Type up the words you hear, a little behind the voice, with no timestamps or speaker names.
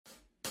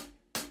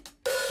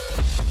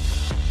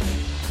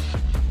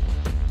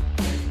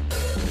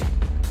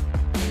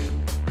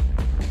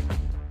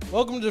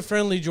Welcome to the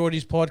Friendly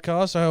Jordies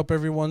podcast. I hope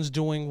everyone's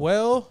doing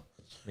well.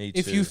 Me too.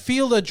 If you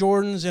feel that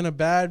Jordan's in a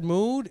bad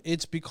mood,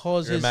 it's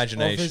because Your of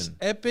his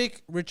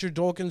epic Richard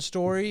Dawkins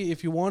story.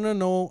 If you want to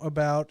know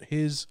about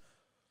his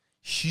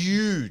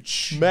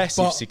huge,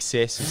 massive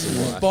successes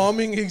in life.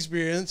 bombing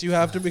experience, you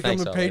have to become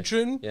Thanks, a Ollie.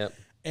 patron. Yep.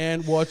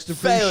 And watch the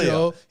free Failure.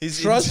 show. His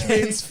Trust me,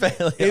 intense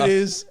failure. it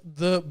is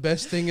the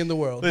best thing in the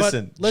world.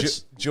 Listen, but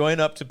let's.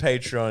 join up to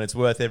Patreon. It's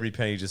worth every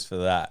penny just for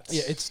that.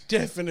 Yeah, it's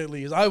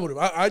definitely is. I would.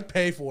 I'd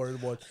pay for it.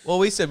 Well,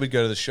 we said we'd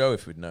go to the show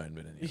if we'd known,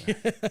 but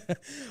anyway.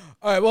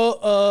 All right.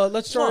 Well,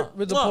 let's start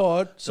with the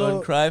pod. So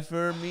Don't cry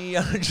for me,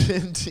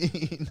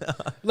 Argentina.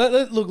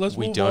 let's We move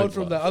on don't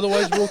from love. that.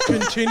 Otherwise, we'll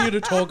continue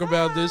to talk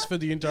about this for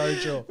the entire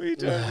show. We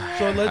don't.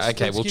 So let's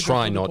Okay, we'll keep it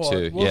try to the not pod.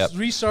 to. We'll Yep.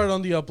 restart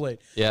on the upload.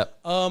 Yep.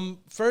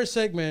 First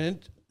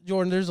segment,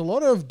 Jordan. There's a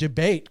lot of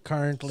debate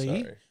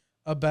currently Sorry.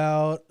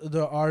 about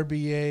the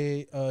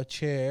RBA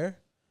chair.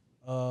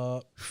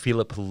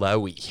 Philip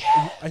Lowy.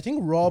 I think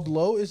Rob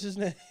Lowe is his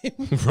name.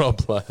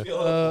 Rob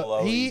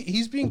Lowe.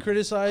 He's being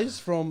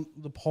criticized from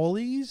the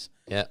police,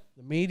 Yeah.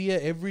 the media,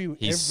 His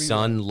everywhere.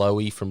 son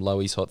Lowy from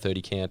Lowy's Hot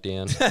 30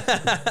 Countdown.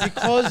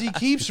 Because he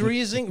keeps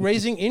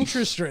raising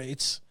interest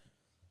rates.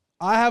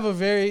 I have a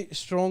very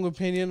strong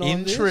opinion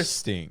on this.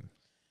 Interesting.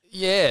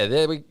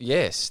 Yeah,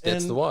 yes,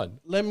 that's And the one.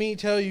 Let me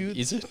tell you,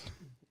 Is it?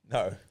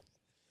 No.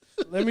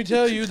 let me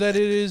tell you that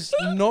it is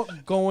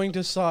not going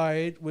to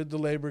side with the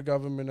Labour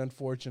government,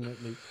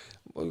 unfortunately.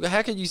 Well,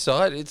 how can you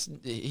side?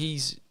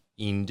 He's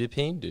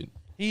independent.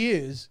 He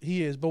is.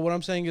 But what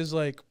I'm saying is,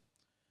 like,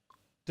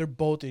 they're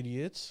both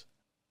idiots.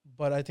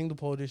 But I think the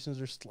politicians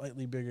are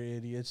slightly bigger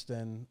idiots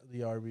than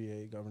the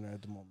RBA governor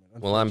at the moment.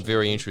 Well, I'm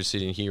very unfortunately.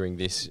 interested in hearing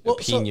this Well,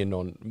 so-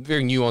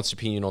 very nuanced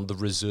opinion on the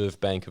Reserve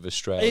Bank of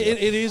Australia.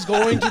 It is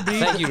going to be.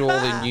 Thank you to all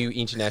the new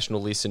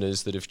international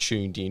listeners that have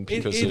tuned in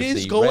because it of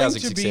is the going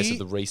rousing to success be- of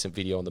the recent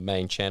video on the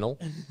main channel.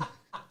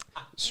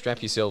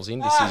 Strap yourselves in.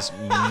 This is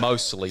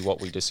mostly what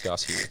we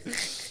discuss here.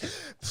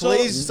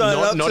 Please sign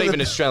up Not to even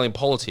the, Australian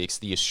politics,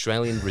 the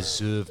Australian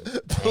Reserve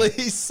Bank.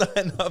 Please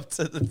sign up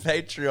to the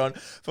Patreon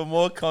for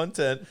more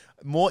content,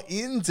 more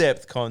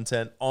in-depth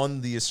content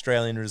on the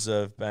Australian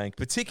Reserve Bank.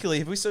 Particularly,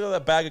 have we still got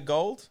that bag of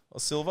gold or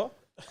silver?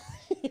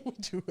 We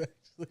do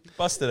actually.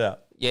 Bust it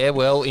out. Yeah,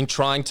 well, in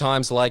trying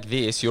times like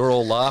this, you're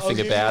all laughing I'll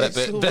give about you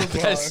it, a but silver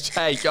that's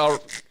take.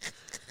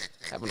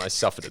 Haven't I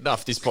suffered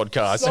enough this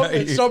podcast?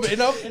 Stop it.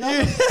 Enough.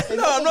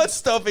 No, I'm not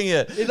stopping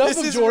it. Enough This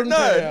of is Jordan no.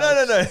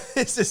 payouts.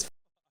 This is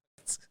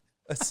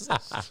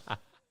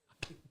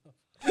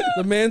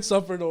The man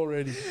suffered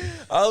already.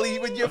 Ali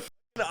with your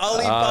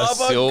Alibaba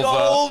silver.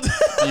 gold.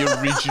 The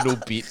original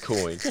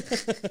Bitcoin.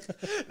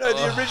 No,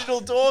 the original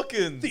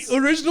Dawkins. The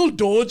original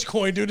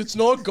Dogecoin, dude. It's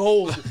not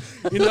gold.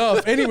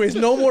 Enough. Anyways,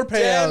 no more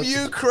Damn payouts.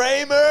 you,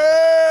 Kramer!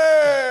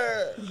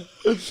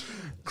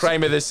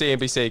 Kramer, the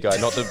CNBC guy,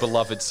 not the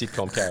beloved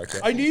sitcom character.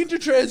 I need to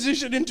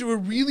transition into a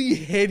really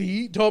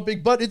heady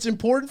topic, but it's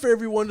important for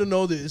everyone to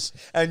know this.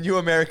 And you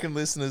American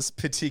listeners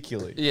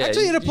particularly. Yeah,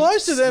 Actually, it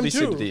applies to them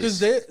listen too, this.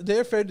 because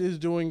their Fed is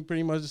doing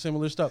pretty much the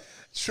similar stuff.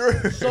 True.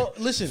 So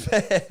listen.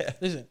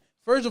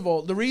 First of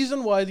all, the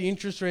reason why the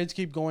interest rates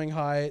keep going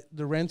high,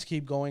 the rents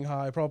keep going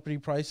high, property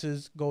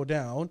prices go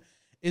down,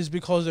 is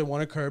because they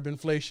want to curb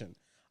inflation.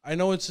 I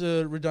know it's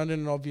a redundant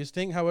and obvious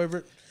thing.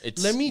 However,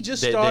 let me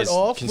just start there's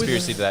off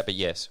conspiracy with to that, but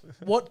yes.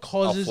 what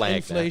causes flag that.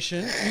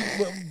 inflation.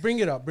 Bring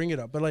it up.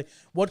 But like,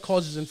 what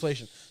causes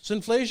inflation? So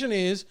inflation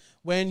is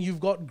when you've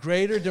got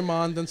greater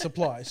demand than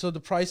supply. So the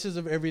prices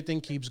of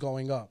everything keeps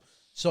going up.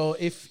 So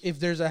if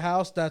there's a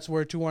house that's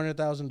worth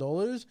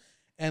 $200,000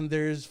 and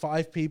there's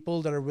 5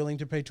 people that are willing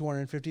to pay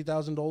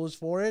 $250,000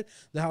 for it,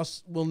 the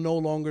house will no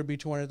longer be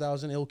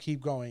 $200,000. It'll keep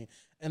growing,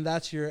 and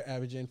that's your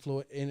average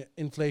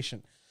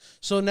inflation.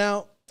 So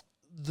now,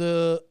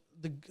 the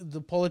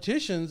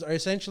politicians are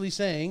essentially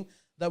saying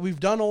that we've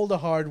done all the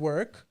hard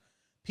work.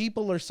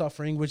 People are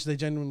suffering, which they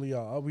genuinely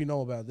are. We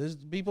know about this.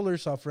 People are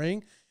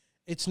suffering.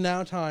 It's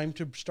now time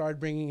to start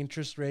bringing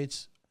interest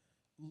rates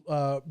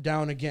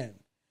down again.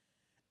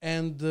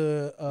 And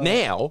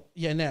Now?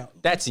 now.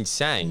 That's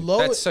insane. Low-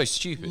 That's so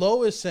stupid.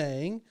 Lowe is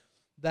saying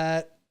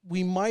that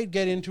we might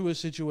get into a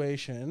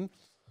situation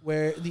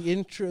where the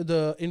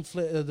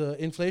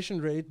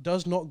inflation rate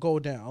does not go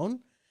down,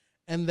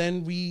 and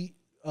then we,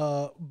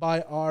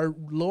 by our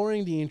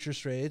lowering the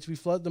interest rates, we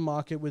flood the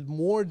market with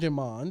more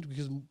demand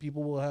because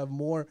people will have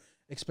more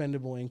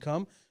expendable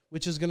income,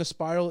 which is going to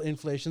spiral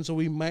inflation. So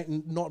we might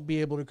not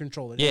be able to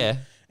control it. Yeah.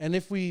 And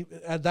if we,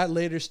 at that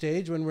later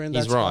stage, when we're in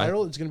that He's right.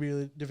 spiral, it's going to be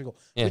really difficult,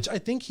 Yeah. which I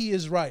think he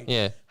is right.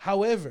 Yeah.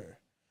 However,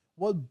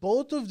 what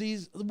both of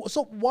these,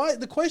 so why,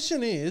 the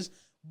question is,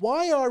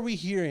 why are we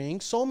hearing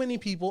so many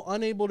people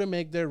unable to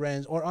make their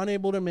rents or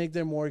unable to make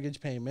their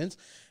mortgage payments,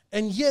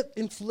 and yet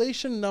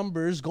inflation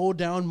numbers go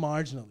down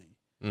marginally?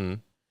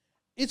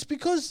 It's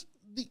because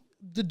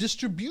the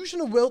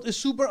distribution of wealth is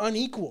super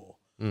unequal.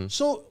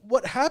 So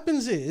what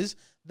happens is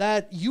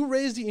that you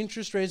raise the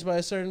interest rates by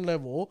a certain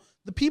level,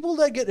 the people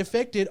that get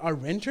affected are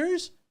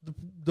renters,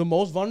 the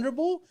most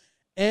vulnerable,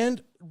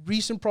 and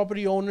recent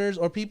property owners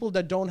or people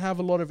that don't have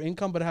a lot of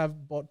income but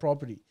have bought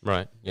property.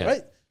 Right. Yeah.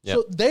 Right? Yep.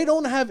 So they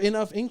don't have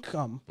enough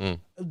income.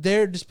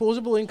 Their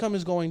disposable income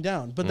is going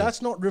down, but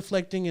that's not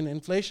reflecting in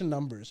inflation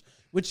numbers,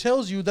 which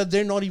tells you that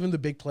they're not even the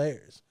big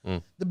players.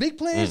 The big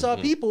players are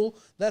people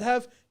that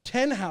have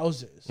 10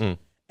 houses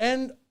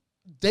and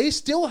they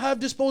still have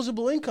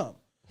disposable income.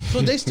 So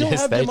they still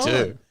Yes, have they demand.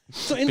 do.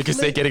 So Because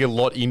they're getting a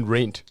lot in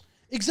rent.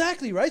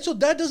 Exactly, right? So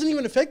that doesn't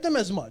even affect them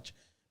as much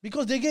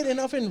because they get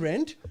enough in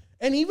rent.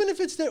 And even if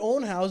it's their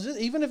own houses,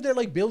 even if they're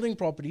like building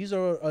properties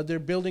or they're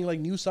building like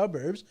new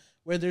suburbs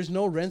where there's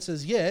no rents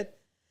as yet,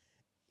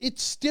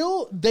 it's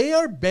still, they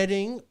are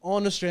betting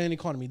on Australian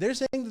economy. They're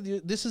saying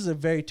that this is a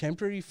very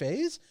temporary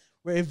phase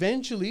where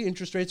eventually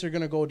interest rates are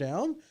going to go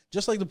down,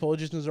 just like the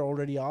politicians are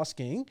already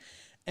asking,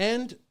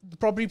 and the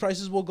property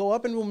prices will go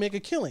up and we'll make a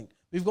killing.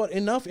 We've got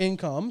enough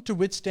income to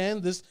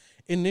withstand this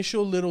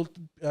initial little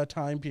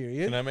time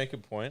period. Can I make a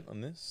point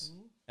on this?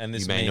 And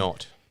this You may meme-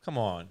 not. Come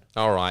on.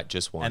 All right,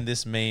 just one. And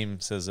this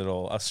meme says it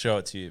all. I'll show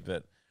it to you,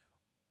 but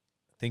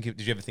did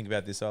you ever think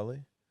about this,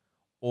 Ali?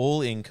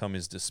 All income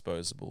is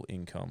disposable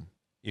income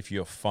if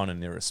you're fun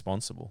and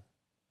irresponsible.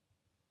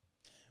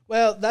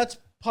 Well, that's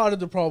part of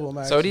the problem,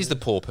 actually. So it is the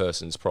poor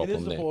person's It problem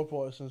is the then. poor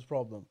person's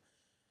problem.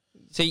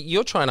 See,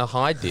 you're trying to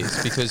hide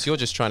this because you're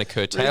just trying to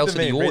curtail Read to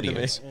the the meme, read the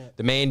audience meme.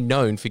 the man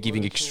known for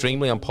giving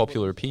extremely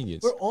unpopular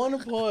opinions. We're on a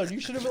pod. You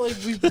should have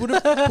we would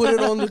have put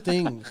it on the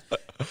thing.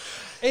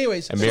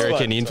 Anyways,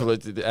 American So-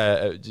 influence.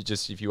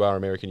 Just if you are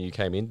American, and you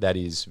came in. That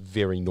is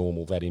very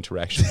normal. That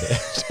interaction there.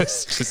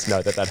 just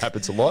know that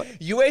happens a lot.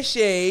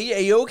 USA, are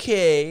you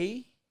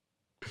okay?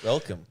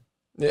 Welcome.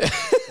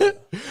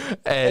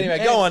 Anyway,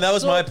 And go on. That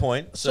was so- my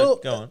point. So,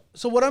 go on.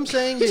 So what I'm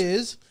saying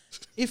is,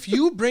 if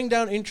you bring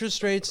down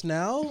interest rates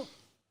now,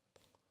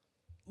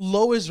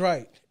 low is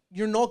right.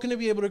 You're not going to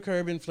be able to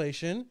curb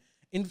inflation.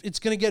 It's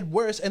going to get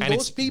worse, and, and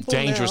those it's people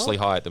dangerously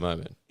now, high at the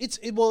moment.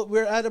 well,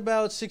 we're at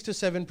about 6 to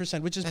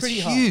 7%, which is That's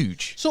pretty high.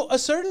 huge. So a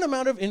certain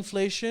amount of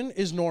inflation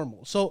is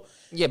normal. So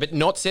Yeah, but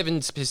not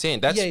 7%.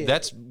 That's Yeah, yeah.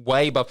 that's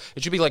way above.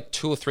 It should be like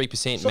 2 or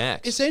 3%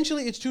 max.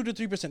 essentially, it's 2 to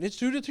 3%. It's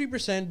 2 to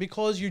 3%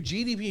 because your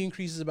GDP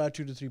increases about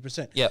 2 to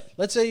 3%. Yep.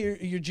 Let's say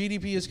your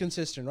GDP is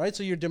consistent, right?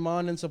 So your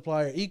demand and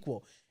supply are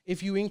equal.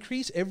 If you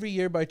increase every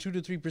year by 2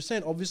 to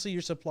 3%, obviously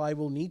your supply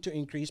will need to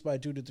increase by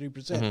 2 to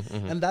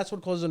 3%, and that's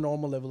what causes a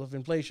normal level of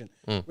inflation.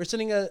 We're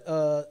sitting at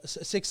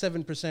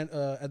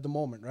 6-7% at the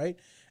moment, right?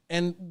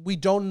 And we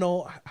don't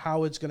know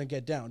how it's going to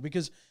get down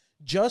because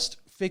just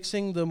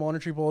fixing the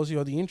monetary policy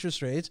or the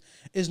interest rates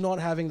is not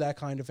having that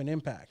kind of an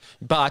impact.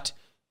 But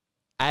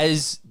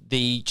as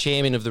the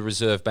chairman of the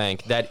Reserve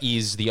Bank, that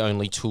is the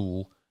only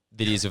tool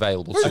that is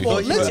available First to of all,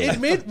 him. let's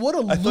admit what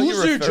a thought you were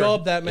loser referring-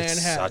 job that man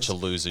It's has. such a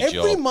loser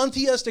Every job. month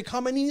he has to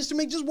come and he needs to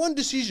make just one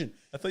decision.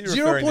 I thought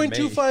you were referring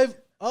to me. 0.25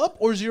 up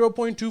or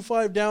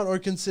 0.25 down or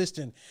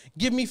consistent.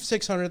 Give me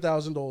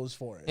 $600,000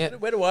 for it. Yeah.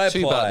 Where do I Two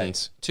apply?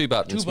 buttons. Two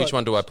buttons. Two Which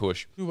one buttons. do I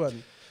push? Two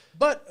button.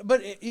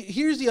 But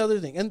here's the other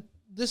thing, and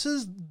this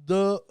is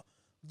the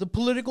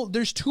political.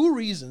 There's two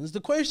reasons. The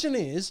question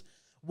is,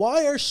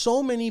 why are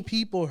so many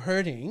people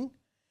hurting,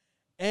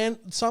 and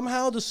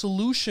somehow the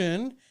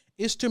solution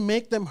is to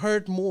make them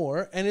hurt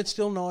more, and it's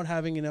still not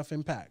having enough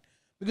impact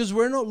because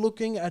we're not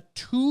looking at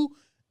two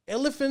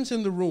elephants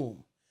in the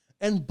room,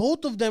 and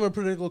both of them are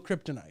political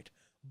kryptonite.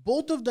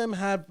 Both of them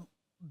have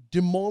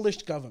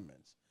demolished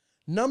governments.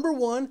 Number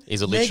one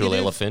Is a literal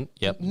negative- elephant.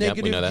 Yep. we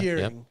Negative know that. Yep.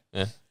 gearing.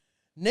 Yeah.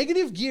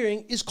 Negative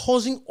gearing is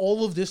causing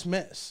all of this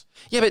mess.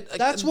 Yeah, but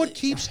That's what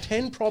keeps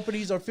 10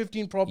 properties or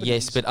 15 properties.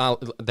 Yes, but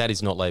that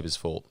is not Labor's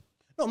fault.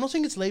 No, I'm not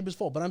saying it's Labor's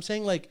fault, but I'm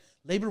saying like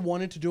Labor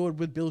wanted to do it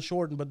with Bill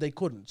Shorten, but they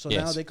couldn't. So now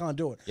Yes. they can't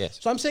do it. Yes.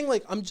 So I'm saying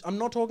like I'm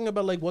not talking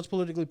about like what's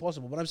politically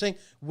possible, but I'm saying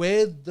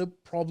where the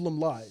problem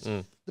lies.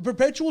 The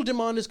perpetual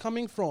demand is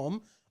coming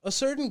from a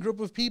certain group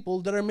of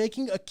people that are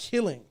making a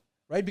killing,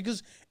 right?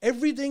 Because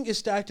everything is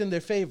stacked in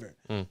their favor.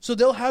 So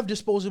they'll have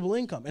disposable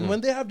income. And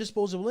when they have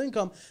disposable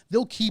income,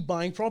 they'll keep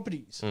buying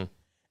properties.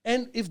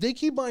 And if they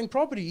keep buying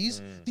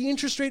properties, the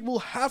interest rate will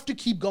have to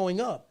keep going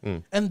up.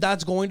 And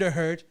that's going to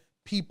hurt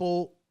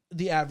people,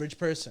 the average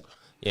person.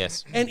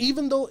 Yes. And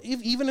even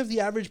if the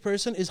average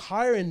person is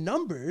higher in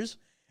numbers,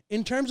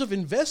 in terms of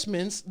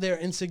investments, they're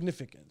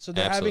insignificant. So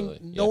they're Absolutely,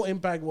 having no yes.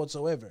 impact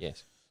whatsoever.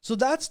 Yes. So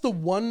that's the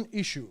one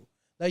issue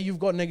that you've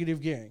got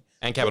negative gearing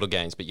And capital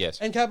gains, but yes.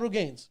 and capital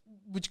gains,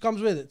 which comes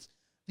with it.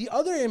 The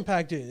other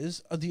impact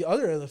is the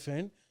other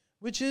elephant,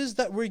 which is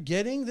that we're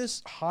getting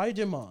this high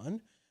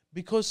demand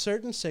because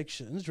certain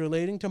sections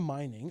relating to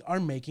mining are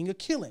making a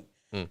killing.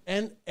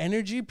 And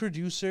energy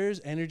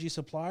producers, energy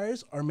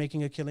suppliers are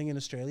making a killing in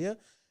Australia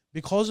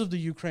because of the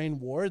Ukraine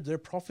war. Their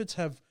profits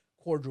have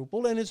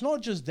quadrupled, and it's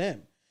not just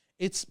them.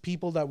 It's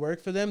people that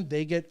work for them.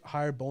 They get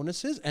higher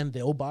bonuses and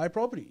they'll buy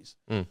properties.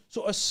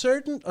 So a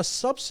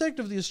subsect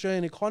of the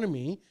Australian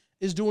economy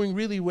is doing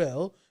really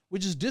well,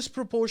 which is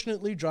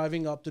disproportionately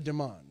driving up the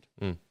demand,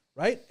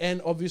 right?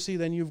 And obviously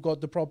then you've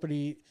got the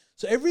property.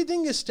 So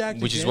everything is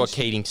stacked Which is what against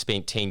you. Keating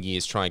spent 10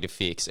 years trying to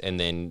fix and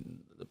then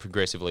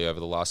progressively over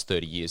the last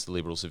 30 years, the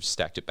Liberals have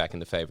stacked it back in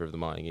the favour of the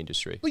mining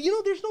industry. But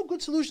there's no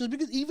good solutions,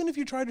 because even if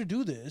you try to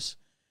do this,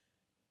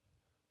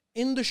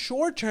 in the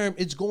short term,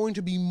 it's going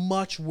to be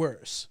much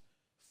worse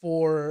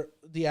for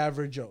the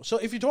average Joe. So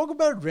if you talk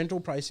about rental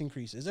price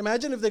increases,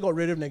 imagine if they got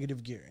rid of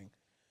negative gearing.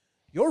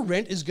 Your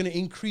rent is going to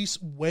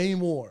increase way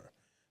more,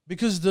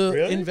 because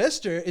the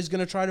investor is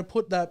going to try to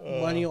put that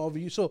money over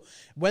you. So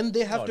when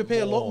they have to pay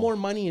a lot more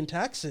money in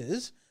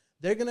taxes,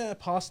 they're going to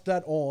pass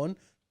that on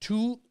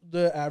to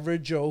the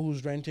average Joe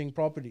who's renting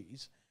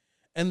properties.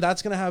 And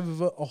that's going to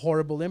have a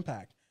horrible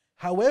impact.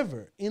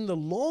 However, in the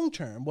long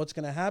term, what's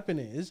going to happen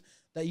is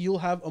that you'll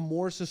have a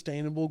more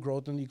sustainable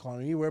growth in the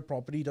economy, where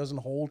property doesn't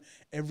hold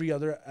every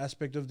other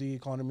aspect of the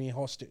economy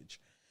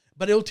hostage.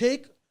 But it'll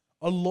take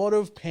a lot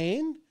of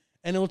pain,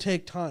 and it'll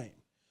take time.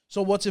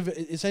 So what's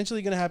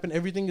essentially going to happen,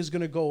 everything is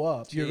going to go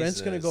up. Your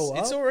rent's going to go up.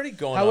 It's already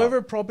gone However,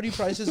 up. property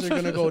prices are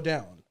going to go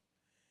down.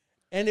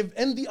 And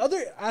the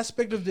other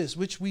aspect of this,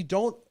 which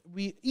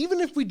even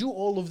if we do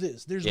all of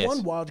this, there's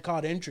one wild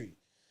card entry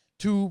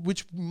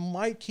which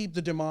might keep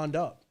the demand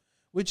up,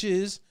 which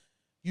is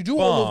you do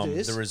all of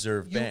this. The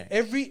Reserve Bank.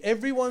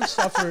 Everyone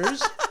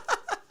suffers.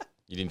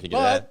 You didn't think of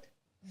that?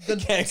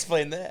 Can't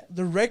explain that.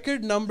 The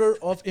record number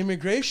of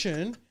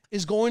immigration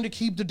is going to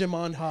keep the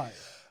demand high.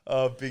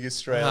 Oh, big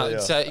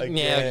Australia. So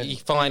now he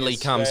finally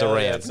comes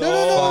around.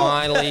 No.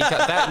 Finally.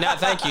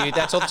 Thank you.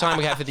 That's all the time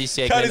we have for this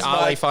segment.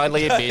 Ali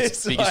finally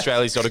admits Big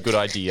Australia's not a good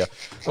idea.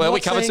 Well, we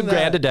covered some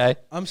ground today.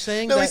 I'm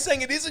saying No, that he's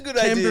saying it is a good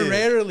idea.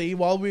 temporarily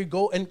while we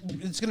go, and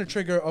it's going to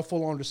trigger a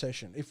full-on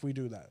recession if we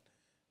do that.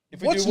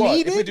 If we What's do what?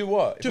 needed If we do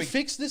what? to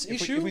fix this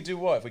issue? If we do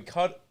what? If we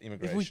cut If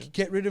immigration? we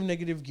get rid of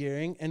negative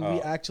gearing and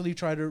we actually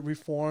try to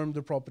reform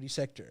the property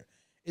sector,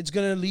 it's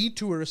going to lead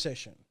to a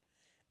recession,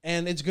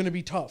 and it's going to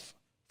be tough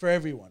for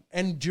everyone.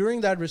 And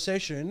during that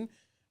recession,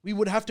 we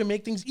would have to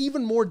make things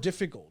even more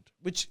difficult,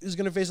 which is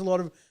going to face a lot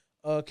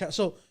of...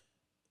 So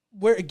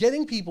we're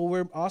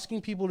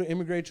asking people to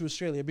immigrate to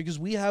Australia because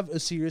we have a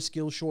serious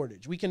skill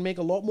shortage. We can make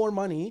a lot more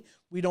money.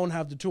 We don't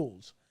have the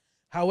tools.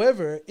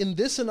 However, in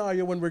this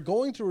scenario, when we're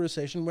going through a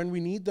recession, when we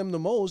need them the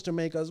most to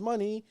make us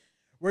money,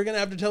 we're going to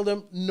have to tell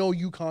them, no,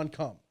 you can't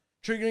come,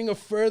 triggering a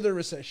further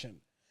recession.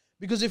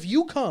 Because if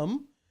you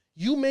come,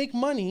 you make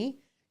money,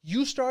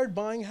 you start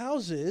buying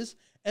houses,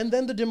 and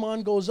then the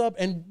demand goes up,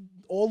 and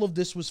all of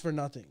this was for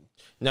nothing.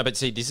 No, but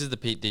see, this is the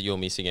bit that you're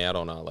missing out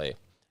on, Ali.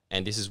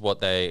 And this is what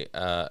they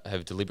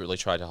have deliberately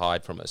tried to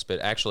hide from us. But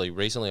actually,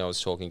 recently I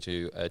was talking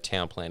to a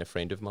town planner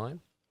friend of mine.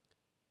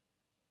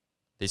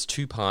 There's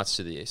two parts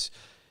to this.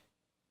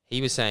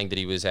 He was saying that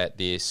he was at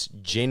this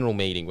general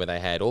meeting where they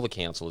had all the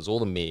councillors, all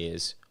the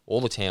mayors, all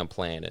the town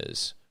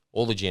planners,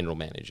 all the general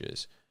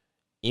managers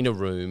in a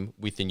room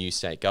with the new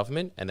state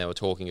government, and they were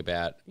talking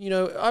about,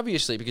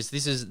 obviously, because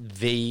this is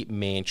the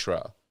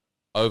mantra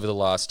over the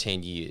last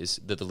 10 years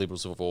that the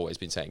Liberals have always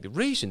been saying. The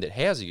reason that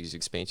housing is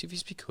expensive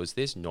is because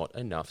there's not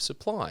enough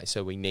supply,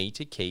 so we need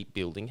to keep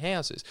building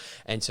houses.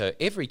 And so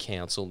every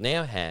council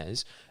now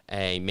has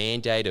a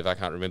mandate of, I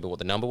can't remember what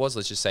the number was,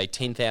 let's just say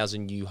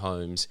 10,000 new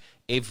homes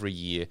every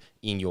year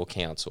in your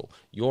council.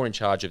 You're in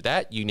charge of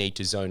that, you need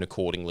to zone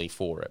accordingly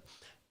for it.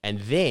 And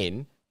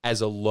then,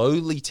 as a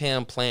lowly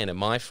town planner,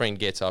 my friend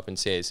gets up and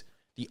says,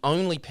 the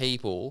only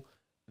people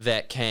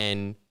that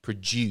can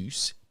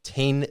produce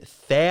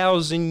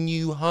 10,000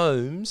 new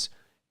homes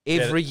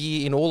every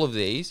year in all of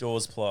these.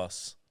 Doors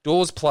Plus,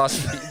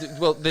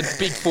 well, the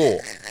big four,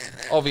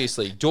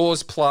 obviously.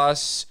 Doors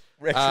Plus,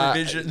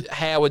 Retrovision,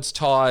 Howard's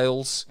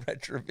Tiles.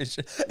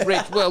 Retrovision.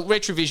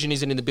 Retrovision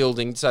isn't in the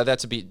building, so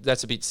that's a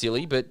bit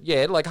silly. But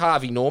yeah, like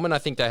Harvey Norman, I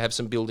think they have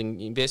some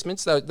building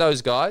investments.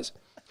 Those guys,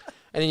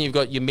 and then you've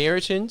got your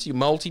Meritons, your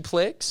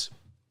Multiplex.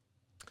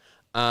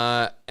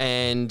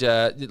 And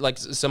like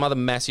some other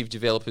massive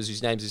developers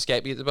whose names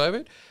escape me at the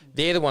moment,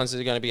 they're the ones that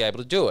are going to be able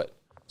to do it.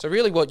 So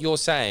really what you're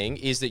saying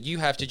is that you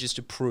have to just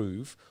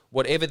approve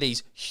whatever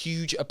these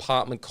huge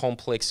apartment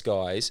complex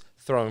guys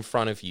throw in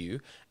front of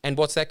you. And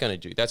what's that going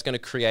to do? That's going to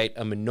create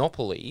a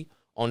monopoly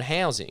on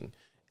housing.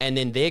 And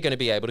then they're going to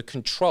be able to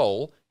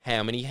control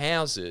how many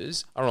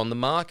houses are on the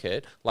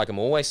market, like I'm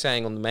always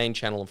saying on the main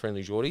channel on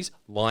Friendly Geordies,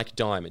 like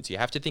diamonds. You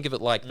have to think of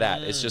it like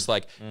that. It's just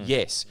like,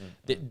 yes,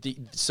 the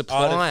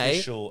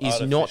supply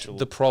is not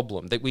the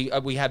problem. That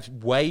we have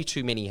way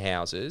too many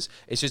houses.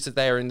 It's just that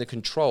they are in the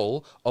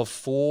control of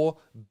 4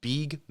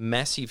 big,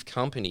 massive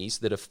companies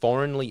that are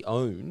foreignly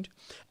owned.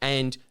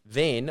 And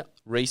then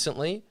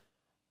recently,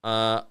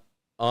 I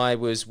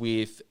was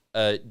with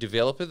a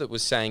developer that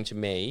was saying to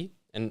me,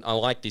 and I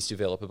like this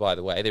developer, by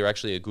the way. They're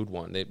actually a good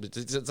one.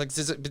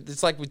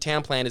 It's like with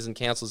town planners and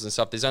councillors and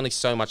stuff, there's only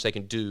so much they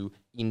can do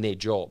in their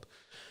job.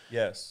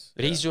 Yes.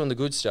 But he's doing the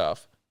good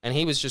stuff. And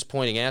he was just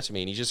pointing out to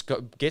me, and he just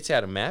gets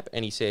out a map,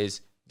 and he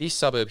says, this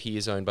suburb here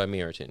is owned by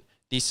Meriton.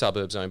 This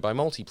suburb's owned by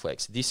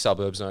Multiplex. This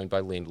suburb's owned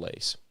by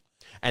Lend-Lease.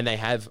 And they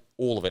have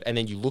all of it. And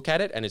then you look at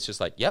it, and it's just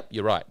like, yep,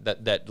 you're right.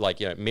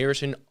 That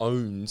Meriton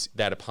owns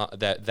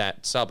that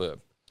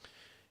suburb.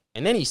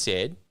 And then he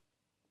said,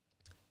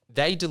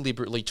 they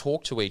deliberately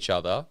talk to each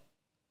other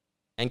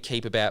and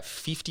keep about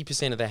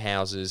 50% of the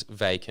houses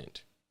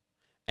vacant.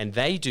 And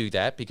they do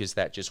that because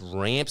that just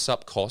ramps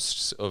up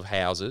costs of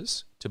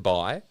houses to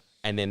buy,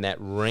 and then that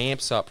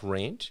ramps up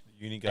rent,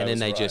 Unigo and then was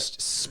they right.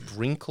 just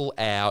sprinkle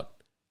out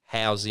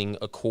housing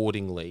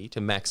accordingly to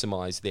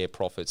maximize their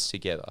profits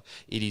together.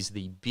 It is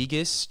the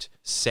biggest,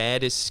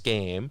 saddest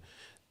scam.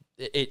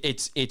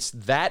 It's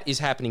that is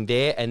happening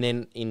there, and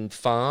then in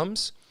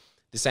farms,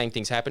 the same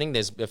thing's happening.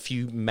 There's a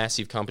few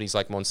massive companies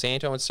like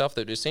Monsanto and stuff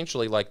that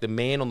essentially, like, the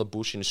man on the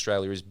bush in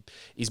Australia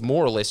is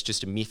more or less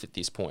just a myth at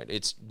this point.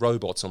 It's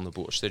robots on the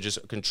bush. They're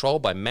just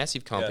controlled by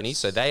massive companies, Yes.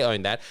 so they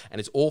own that,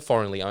 and it's all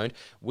foreignly owned.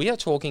 We are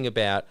talking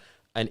about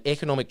an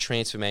economic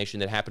transformation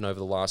that happened over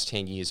the last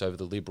 10 years over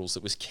the Liberals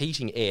that was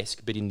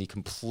Keating-esque, but in the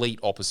complete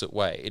opposite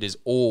way. It is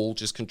all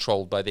just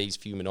controlled by these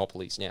few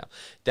monopolies now.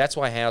 That's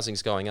why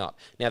housing's going up.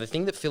 Now, the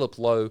thing that Philip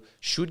Lowe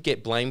should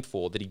get blamed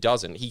for, that he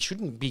doesn't, he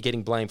shouldn't be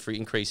getting blamed for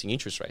increasing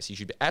interest rates. He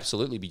should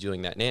absolutely be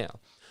doing that now.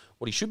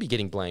 What he should be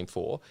getting blamed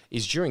for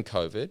is during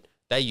COVID,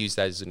 they used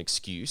that as an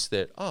excuse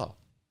that,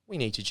 we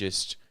need to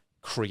just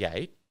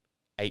create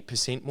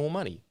 8% more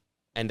money.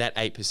 And that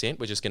 8%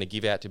 we're just going to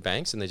give out to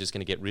banks, and they're just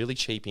going to get really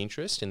cheap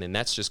interest, and then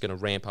that's just going to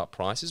ramp up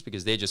prices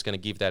because they're just going to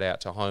give that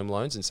out to home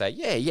loans and say,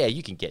 yeah,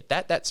 you can get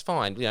that. That's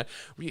fine. You know,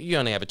 you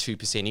only have a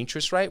 2%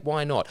 interest rate.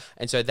 Why not?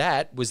 And so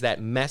that was that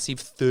massive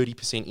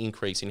 30%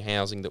 increase in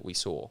housing that we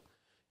saw.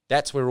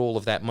 That's where all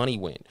of that money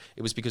went.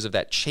 It was because of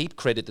that cheap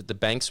credit that the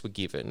banks were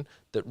given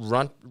that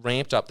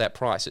ramped up that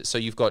prices. So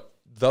you've got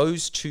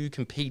those two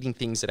competing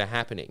things that are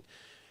happening.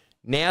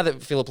 Now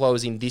that Philip Lowe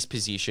is in this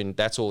position,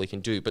 that's all he can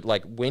do. But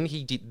like when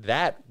he did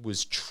that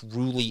was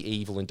truly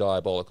evil and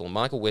diabolical. And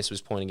Michael West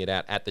was pointing it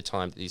out at the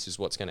time that this is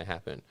what's going to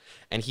happen.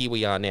 And here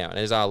we are now. And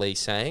as Ali's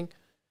saying,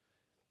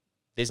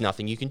 there's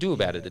nothing you can do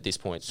about it at this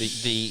point.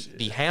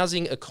 The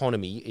housing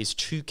economy is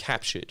too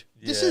captured.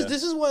 This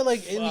is why,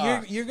 like,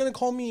 and you're gonna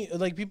call me,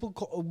 like, people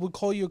would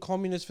call you a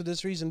communist for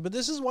this reason, but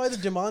this is why the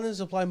demand and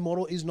supply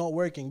model is not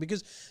working,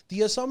 because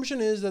the assumption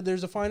is that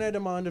there's a finite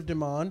amount of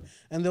demand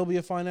and there'll be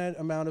a finite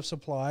amount of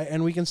supply,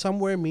 and we can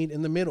somewhere meet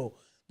in the middle.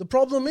 The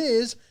problem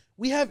is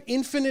we have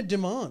infinite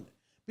demand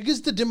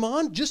because the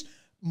demand just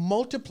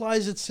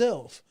multiplies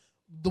itself.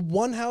 The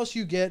one house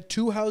you get,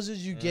 two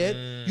houses you get,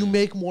 you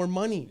make more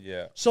money.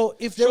 Yeah. So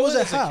if there Surely was a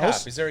there's a cap.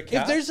 house, Is there a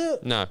cap? If there's a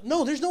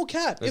No. there's no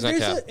cap. There's if no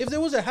there's cap. if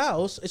there was a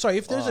house,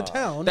 if there's a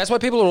town, That's why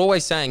people are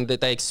always saying that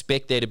they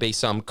expect there to be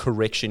some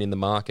correction in the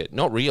market.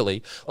 Not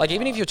really. Like,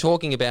 even if you're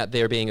talking about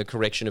there being a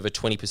correction of a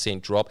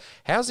 20% drop,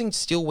 housing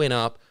still went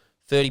up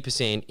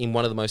 30% in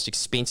one of the most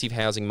expensive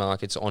housing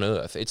markets on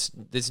earth.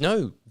 There's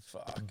no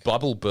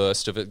bubble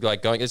burst of it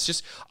like going. It's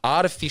just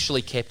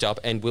artificially kept up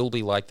and will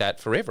be like that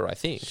forever, I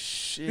think.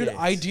 dude,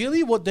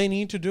 ideally what they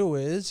need to do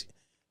is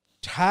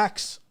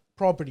tax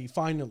property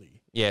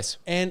finally. Yes.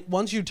 And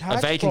once you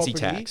tax A vacancy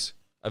property, tax.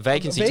 A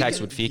vacancy tax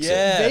would fix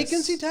Yeah. it.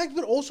 vacancy tax,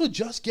 but also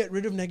just get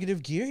rid of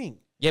negative gearing.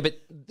 Yeah,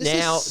 but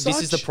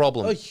this is the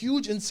problem. A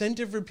huge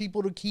incentive for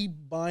people to keep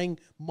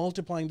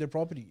multiplying their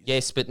properties.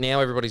 Yes, but now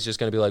everybody's just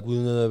going to be like,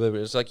 well,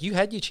 it's like, you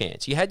had your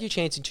chance. You had your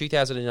chance in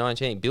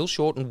 2019. Bill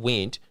Shorten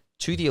went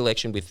to the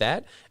election with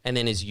that, and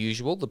then as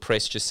usual, the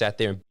press just sat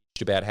there and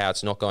bitched about how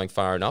it's not going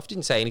far enough.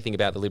 Didn't say anything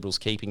about the Liberals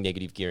keeping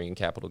negative gearing and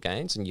capital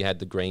gains, and you had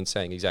the Greens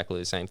saying exactly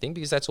the same thing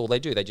because that's all they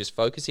do. They just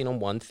focus in on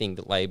one thing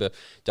that Labor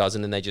does,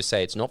 and then they just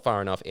say it's not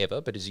far enough ever.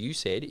 But as you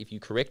said, if you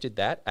corrected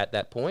that at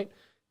that point,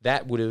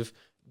 that would have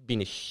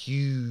been a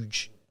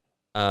huge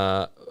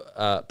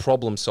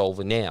problem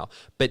solver now.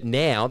 But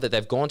now that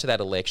they've gone to that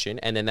election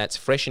and then that's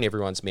fresh in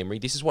everyone's memory,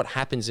 this is what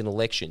happens in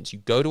elections. You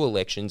go to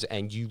elections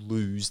and you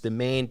lose the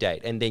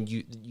mandate, and then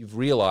you've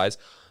realised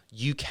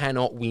you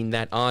cannot win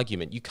that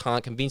argument. You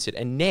can't convince it.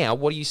 And now,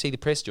 what do you see the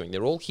press doing?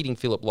 They're all hitting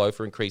Philip Lowe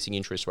for increasing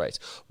interest rates.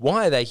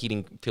 Why are they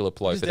hitting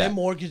Philip Lowe Because for their that?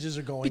 mortgages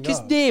are going Because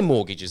up. their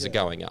mortgages are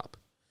going up.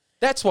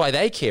 That's why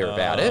they care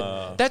about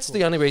it. That's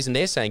the only reason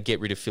they're saying get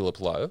rid of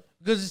Philip Lowe.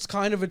 Because it's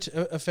kind of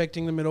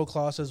affecting the middle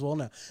class as well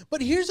now.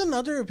 But here's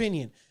another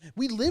opinion.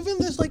 We live in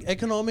this like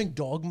economic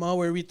dogma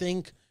where we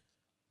think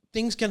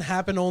things can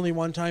happen only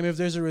one time. If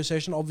there's a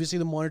recession, obviously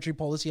the monetary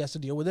policy has to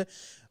deal with it.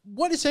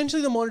 What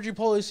essentially the monetary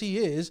policy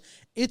is,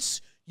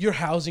 it's your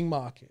housing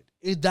market.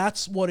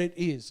 That's what it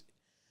is.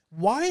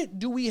 Why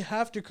do we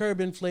have to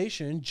curb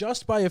inflation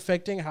just by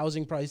affecting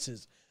housing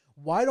prices?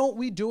 Why don't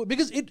we do it?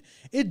 Because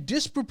it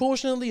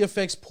disproportionately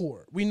affects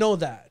poor. We know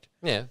that.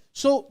 Yeah.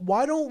 So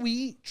why don't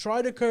we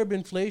try to curb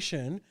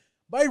inflation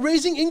by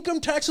raising income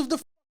tax of the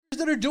f***ers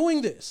that are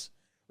doing this,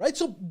 right?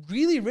 So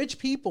really rich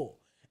people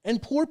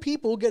and poor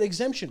people get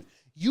exemption.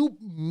 You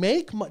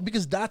make money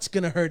because that's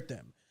going to hurt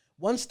them.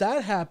 Once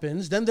that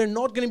happens, then they're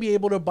not going to be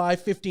able to buy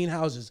 15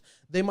 houses.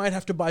 They might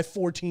have to buy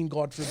 14,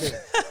 God forbid.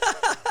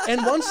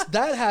 And once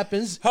that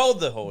happens, Hold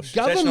the horse.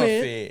 That's not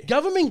fair.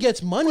 government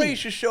gets money. Free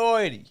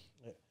society.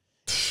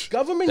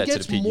 Government That's an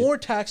gets opinion. more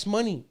tax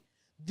money.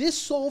 This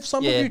solves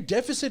some of Yeah. your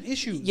deficit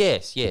issues.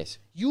 Yes.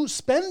 You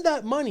spend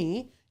that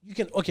money, you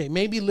can, okay,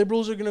 maybe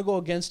liberals are going to go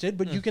against it,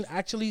 but you can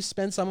actually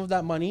spend some of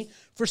that money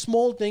for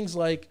small things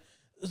like,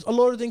 a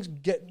lot of things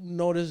get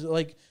noticed,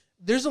 like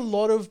there's a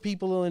lot of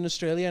people in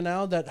Australia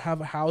now that have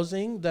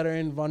housing that are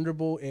in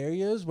vulnerable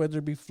areas, whether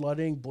it be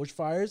flooding,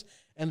 bushfires,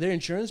 and their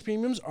insurance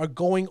premiums are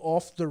going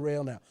off the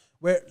rail now.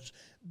 Where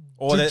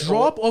the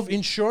drop of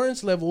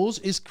insurance levels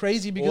is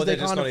crazy because they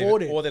can't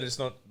afford it. Or they're just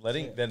not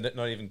letting, they're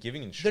not even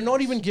giving insurance. They're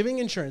not even giving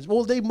insurance.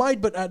 Well, they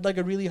might, but at like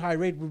a really high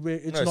rate where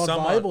it's not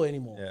viable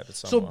anymore. Yeah, but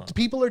so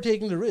people are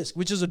taking the risk,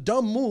 which is a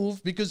dumb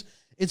move because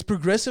it's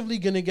progressively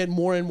going to get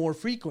more and more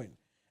frequent.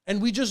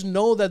 And we just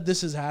know that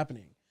this is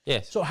happening.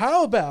 Yes. So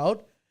how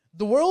about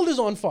the world is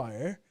on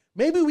fire?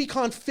 Maybe we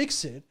can't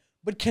fix it,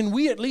 but can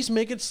we at least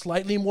make it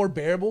slightly more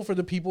bearable for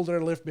the people that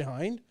are left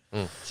behind?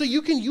 So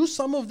you can use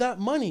some of that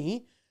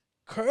money,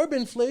 curb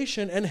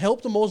inflation, and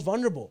help the most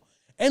vulnerable.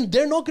 And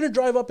they're not going to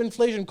drive up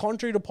inflation,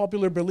 contrary to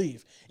popular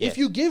belief. Yes. If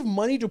you give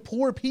money to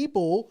poor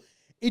people,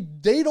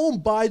 they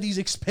don't buy these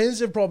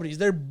expensive properties.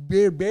 They're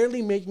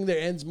barely making their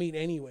ends meet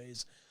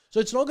anyways. So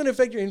it's not going to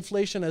affect your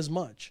inflation as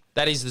much.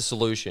 That is the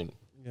solution.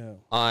 Yeah.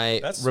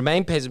 I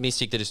remain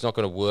pessimistic that it's not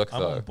going to work, though.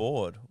 I'm on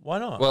board. Why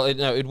not? Well,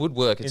 it would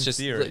work. It's In just,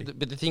 theory.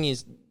 but the thing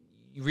is,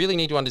 you really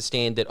need to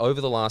understand that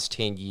over the last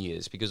 10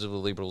 years, because of the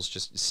Liberals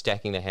just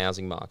stacking the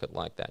housing market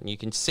like that, and you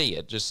can see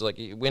it, just like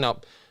it went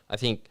up, I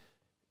think,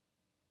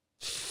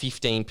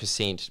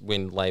 15%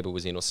 when Labor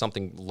was in, or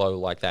something low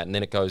like that, and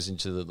then it goes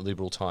into the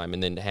Liberal time,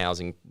 and then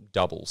housing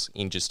doubles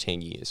in just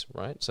 10 years,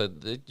 right? So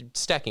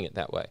stacking it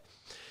that way.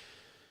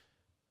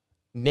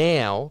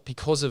 Now,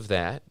 because of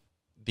that,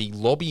 the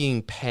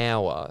lobbying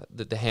power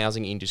that the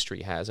housing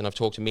industry has, and I've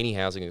talked to many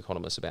housing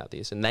economists about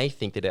this, and they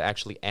think that it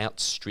actually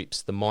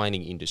outstrips the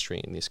mining industry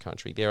in this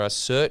country. There are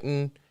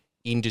certain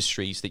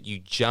industries that you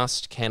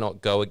just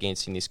cannot go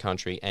against in this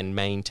country and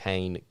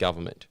maintain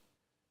government.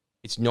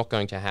 It's not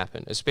going to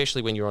happen,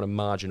 especially when you're on a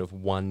margin of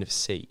 1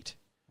 seat.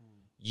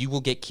 You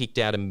will get kicked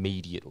out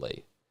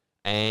immediately,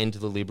 and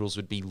the Liberals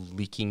would be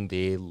licking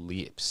their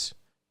lips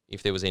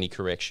if there was any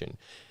correction.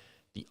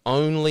 The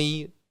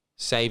only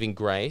saving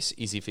grace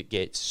is if it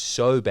gets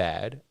so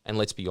bad, and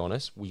let's be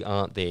honest, we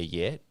aren't there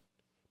yet,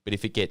 but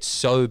if it gets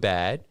so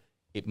bad,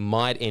 it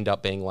might end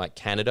up being like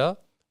Canada,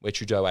 where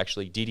Trudeau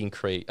actually did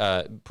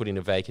put in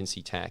a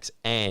vacancy tax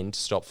and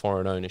stop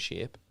foreign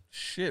ownership.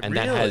 Shit, And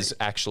really? that has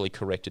actually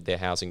corrected their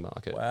housing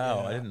market.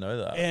 Wow, I didn't know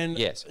that. And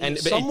Yes, and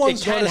but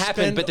someone's it can gotta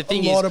happen. spend But the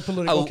thing a lot is, of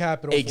political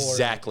capital.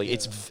 exactly, For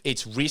it.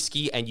 it's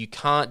risky, and you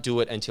can't do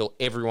it until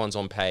everyone's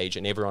on page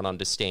and everyone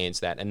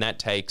understands that, and that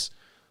takes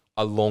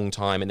a long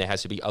time, and there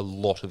has to be a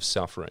lot of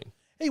suffering.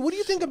 Hey, what do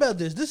you think about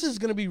this? This is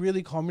going to be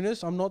really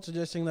communist. I'm not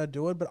suggesting that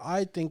do it, but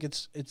I think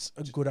it's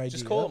a good idea.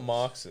 Just call it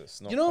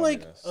Marxist, not you know,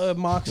 communist. like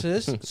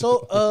Marxist.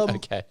 So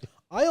Okay,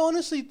 I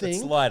honestly It's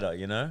think lighter,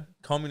 you know?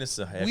 Communist is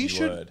a heavy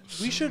word.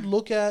 we should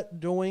look at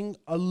doing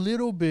a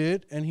little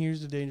bit, and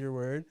here's the danger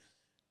word.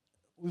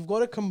 We've got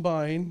to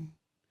combine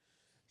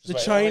the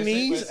wait,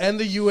 Chinese wait. and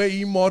the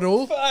UAE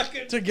model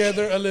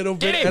together a little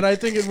bit, him! and I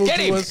think it will Get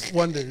do him! us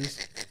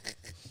wonders.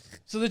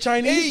 So the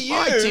Chinese,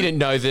 I didn't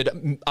know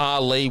that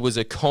Ali was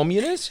a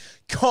communist.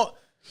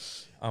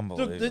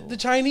 Unbelievable. the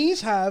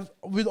Chinese have,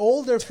 with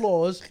all their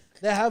flaws,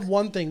 they have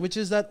one thing, which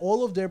is that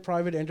all of their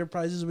private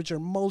enterprises, which are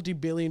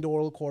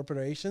multi-billion-dollar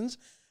corporations,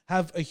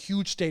 have a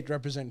huge state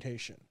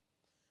representation.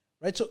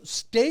 Right? So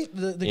state,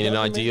 the In an government-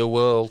 ideal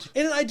world,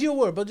 in an ideal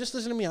world, but just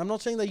listen to me. I'm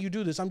not saying that you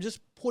do this. I'm just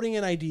putting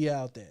an idea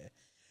out there.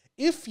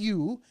 If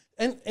you,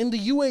 and the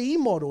UAE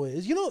model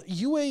is,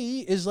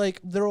 UAE is like,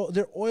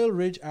 they're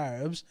oil-rich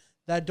Arabs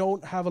that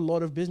don't have a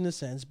lot of business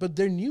sense, but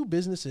they're new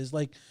businesses,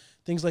 like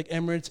things like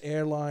Emirates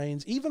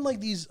Airlines, even like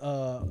these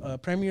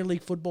Premier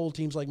League football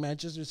teams like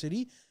Manchester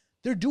City,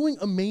 they're doing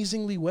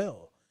amazingly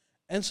well.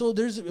 And so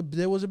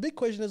there was a big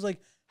question is like,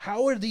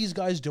 how are these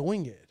guys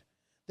doing it?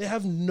 They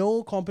have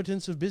no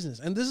competence of business.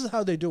 And this is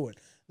how they do it.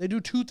 They do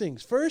two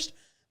things. First,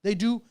 they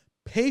do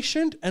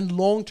patient and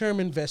long-term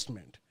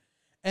investment.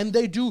 And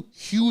they do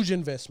huge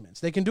investments.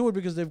 They can do it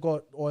because they've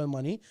got oil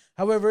money.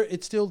 However,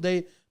 it's still,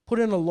 they put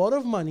in a lot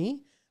of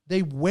money,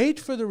 they wait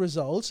for the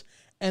results,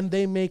 and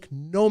they make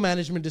no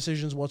management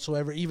decisions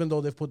whatsoever, even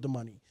though they've put the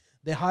money.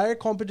 They hire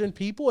competent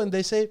people and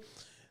they say,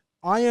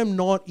 I am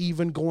not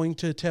even going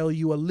to tell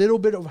you a little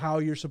bit of how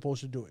you're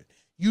supposed to do it.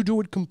 You do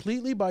it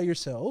completely by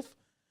yourself.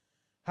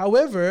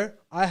 However,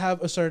 I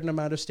have a certain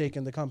amount of stake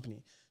in the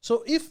company.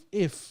 So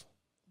if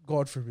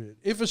God forbid,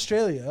 if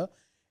Australia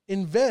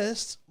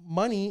invests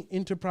money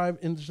into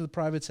the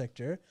private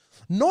sector,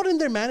 not in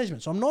their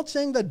management. So I'm not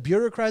saying that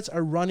bureaucrats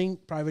are running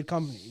private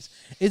companies.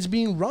 It's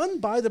being run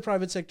by the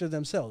private sector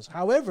themselves.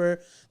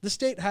 However, the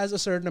state has a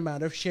certain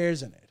amount of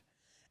shares in it.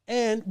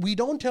 And we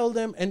don't tell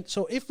them. And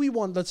so if we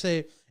want, let's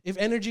say, if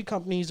energy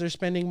companies are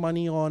spending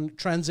money on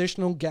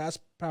transitional gas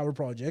power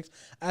projects,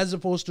 as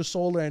opposed to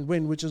solar and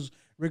wind, which is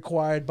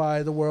required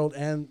by the world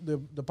and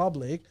the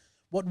public,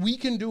 what we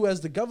can do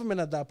as the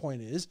government at that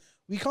point is,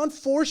 we can't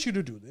force you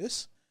to do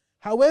this.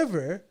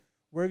 However,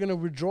 we're going to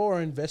withdraw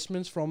our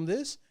investments from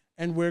this,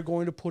 and we're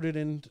going to put it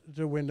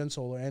into wind and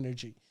solar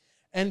energy.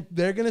 And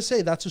they're going to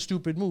say, that's a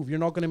stupid move. You're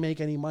not going to make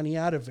any money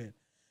out of it.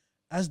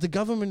 As the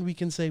government, we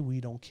can say, we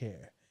don't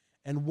care.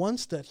 And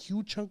once that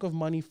huge chunk of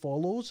money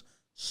follows,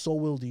 so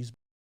will these.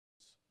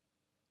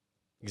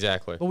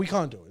 Exactly. But we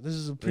can't do it. This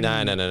is a pretty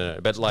No.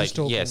 But like,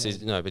 dystopian yes,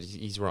 world. no, but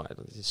he's right.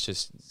 It's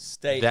just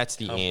State that's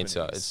the companies.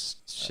 answer. It's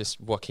just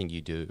what can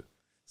you do?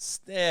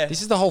 Yeah.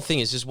 This is the whole thing.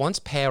 It's just once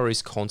power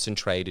is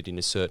concentrated in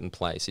a certain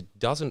place, it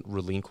doesn't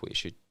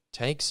relinquish. It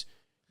takes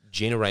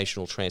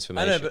generational I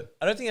transformation. know, but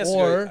I don't think that's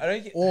or I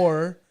don't get,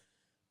 or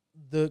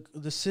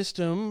the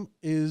system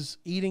is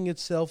eating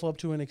itself up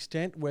to an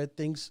extent where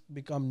things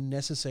become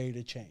necessary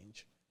to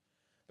change.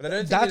 but I don't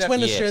think That's we'd have when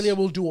to- Yes. Australia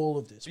will do all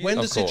of this. When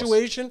Of the course.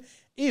 situation,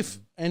 if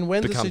and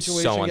when the Becomes so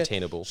situation gets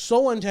untenable.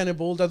 so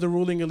untenable that the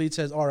ruling elite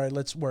says, "All right,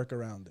 let's work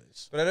around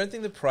this." But I don't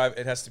think the private.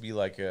 It has to be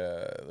like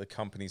the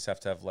companies have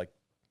to have like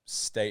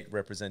state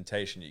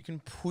representation. You can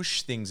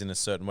push things in a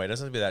certain way. It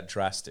doesn't have to be that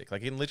drastic.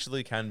 Like it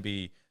literally can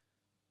be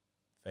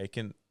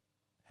vacant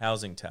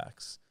housing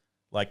tax,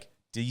 like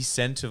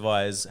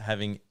decentivize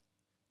having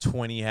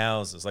 20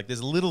 houses. Like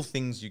there's little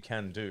things you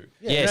can do.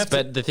 You don't yes, have to-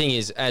 but the thing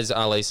is, as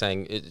Ali's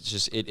saying, it's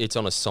just it's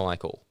on a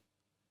cycle.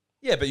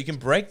 yeah, but you can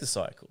break the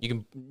cycle, You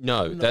can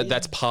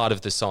that's part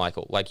of the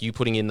cycle. Like you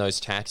putting in those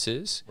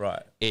taxes,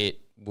 right?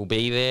 it will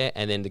be there,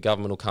 and then the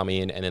government will come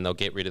in, and then they'll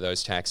get rid of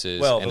those taxes,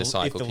 Well, and the if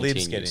cycle the continues.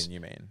 libs get in, you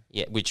mean?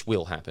 Yeah, which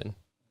will happen.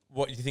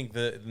 What do you think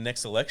the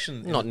next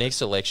election? Not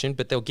next election,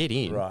 but they'll get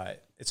in. Right.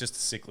 It's just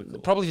cyclical.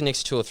 Probably the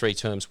next 2 or 3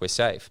 terms we're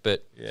safe,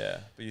 but Yeah,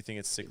 but you think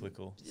it's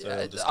cyclical. So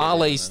it'll just get in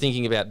Ali's and-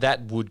 thinking about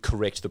that would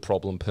correct the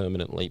problem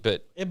permanently,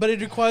 but But it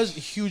requires a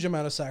huge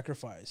amount of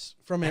sacrifice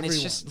from and everyone.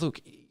 it's just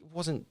look,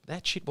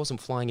 that shit wasn't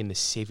flying in the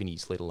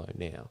 70s, let alone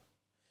now.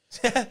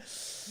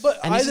 but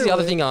And this is either the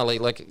other way- thing, Ali.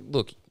 Like,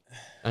 look,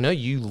 I know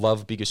you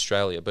love Big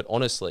Australia, but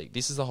honestly,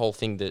 this is the whole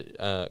thing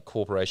that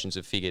corporations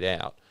have figured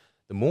out.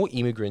 The more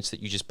immigrants that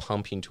you just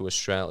pump into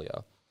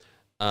Australia,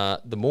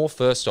 the more,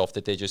 first off,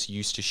 that they're just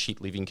used to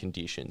shit living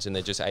conditions and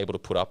they're just able to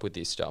put up with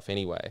this stuff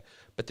anyway.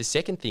 But the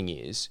second thing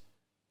is,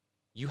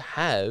 you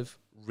have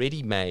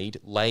ready-made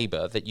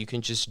labour that you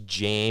can just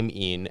jam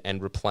in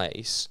and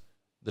replace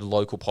the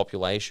local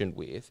population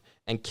with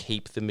and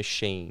keep the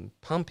machine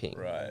pumping.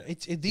 Right.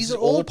 These is are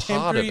all all part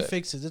of temporary it.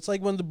 fixes. It's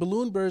like when the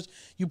balloon bursts,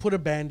 you put a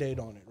Band-Aid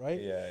on it,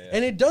 right? Yeah.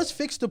 And it does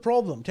fix the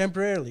problem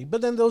temporarily, but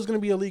then there's going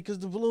to be a leak because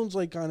the balloon's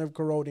like kind of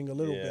corroding a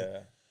little bit. Yeah.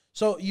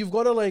 So you've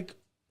got to like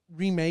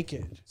remake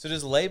it. So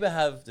does Labor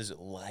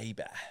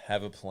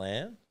have a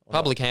plan? Or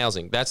Public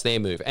housing, that's their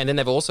move. And then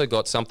they've also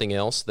got something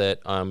else that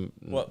I'm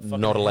What, not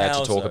fucking allowed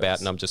to talk housos? about,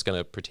 and I'm just going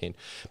to pretend.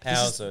 But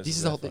Housos This is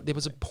is a the whole, fucking there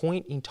was a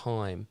point in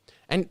time,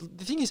 and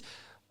the thing is,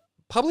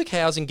 public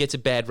housing gets a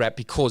bad rap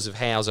because of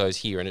housos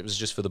here, and it was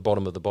just for the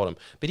bottom of the bottom.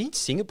 But in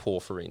Singapore,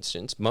 for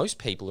instance, most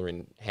people are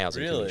in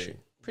housing Really? commission.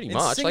 Pretty In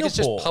much. Like, it's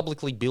just Singapore?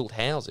 publicly built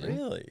housing.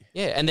 Really?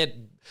 Yeah, and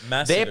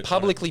Massive their economy.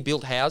 publicly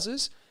built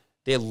houses,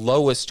 their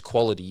lowest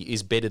quality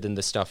is better than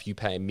the stuff you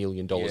pay $1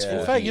 million for.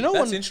 In fact, you know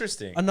that's when-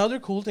 interesting. Another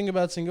cool thing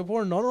about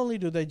Singapore, not only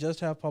do they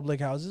just have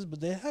public houses, but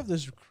they have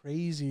this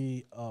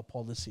crazy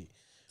policy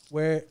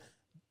where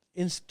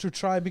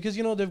because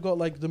you know they've got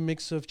like the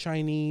mix of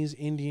Chinese,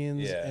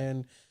 Indians, Yeah.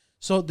 and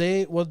so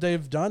what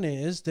they've done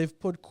is they've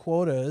put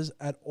quotas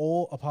at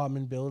all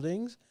apartment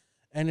buildings,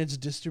 and it's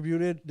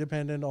distributed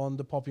dependent on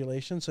the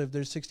population. So if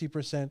there's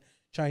 60%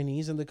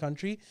 Chinese in the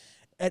country,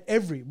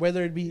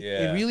 whether it be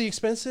Yeah. really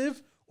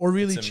expensive or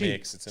really It's a cheap,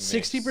 mix, it's a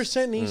mix.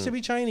 60% needs Mm. to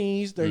be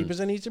Chinese,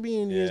 30% needs to be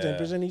Indians, Yeah.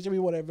 10% needs to be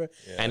whatever.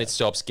 And it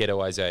stops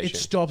ghettoization. It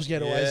stops Yeah,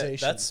 ghettoization.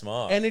 that's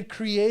smart. And it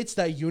creates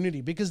that unity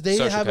because they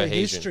Social have a cohesion.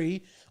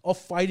 history of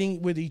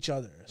fighting with each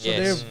other. So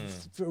Yes.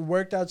 they've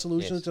worked out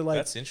solutions Yes. to like,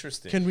 That's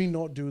interesting. can we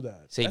not do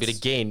that? See, but That's-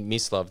 again,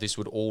 Miss Love, this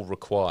would all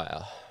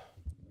require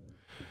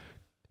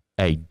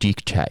a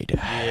dictator.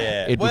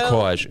 Yeah. It Well-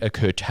 requires a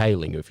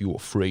curtailing of your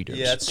freedoms.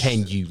 Yeah, it's-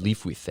 Can you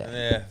live with that?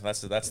 Yeah,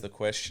 that's the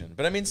question.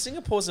 But I mean,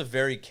 Singapore's a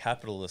very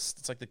capitalist.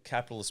 It's like the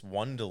capitalist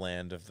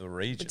wonderland of the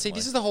region. But see, like-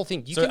 this is the whole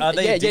thing. You so can, are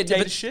they yeah, a yeah, but-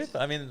 dictatorship?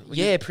 I mean,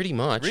 Yeah, pretty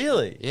much.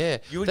 really? Yeah.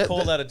 You would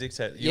call that a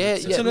dictator? Yeah,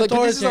 It's yeah. an Like,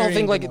 but this is the whole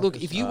thing. authoritarian Like, look,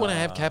 if democracy. you want to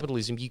have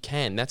capitalism, you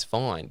can. That's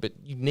fine. But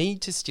you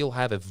need to still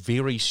have a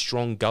very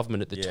strong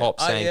government at the Yeah. top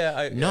saying,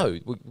 yeah. no,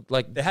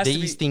 like There has to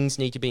these be- things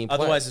need to be in place.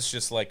 Otherwise, it's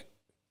just like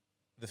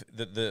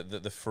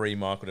the free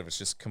market of it's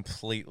just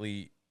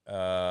completely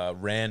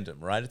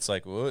random, right? It's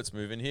like, whoa, it's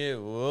moving here.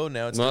 Whoa,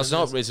 now it's well, doing it's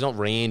not. this. It's not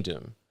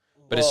random.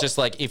 But it's Well, just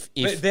like if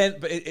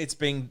It's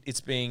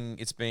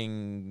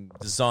being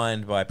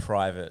designed by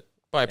private.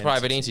 by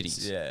private entities,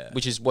 entities, yeah.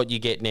 which is what you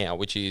get now,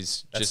 which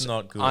is That's just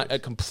not good. a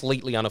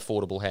completely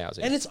unaffordable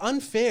housing. And it's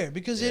unfair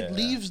because it Yeah.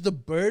 leaves the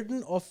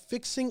burden of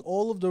fixing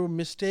all of the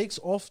mistakes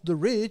of the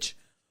rich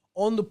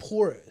on the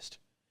poorest.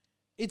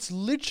 It's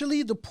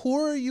literally the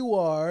poorer you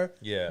are,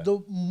 Yeah. the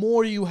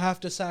more you have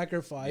to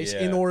sacrifice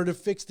in Yeah. order to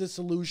fix the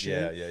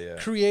solution Yeah.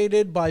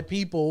 created by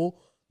people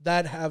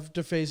that have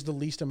to face the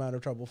least amount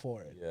of trouble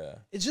for it. Yeah.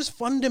 It's just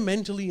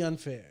fundamentally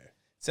unfair.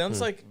 Sounds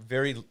like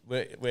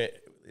where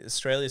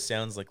Australia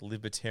sounds like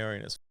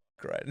libertarian as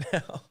fuck right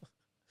now.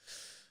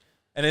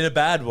 And in a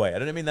bad way. I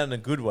don't mean that in a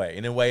good way.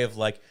 In a way of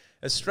like,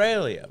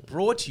 Australia,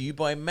 brought to you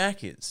by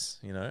Macca's,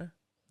 you know?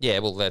 yeah,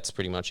 well, that's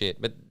pretty much it.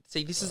 But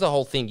see, this is the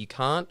whole thing. You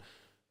can't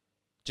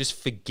just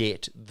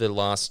forget the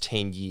last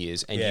 10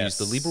 years and use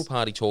the Liberal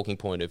Party talking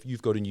point of,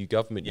 you've got a new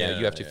government now,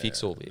 you have to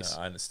fix all this.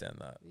 No, I understand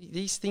that.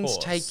 These things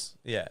take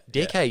Yeah,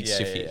 decades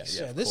to fix.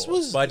 Yeah, this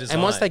was by design.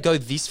 And once they go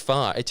this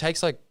far, it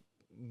takes like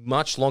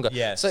much longer.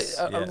 Yes, So,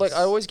 yes. like,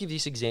 I always give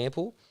this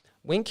example.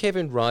 When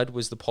Kevin Rudd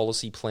was the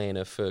policy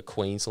planner for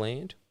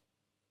Queensland,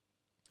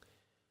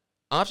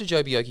 after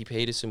Joe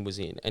Bjelke-Petersen was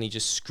in and he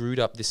just screwed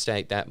up the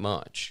state that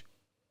much,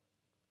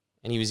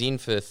 and he was in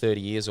for 30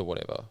 years or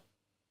whatever,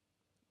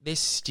 they're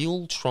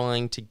still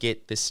trying to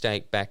get the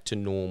state back to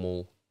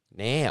normal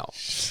now.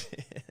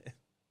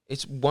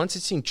 Once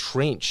it's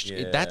entrenched,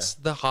 that's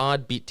the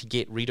hard bit to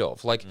get rid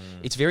of. Like,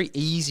 it's very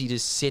easy to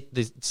set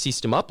the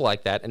system up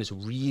like that, and it's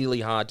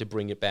really hard to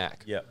bring it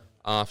back. Yep.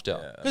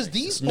 After. because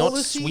these Not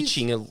policies,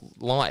 switching a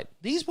light.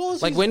 these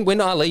policies, Like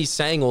when Ali's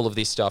saying all of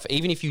this stuff,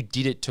 even if you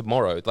did it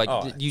tomorrow, like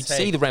you'd see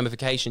take- the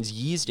ramifications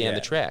years down the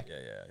track. Yeah.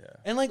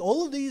 and like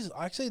all of these,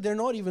 actually, they're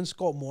not even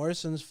Scott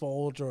Morrison's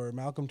fault or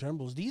Malcolm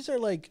Turnbull's. These are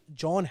like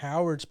John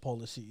Howard's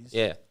policies.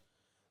 Yeah.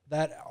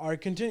 That are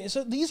continuing.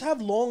 So these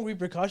have long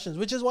repercussions,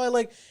 which is why,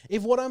 like,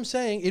 if what I'm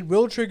saying, it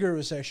will trigger a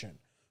recession.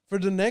 For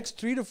the next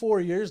 3 to 4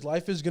 years,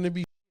 life is going to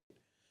be.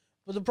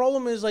 But the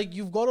problem is, like,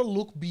 you've got to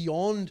look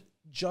beyond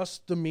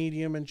just the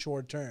medium and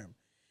short term.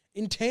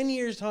 In 10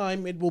 years'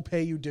 time, it will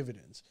pay you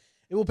dividends.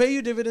 It will pay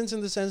you dividends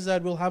in the sense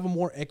that we'll have a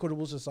more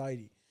equitable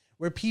society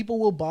where people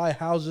will buy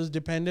houses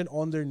dependent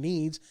on their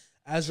needs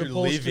as To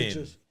opposed live to in.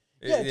 just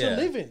Yeah. to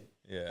live in.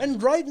 Yeah.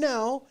 And right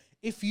now,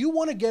 if you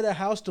want to get a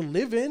house to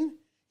live in,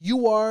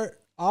 you are,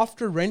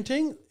 after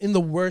renting, in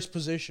the worst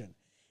position.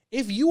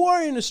 If you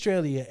are in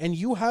Australia and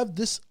you have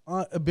this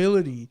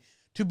ability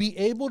to be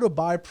able to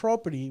buy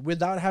property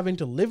without having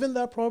to live in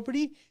that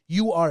property,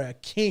 you are a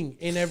king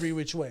in every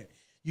which way.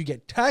 You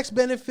get tax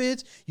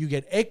benefits, you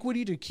get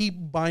equity to keep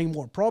buying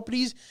more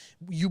properties.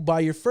 You buy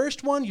your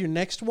first one, your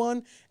next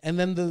one, and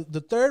then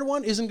the third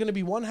one isn't going to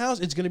be one house,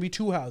 it's going to be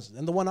 2 houses.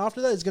 And the one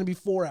after that is going to be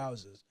 4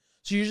 houses.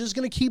 So you're just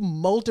going to keep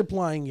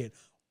multiplying it.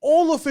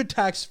 All of it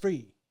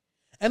tax-free.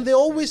 And they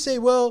always say,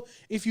 well,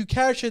 if you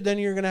cash it, then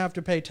you're going to have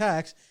to pay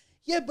tax.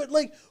 Yeah, but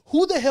like,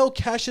 who the hell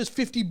cashes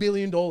 $50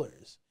 billion?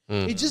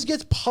 It just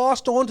gets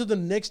passed on to the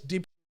next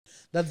dip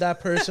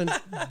that person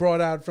brought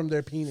out from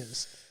their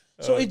penis.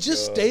 So it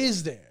just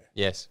stays there.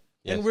 Yes.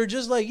 And we're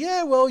just like,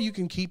 yeah, well, you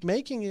can keep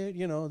making it.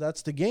 You know,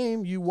 that's the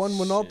game. You won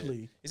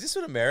Monopoly. Is this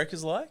what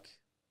America's like?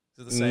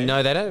 Is it the same?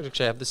 No, they don't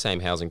actually have the same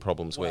housing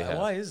problems we Why, have.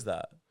 why is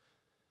that?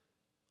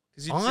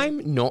 'Cause you'd I'm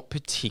think- not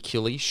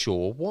particularly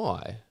sure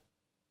why.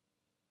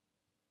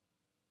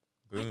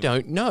 I Boom.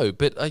 don't know,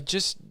 but I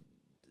just,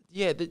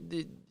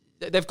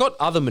 they've got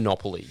other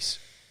monopolies,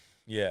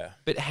 Yeah.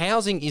 but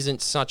housing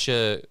isn't such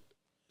a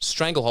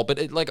stranglehold.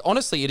 But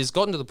honestly, it has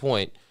gotten to the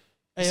point.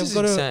 Hey, This is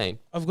insane.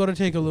 I've got to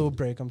take a little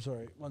break. I'm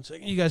sorry. 1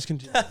 second. You guys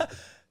continue.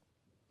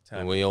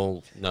 And we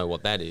all know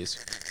what that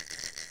is.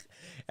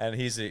 And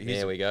he's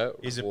There we go.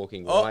 he's a-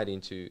 walking oh, right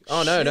into.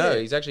 Oh no!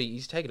 shit.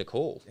 He's taking a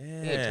call.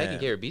 Yeah, taking Yeah.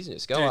 care of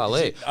business. Go Dude,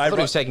 Ali. is it- I thought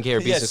he was taking care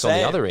of Yeah, business on the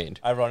same. other end.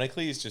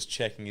 Ironically, he's just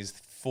checking his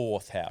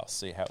 4th house,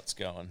 see how it's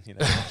going. You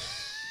know,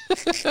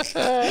 he's got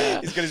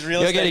his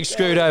real. You're estate getting going.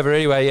 screwed over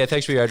anyway. Yeah,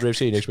 thanks for your address.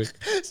 See you next week.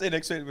 See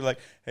next week, be like,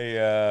 hey,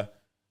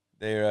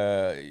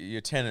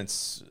 your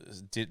tenants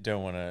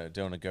don't want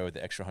to go with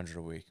the extra 100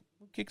 a week.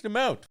 Kick them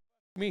out.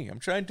 Me, I'm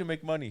trying to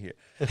make money here.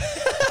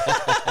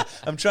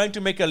 I'm trying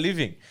to make a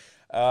living.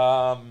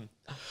 Yeah.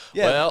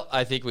 Well,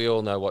 I think we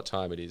all know what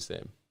time it is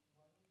then.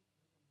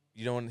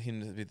 You don't want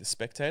him to be the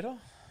spectator?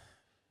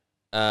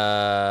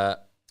 I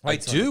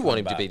Wait till do he want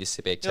him comes to be back. the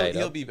spectator.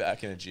 He'll be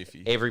back in a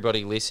jiffy.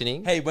 Everybody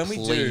listening, Hey, when we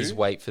please do-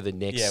 wait for the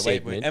next Yeah, wait,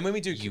 segment. and when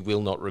we do- you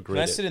will not Can I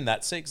regret sit it. in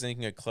that seat? Because then you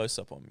can go close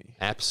up on me.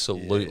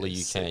 Absolutely, Yeah,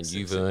 you sick, can. sick,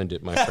 You've sick. earned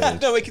it, my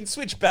friend. No, we can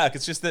switch back.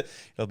 It's just that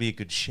it'll be a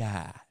good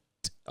shot.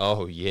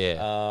 Oh yeah.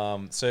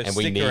 So And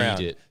we stick need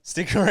around. it.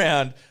 Stick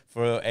around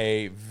for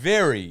a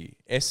very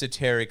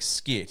esoteric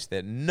skit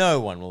that no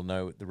one will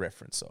know the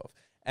reference of,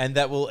 and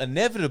that will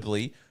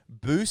inevitably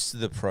boost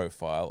the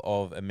profile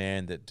of a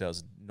man that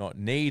does not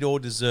need or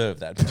deserve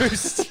that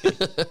boost.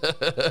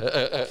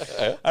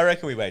 I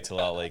reckon we wait till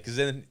Ali because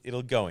then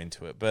it'll go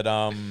into it. But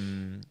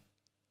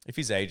if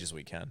he's ages,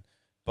 we can.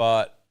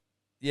 But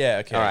yeah,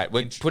 okay. All right,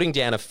 we're putting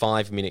down a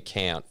 5-minute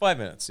count, 5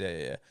 minutes.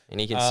 Yeah. and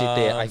he can sit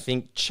there. I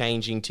think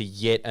changing to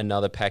yet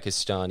another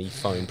Pakistani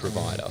phone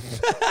provider.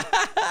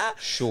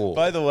 Sure.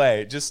 By the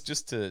way,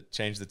 just to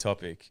change the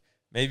topic,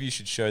 maybe you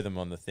should show them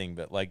on the thing.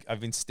 But like, I've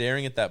been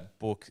staring at that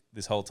book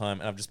this whole time,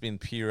 and I've just been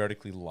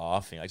periodically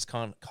laughing. I just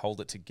can't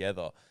hold it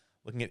together.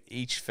 Looking at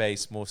each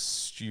face more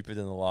stupid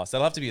than the last.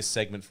 That'll have to be a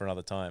segment for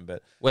another time.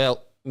 But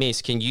Well,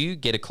 Miss, can you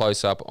get a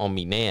close up on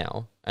me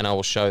now, and I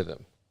will show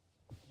them.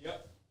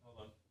 yep,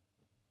 hold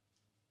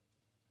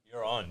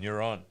on.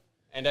 You're on.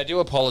 And I do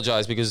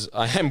apologise because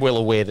I am well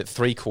aware that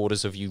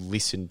 3/4 of you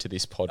listen to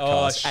this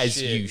podcast,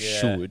 as you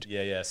should.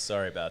 Yeah.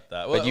 Sorry about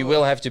that. But you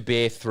will have to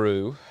bear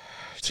through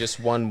just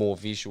one more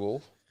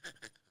visual,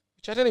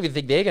 which I don't even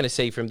think they're going to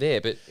see from there.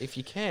 But if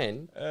you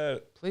can,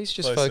 please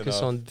just Close focus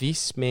enough. on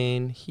this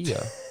man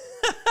here.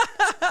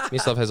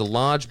 Mislav has a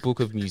large book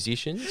of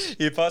musicians.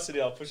 Here, pass it.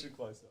 I'll push it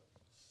closer.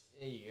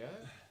 There you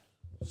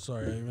go.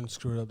 Sorry, I even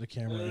screwed up the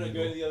camera. Go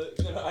angle. to the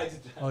other. No, I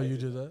did that. Oh, you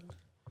did that?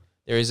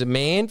 There is a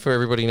man, for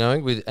everybody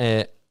knowing, with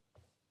an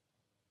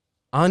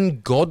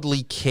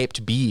ungodly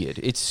kept beard.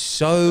 It's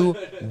so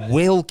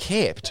well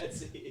kept.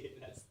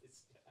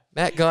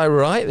 That guy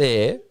right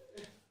there,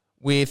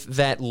 with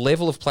that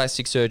level of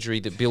plastic surgery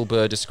that Bill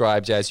Burr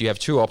described as you have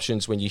two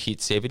options when you hit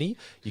 70.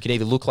 You can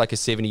either look like a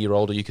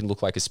 70-year-old or you can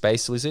look like a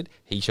space lizard.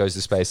 He chose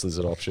the space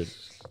lizard option.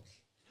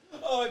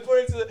 Oh, I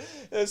pointed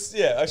to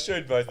yeah, I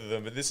showed both of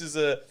them, but this is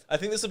I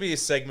think this will be a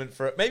segment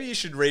for, maybe you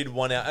should read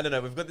one out. I don't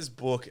know. We've got this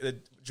book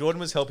that Jordan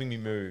was helping me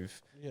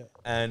move. Yeah.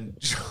 And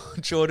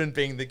Jordan,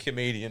 being the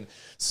comedian,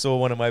 saw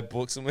one of my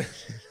books and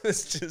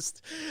was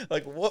just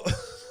like, "What?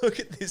 Look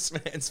at this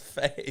man's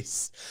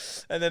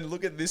face," and then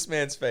look at this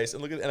man's face,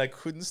 and and I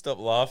couldn't stop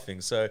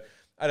laughing. So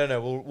I don't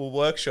know. We'll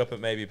workshop it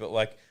maybe, but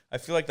like I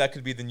feel like that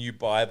could be the new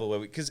Bible,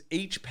 because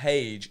each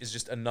page is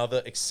just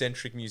another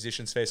eccentric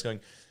musician's face going.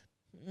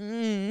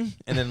 And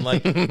then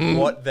like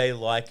what they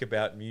like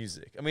about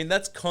music. I mean,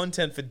 that's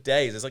content for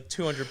days. There's like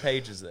 200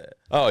 pages there.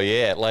 Oh,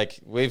 yeah. Like,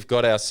 we've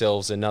got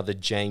ourselves another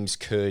James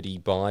Curdy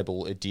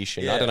Bible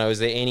edition. Yeah. I don't know. Is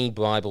there any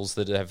Bibles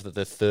that have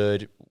the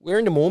third? We're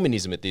into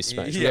Mormonism at this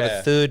stage. We have Yeah.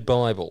 a third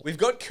Bible. We've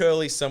got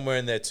Curly somewhere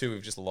in there too.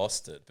 We've just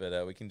lost it,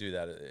 but we can do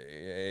that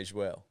as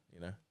well, you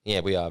know. Yeah,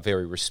 we are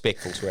very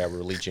respectful to our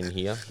religion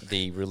here.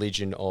 The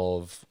religion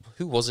of,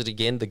 who was it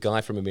again? The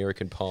guy from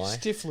American Pie.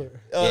 Stifler.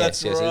 Oh,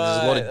 Yes, yes. There's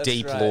a lot of that's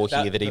deep right. lore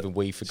here that even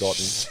we've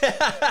forgotten.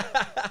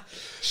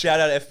 Shout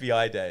out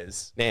FBI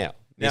days. Now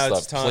Now Mislav,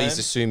 it's time. please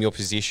assume your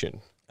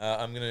position.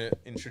 I'm gonna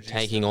introduce.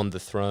 Taking on the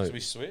Should throne. we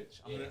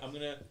switch? I'm gonna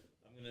introduce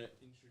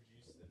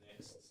the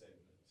next segment.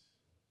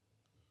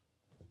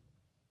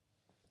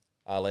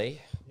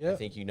 Ali, Yeah. I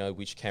think you know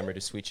which camera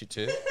to switch it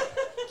to.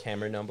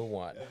 Camera number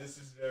 1. This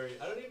is very.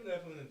 I don't even know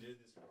if I'm gonna do this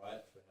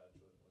right for how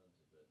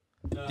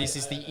Jordan wanted it. This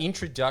is the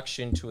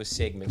introduction to a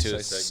segment, To so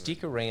a segment.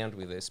 stick around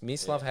with us.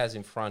 Mislav has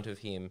in front of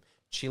him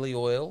chili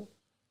oil,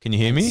 Can you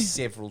hear me?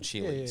 several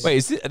chilies. Yeah.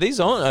 Wait, are these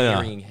on?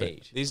 Varying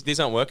heat. These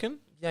aren't working.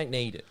 You don't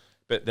need it.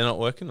 But they're not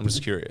working. I'm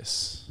just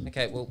curious.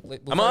 Okay, well, we'll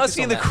I'm focus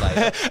asking on the that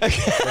later.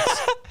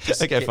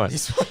 question. Okay, get fine.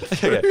 this one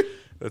Okay,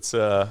 let's.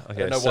 Okay, I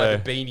don't know why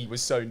the beanie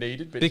was so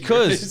needed, but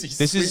because he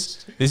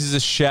this is a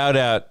shout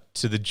out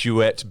to the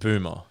duet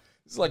boomer.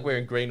 It's like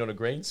wearing green on a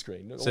green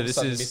screen. All So of a this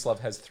sudden, is- Mislav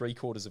has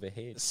 3/4 of a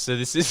head. So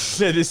this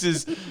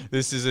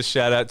is a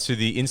shout out to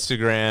the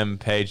Instagram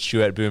page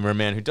duet boomer, a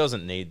man who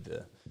doesn't need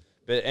the.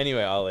 But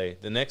anyway, Ali,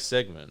 the next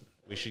segment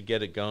we should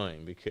get it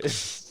going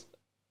because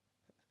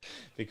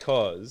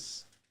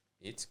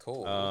It's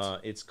called.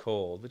 it's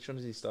called. Which one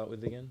does he start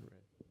with again?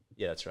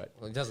 Yeah, that's right.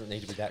 Well, it doesn't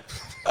need to be that.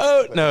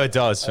 Oh no, it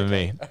does for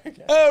me.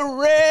 A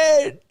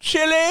red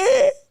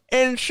chili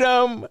and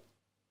some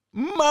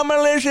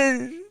Mama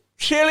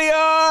chili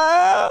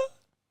oil.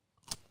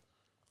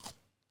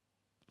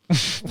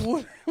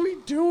 What are we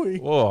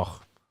doing? Oh.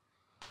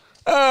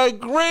 A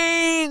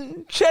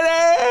green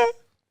chili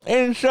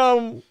and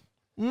some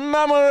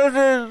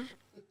Mama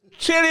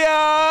chili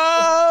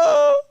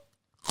oil.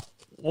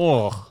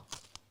 Oh.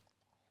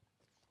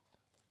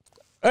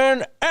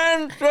 An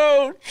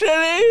ancho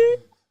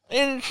chili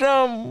and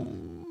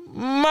some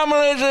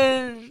Mama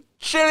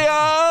chili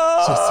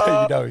oil. Just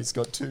so you know, he's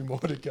got 2 more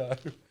to go.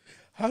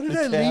 How did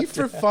I leave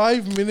for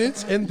 5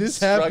 minutes and this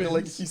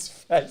happened? His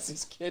face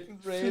is getting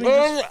red.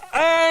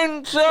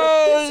 And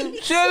some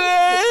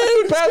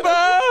chili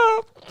pepper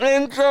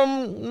and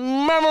some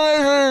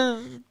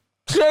marmalade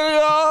chili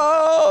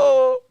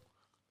oil.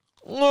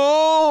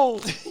 Oh,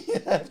 You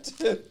have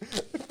to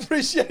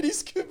appreciate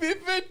his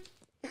commitment.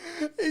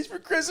 He's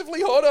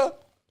progressively hotter.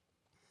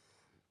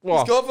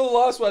 He's gone for the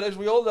last one. As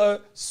we all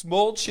know,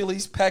 small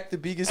chilies pack the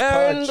biggest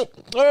and punch.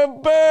 a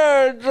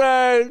bird's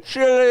eye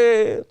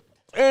chili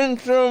and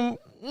some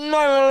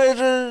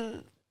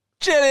marmalade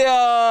chili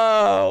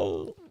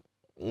oil.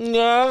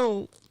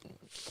 No.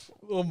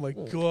 Oh my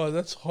god,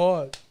 that's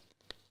hot.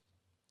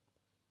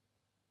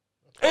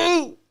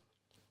 Ooh.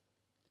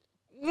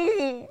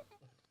 Mm.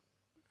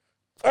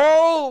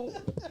 Oh.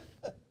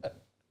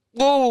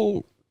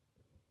 Ooh.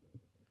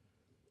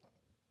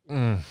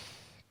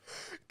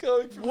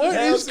 Going from What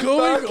is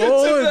going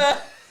on?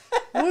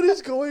 What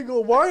is going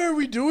on? Why are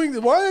we doing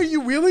this? Why are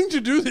you willing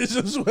to do this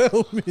as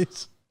well,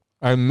 miss?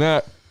 I'm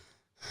not.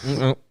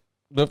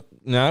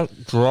 Now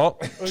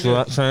drop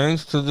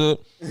change to the.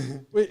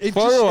 Wait, it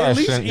Photo just, I at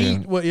least sent you.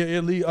 eat. Well, yeah,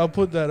 at least I'll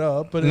put that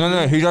up. But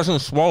No, he doesn't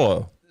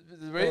swallow.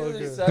 The reason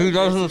Okay. it's so Who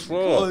doesn't aggressive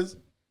swallow? because-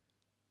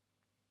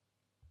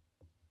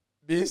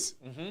 Miss,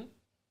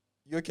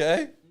 you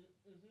okay?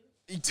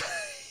 He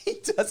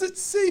doesn't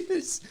see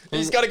this.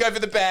 He's got to go for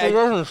the He bag.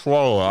 doesn't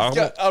swallow.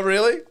 Oh,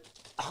 really?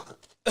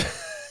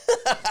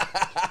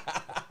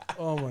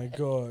 oh my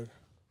god.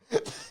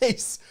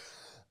 He's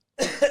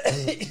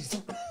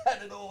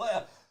had it all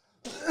out.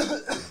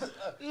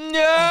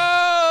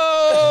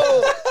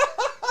 No.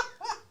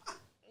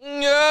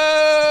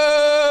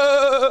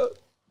 No.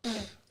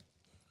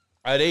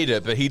 I'd eat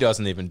it, but he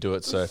doesn't even do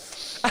it. So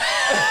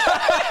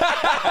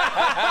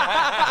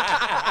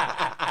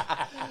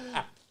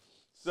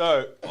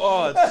So,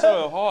 it's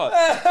so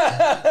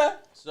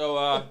hot. So,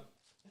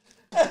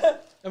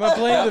 Am I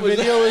playing the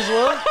video as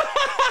well?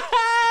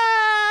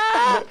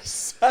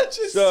 Such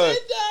a So-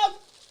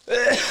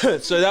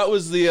 send-up. so that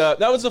was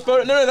the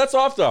photo. No, that's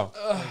after.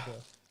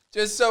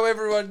 Just so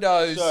everyone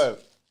knows.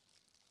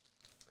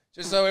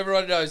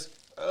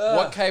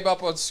 What came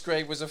up on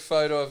screen was a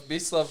photo of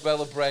Mislav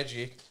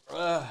Belabragic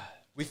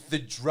with the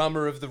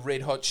drummer of the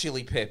Red Hot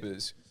Chili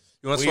Peppers.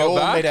 You want to We swap all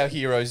back? met our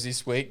heroes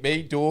this week.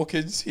 Me,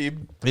 Dawkins,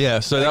 him.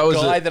 Yeah. So The that was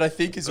guy that I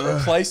think is a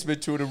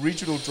replacement to an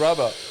original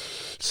drummer.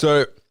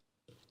 So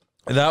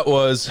that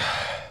was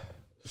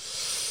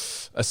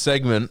a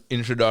segment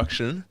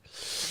introduction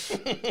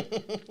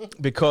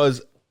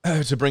because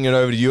to bring it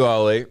over to you,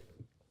 Ali,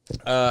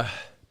 I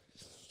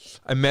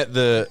met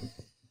the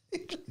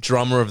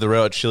drummer of the Red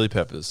Hot Chili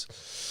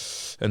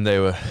Peppers, and they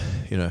were,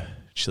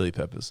 Chili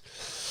Peppers.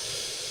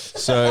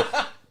 So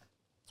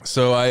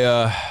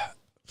I.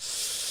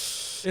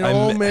 It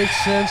all makes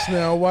sense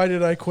now. Why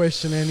did I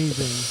question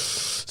anything?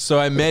 So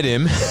I met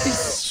him.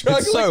 It's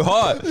so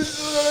hot. I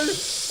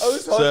was hoping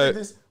So-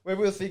 this. When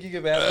we were thinking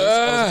about this,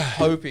 I was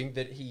hoping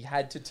that he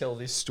had to tell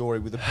this story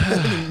with a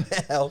burning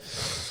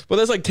mouth. Well,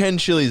 there's like 10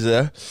 chilies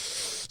there.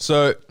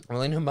 So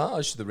Well, in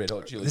homage to the Red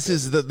Hot Chili this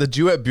is the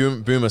duet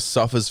boomer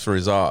suffers for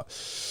his art.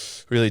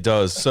 Really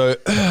does. So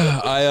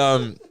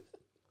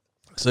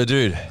so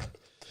dude,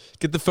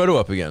 get the photo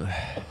up again.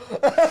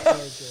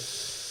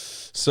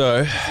 So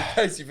In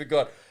case you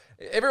forgot.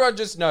 Everyone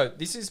just know,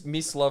 this is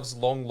Miss Love's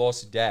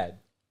long-lost dad.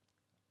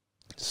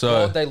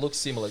 God, they look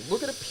similar.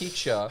 Look at a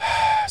picture.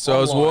 So I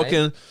was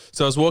online.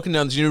 walking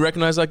down. Do you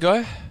recognize that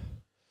guy?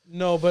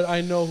 No, but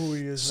I know who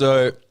he is.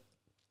 So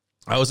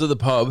I was at the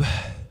pub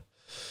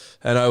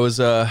and I was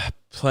I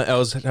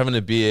was having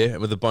a beer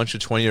with a bunch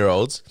of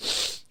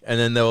 20-year-olds, and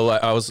then they were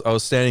like, I was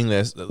standing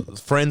there,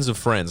 friends of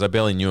friends. I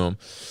barely knew them,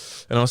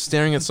 and I was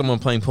staring at someone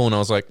playing pool, and I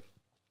was like,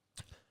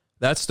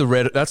 That's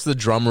the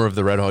drummer of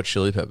the Red Hot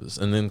Chili Peppers.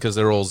 And then because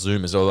they're all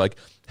Zoomers, they're like,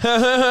 ha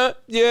ha ha,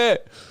 yeah.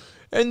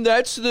 And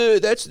that's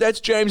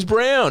James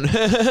Brown.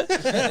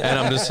 And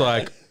I'm just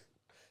like,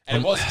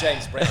 And it was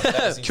James Brown.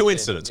 That was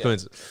coincidence.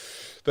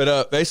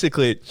 But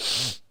basically,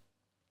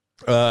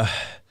 I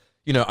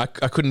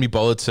couldn't be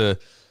bothered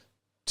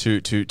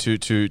to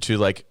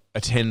like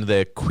attend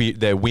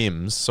their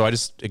whims, so I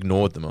just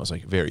ignored them. I was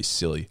like, very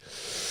silly.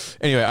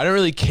 Anyway, I don't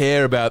really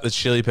care about the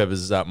Chili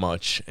Peppers that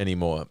much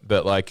anymore.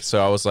 But like,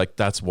 so I was like,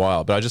 that's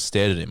wild. But I just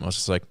stared at him. I was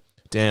just like,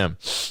 damn.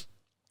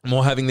 I'm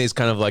all having these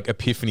kind of like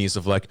epiphanies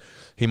of like,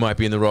 he might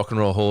be in the Rock and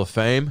Roll Hall of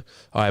Fame.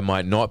 I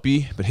might not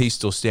be, but he's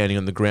still standing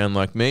on the ground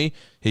like me.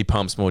 He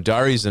pumps more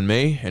durries than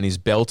me, and he's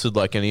belted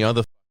like any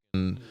other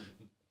fucking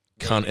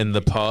cunt in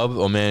the pub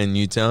or man in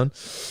Newtown.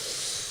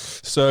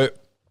 So,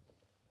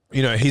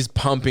 he's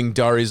pumping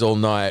durries all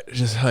night,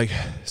 just like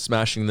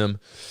smashing them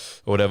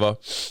or whatever.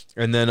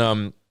 And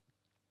then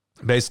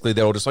basically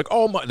they're all just like,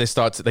 oh my,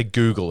 they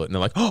Google it and they're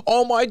like,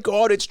 oh my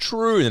God, it's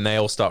true. And then they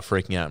all start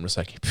freaking out. I'm just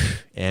like,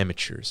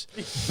 amateurs.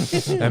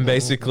 And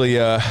basically,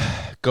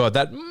 God,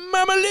 that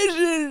Mama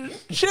Lizard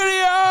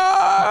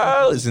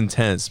Cheerio is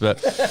intense. But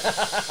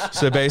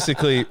so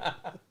basically,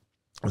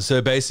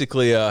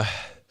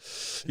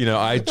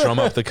 I drum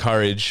up the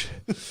courage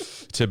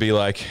to be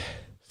like,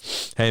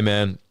 hey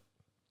man,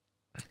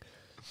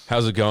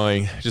 how's it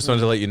going? Just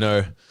wanted to let you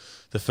know,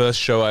 the first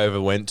show I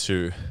ever went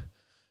to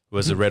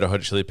was a Red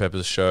Hot Chili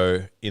Peppers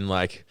show in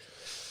like,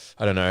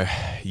 I don't know,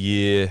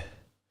 year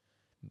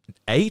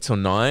 8 or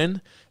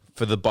 9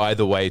 for the By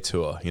the Way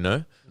tour,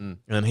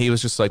 And he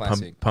was just like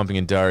pumping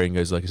and durring,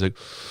 he's like,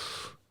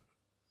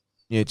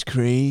 yeah, it's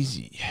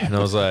crazy. And I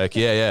was like,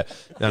 yeah,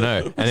 I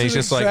know. And he's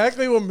just like,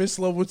 exactly what Miss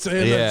Love would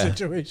say in that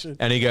situation.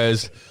 And he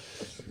goes,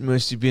 it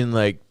must have been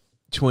like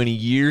 20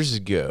 years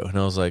ago. And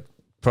I was like,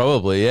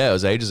 probably, yeah, it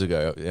was ages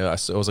ago. Yeah, I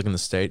was like in the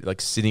state, like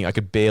sitting, I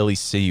could barely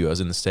see you. I was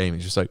in the stadium.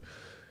 He's just like,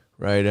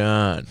 right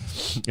on.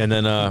 And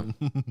then I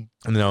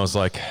was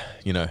like,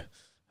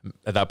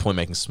 at that point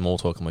making small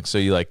talk. I'm like, so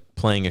you like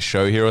playing a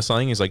show here or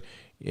something? He's like,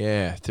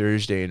 yeah,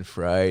 Thursday and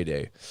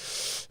Friday.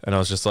 And I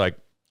was just like,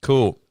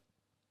 cool.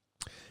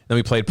 Then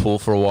we played pool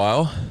for a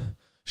while.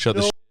 Shut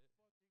the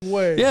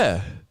Way.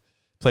 Yeah.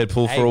 Played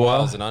pool for a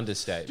while. Is an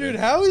understatement. Dude,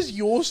 how is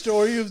your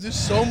story of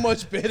this so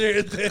much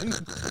better than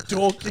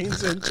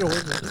Dawkins and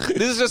Jordan?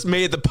 This is just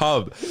me at the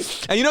pub.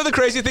 And you know the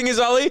crazy thing is,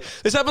 Ali?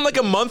 This happened like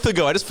a month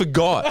ago. I just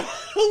forgot.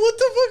 What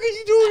the fuck are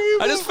you doing?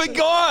 I just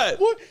forgot.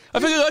 What? I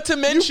forgot to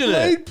mention You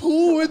played it.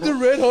 pool with the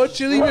Red Hot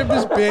Chili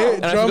Peppers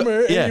band I drummer,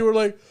 forgot- yeah. and you were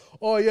like,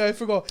 "Oh yeah, I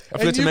forgot." I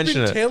forgot to mention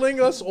you've it. been telling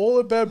us all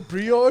about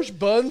brioche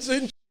buns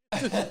and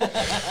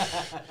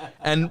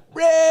And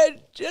red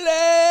chili.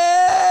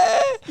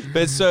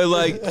 But so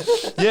like,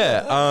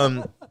 yeah.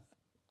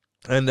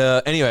 And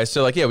anyway,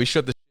 so like, yeah, we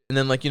shot the and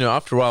then like,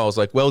 after a while I was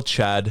like, well,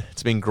 Chad,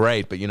 it's been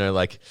great, but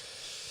like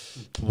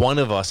one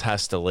of us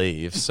has to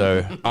leave.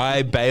 So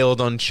I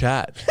bailed on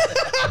Chad.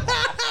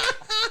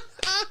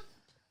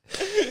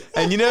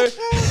 And you know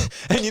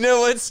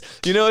what's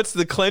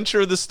the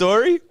clincher of the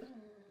story?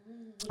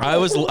 I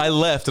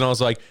left and I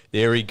was like,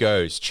 there he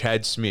goes,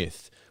 Chad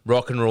Smith,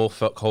 Rock and Roll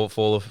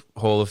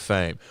Hall of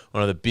Fame,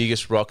 one of the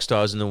biggest rock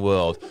stars in the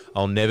world.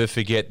 I'll never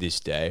forget this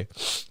day.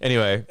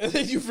 Anyway, And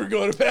then you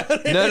forgot about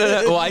it. no.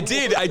 Well, I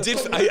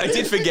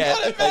did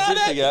forget.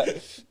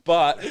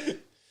 But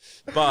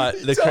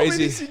the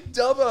crazy.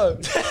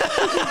 Dubbo.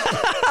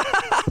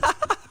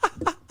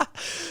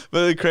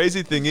 But the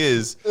crazy thing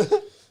is,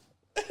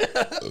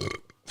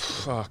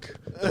 fuck.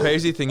 The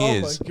crazy thing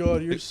is, Oh my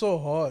god, you're so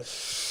hot.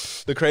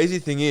 the crazy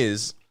thing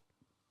is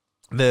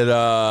that,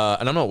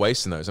 and I'm not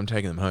wasting those. I'm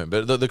taking them home.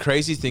 But the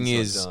crazy thing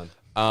is,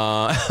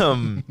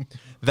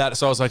 that.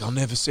 So I was like, I'll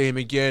never see him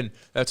again.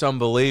 That's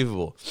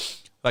unbelievable.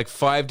 Like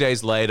 5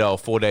 days later or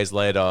 4 days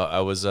later,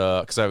 I was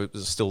because I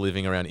was still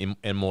living around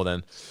Enmore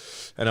then,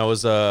 and I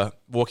was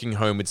walking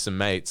home with some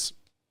mates.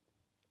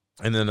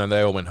 And then they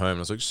all went home. And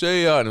I was like,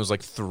 see ya. And it was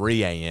like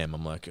 3 a.m.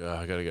 I'm like,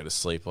 I got to go to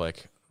sleep.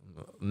 Like,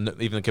 even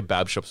the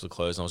kebab shops were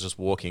closed. And I was just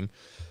walking.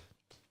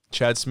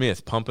 Chad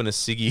Smith pumping a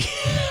ciggy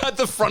at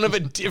the front of a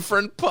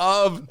different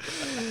pub.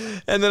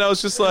 And then I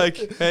was just like,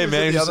 hey,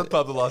 man. The other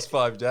pub the last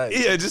 5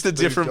 days. Yeah, just a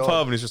different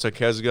pub. And he's just like,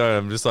 how's it going?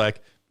 I'm just like,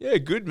 yeah,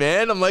 good,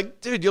 man. I'm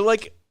like, dude, you're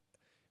like,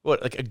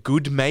 what, like a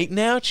good mate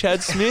now,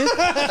 Chad Smith?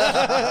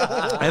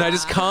 And I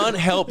just can't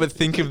help but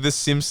think of the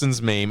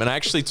Simpsons meme. And I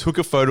actually took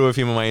a photo of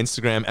him on my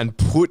Instagram and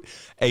put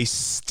a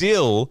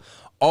still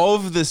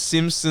of the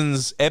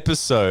Simpsons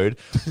episode.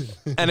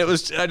 And it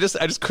was, I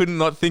just couldn't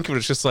not think of it.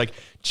 It's just like,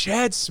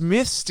 Chad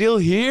Smith still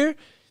here?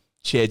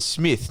 Chad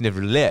Smith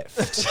never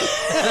left.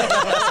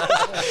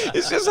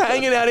 It's just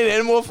hanging out in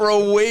Enmore for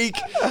a week,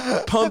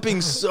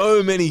 pumping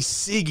so many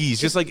ciggies,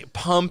 just like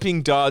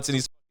pumping darts in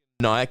his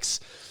Nikes.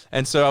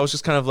 And so I was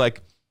just kind of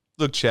like,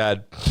 look,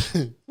 Chad,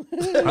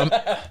 I'm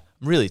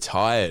really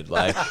tired.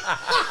 Like,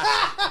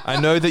 I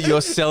know that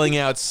you're selling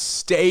out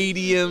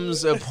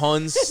stadiums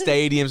upon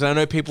stadiums. And I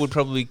know people would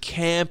probably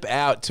camp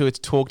out to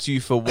talk to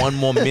you for one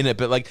more minute.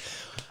 But like,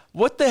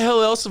 what the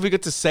hell else have we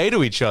got to say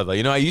to each other?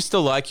 You know, I used to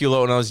like you a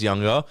lot when I was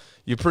younger.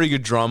 You're a pretty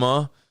good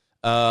drummer.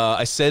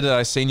 I said that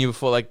I seen you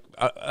before. Like,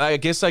 I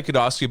guess I could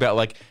ask you about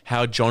like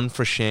how John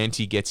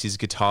Frusciante gets his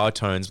guitar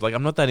tones. But like,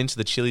 I'm not that into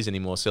the Chili's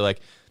anymore. So like,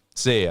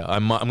 see ya.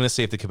 I'm going to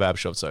see if the kebab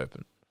shop's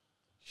open.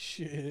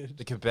 Shit.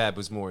 The kebab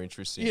was more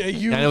interesting. Yeah,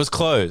 you. And it was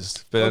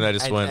closed. But then I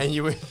just went, And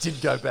you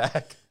did go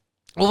back.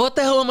 well, what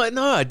the hell am I?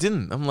 No, I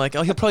didn't. I'm like,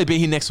 oh, he'll probably be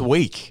here next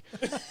week.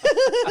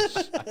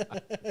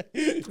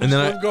 And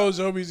then One goes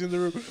home, he's in the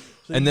room.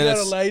 So and you then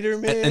got a lighter,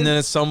 man. and then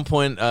at some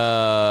point,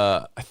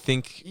 I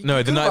think, You no,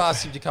 the could have night.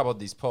 asked him to come on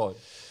this pod.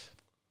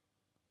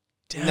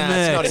 Damn Nah,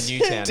 it. it's not in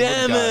Newtown.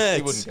 Damn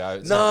He wouldn't go.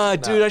 It's Nah,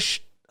 not- dude,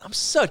 I'm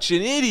such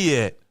an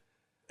idiot.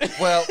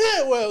 Well,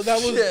 well, that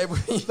was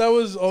yeah, that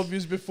was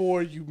obvious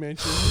before you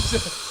mentioned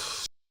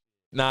it.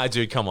 Nah,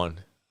 dude, come on.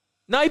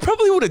 Nah, he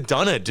probably would have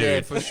done it, dude.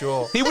 yeah, for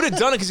sure. He would have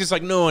done it because he's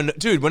like, no one,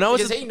 dude. When I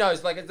was Because he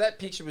knows, like, if that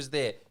picture was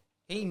there,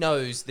 he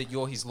knows that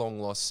you're his long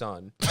lost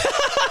son.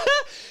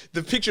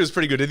 the picture is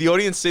pretty good. Did the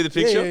audience see the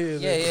picture?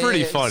 Yeah.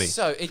 Pretty funny.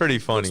 So Pretty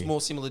funny. Looks more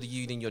similar to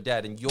you than your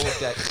dad, and your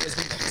dad, as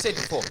we said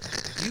before,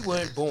 you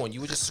weren't born.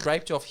 You were just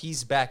scraped off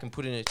his back and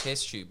put in a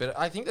test tube. But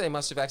I think they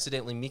must have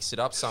accidentally mixed it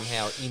up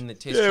somehow in the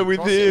test Yeah, tube with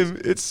process.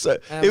 him, it's so.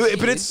 And it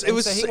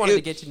was. So he wanted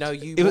to get to know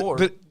you more.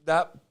 But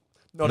Not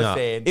No, a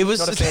fan. it was-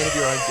 not a fan of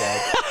your own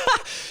dad.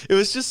 it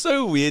was just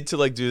so weird to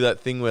like do that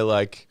thing where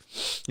like,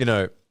 you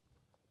know,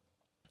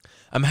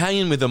 I'm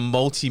hanging with a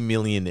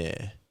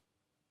multi-millionaire.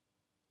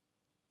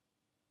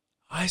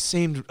 I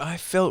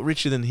felt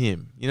richer than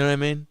him. You know what I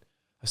mean?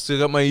 I still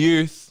got my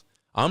youth.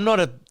 I'm not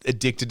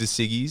addicted to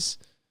ciggies.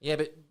 Yeah,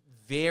 but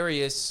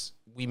various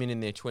women in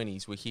their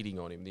 20s were hitting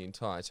on him the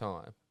entire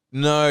time.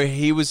 No,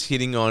 he was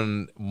hitting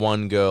on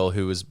one girl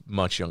who was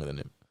much younger than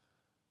him.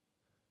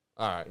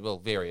 All right, well,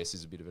 various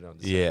is a bit of an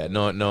understatement.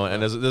 Yeah, no,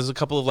 and there's a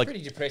couple of like,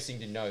 Pretty depressing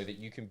to know that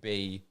you can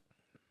be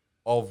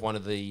of one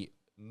of the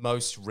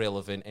most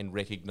relevant and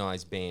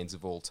recognized bands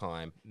of all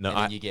time. No, and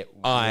then I- you get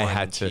I one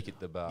had to- chick at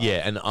the bar.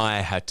 yeah, and I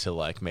had to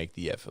like make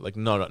the effort. Like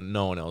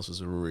no one else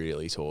was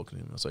really talking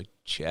to him. I was like,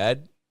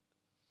 Chad,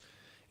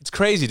 it's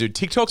crazy, dude.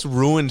 TikTok's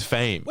ruined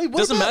fame. Wait, what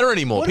Doesn't about- matter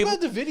anymore. What People,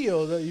 about the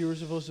video that you were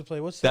supposed to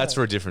play? What's that? that's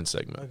for a different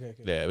segment. Okay.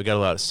 Yeah, we got a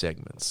lot of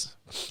segments.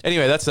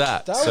 Anyway, that's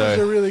that. That was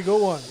so, a really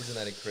good one. Isn't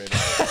that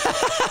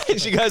incredible?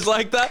 did you guys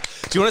like that?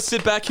 Do you want to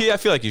sit back here? I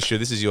feel like you should.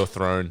 This is your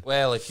throne.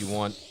 Well, if you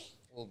want,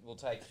 we'll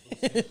take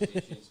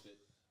positions, but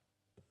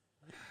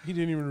He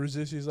didn't even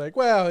resist. He's like,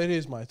 "Well, it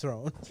is my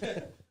throne."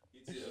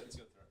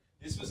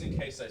 This was in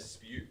case I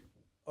spew.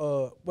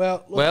 Well,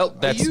 look, well, are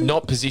that's you-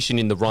 not positioned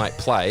in the right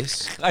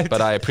place, I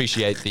but I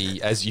appreciate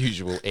the, as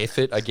usual,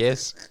 effort, I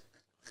guess.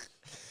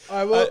 All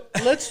right, well,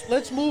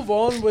 let's move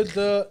on with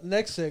the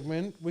next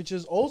segment, which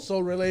is also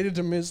related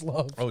to Miss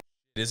Love.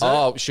 Is it?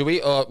 Oh, should we?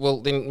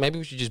 Well, then maybe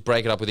we should just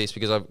break it up with this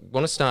because I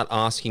want to start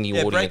asking the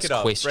Yeah, break audience it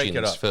up, break it questions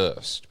up.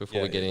 first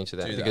before we get into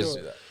that. Do Because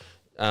do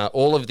that.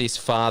 all of this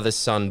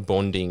father-son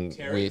bonding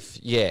with,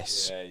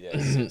 yes,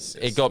 yes.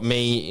 it got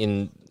me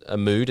in a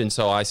mood, and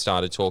so I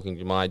started talking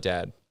to my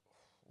dad.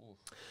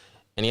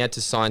 And he had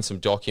to sign some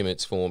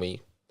documents for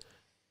me.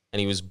 And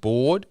he was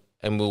bored,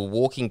 and we were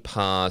walking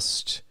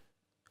past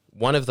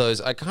one of those,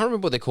 I can't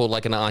remember what they're called,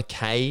 like an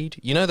arcade.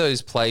 You know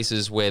those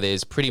places where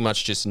there's pretty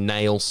much just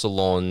nail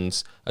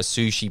salons, a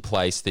sushi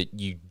place that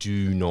you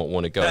do not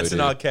want to go to. That's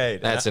an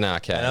arcade. That's an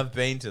arcade. And I've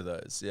been to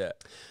those, yeah.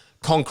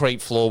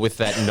 Concrete floor with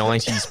that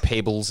 90s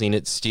pebbles in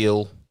it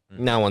still.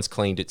 No one's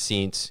cleaned it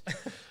since.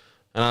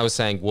 And I was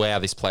saying, wow,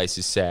 this place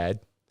is sad.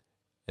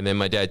 And then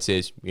my dad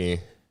says, yeah, I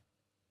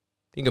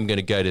think I'm going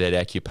to go to that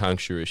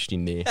acupuncturist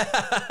in there.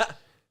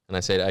 And I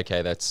said,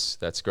 okay, that's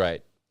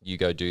great. You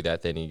go do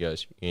that then. He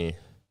goes, yeah.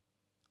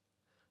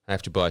 I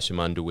have to buy some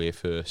underwear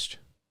first.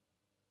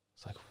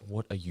 It's like,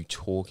 what are you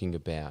talking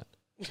about?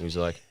 He was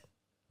like,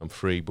 I'm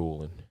free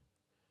balling.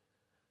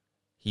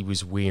 He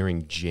was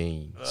wearing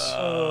jeans.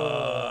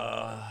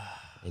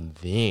 And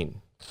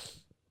then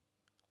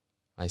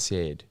I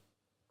said,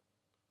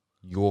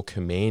 you're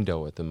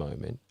commando at the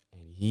moment.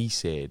 And he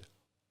said,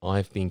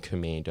 I've been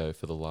commando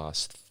for the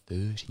last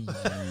 30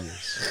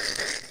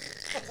 years.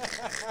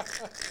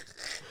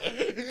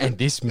 And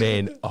this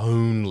man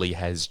only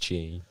has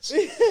jeans.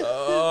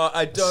 Oh,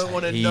 I don't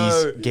want to He's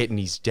know. getting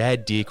his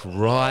dad dick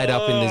right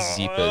up in the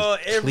zippers.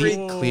 every-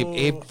 clip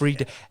every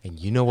day. And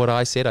you know what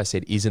I said? I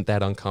said, isn't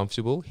that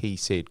uncomfortable? He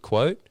said,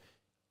 quote,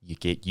 you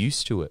get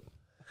used to it.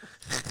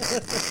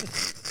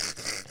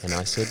 And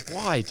I said,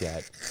 why,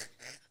 Dad?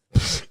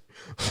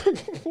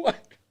 Why?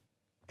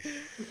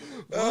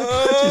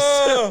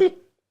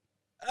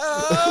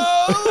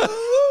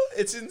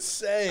 It's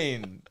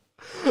insane.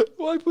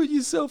 Why put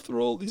yourself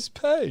through all this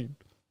pain?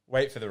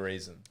 Wait for the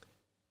reason.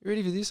 You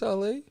ready for this,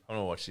 Ali? I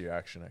want to watch the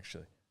reaction,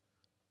 actually.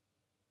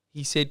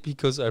 He said,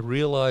 because I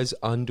realize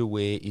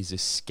underwear is a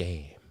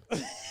scam.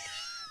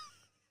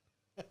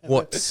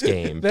 What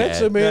scam, That's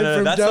Dad? a man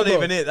from that's not Dubbo.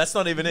 even it. That's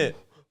not even it.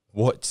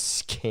 What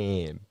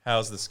scam?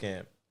 How's the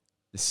scam?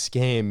 The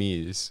scam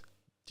is,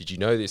 did you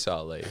know this,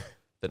 Ali,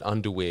 that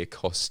underwear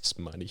costs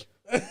money?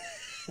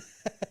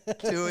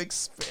 Too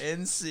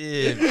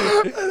expensive. And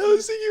I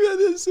was thinking about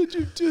that. I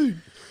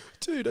said,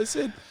 dude, I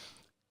said,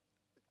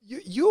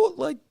 you're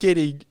like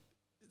getting,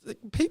 like,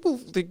 people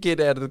that get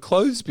out of the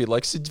clothes bin,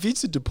 like St.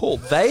 Vincent de Paul,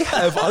 they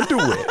have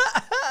underwear.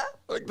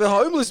 Like the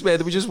homeless man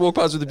that we just walked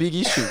past with a big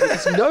issue.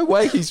 There's no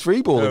way he's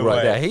freeballing No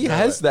right way. now. He No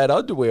has way. that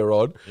underwear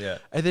on. Yeah.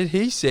 And then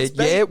he said,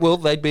 bang- yeah, well,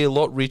 they'd be a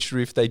lot richer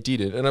if they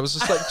didn't. And I was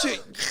just like,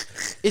 dude,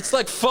 it's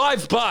like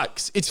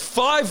 $5. It's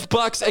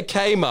 $5 at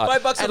Kmart.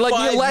 $5 and for like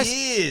 5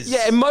 years.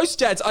 Yeah, and most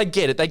dads, I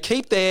get it. They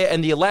keep there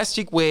and the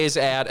elastic wears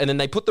out and then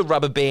they put the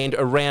rubber band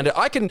around it.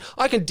 I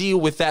can deal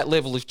with that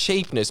level of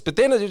cheapness. But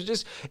then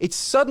it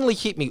suddenly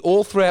hit me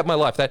all throughout my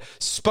life. That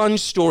sponge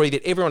story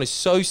that everyone is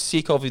so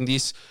sick of in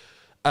this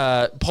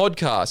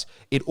podcast,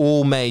 it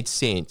all made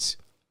sense.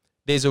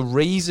 There's a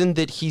reason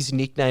that his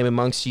nickname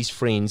amongst his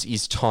friends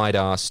is Tight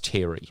Ass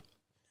Terry.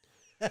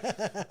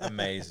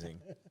 Amazing.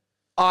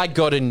 I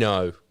gotta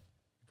know.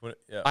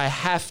 Yeah. I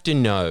have to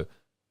know.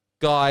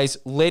 Guys,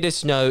 let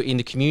us know in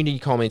the community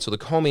comments or the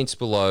comments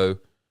below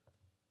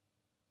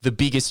the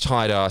biggest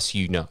tight ass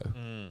you know.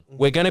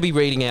 We're going to be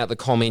reading out the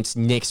comments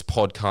next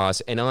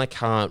podcast, and I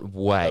can't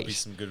There'll be wait.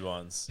 some good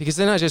ones. Because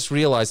then I just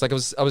realized, like,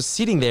 I was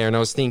sitting there and I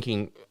was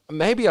thinking,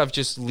 maybe I've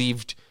just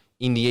lived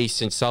in the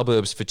eastern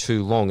suburbs for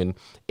too long and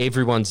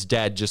everyone's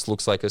dad just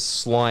looks like a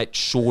slight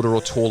shorter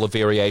or taller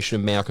variation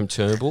of Malcolm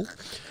Turnbull.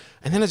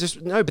 And then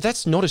no, but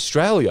that's not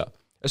Australia.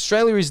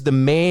 Australia is the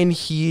man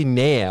here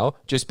now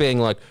just being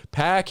like,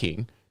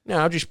 parking? No,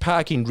 I'll just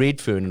park in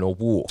Redfern and I'll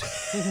walk.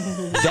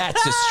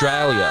 That's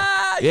Australia.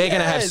 They're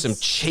going to have some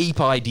cheap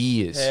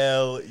ideas.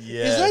 Hell Is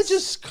yes. that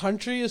just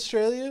country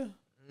Australia?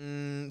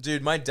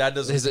 Dude, my dad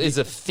doesn't. There's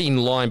a thin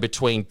line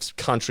between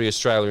country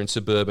Australia and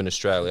suburban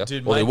Australia.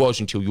 Dude, well, my- there was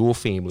until your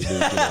family moved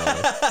in.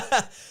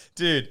 Ireland.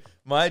 Dude,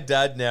 my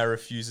dad now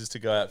refuses to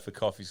go out for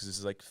coffee because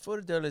it's like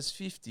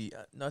 $4.50,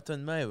 not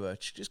on my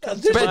watch. Just come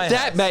to But my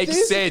that house. makes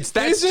This- sense.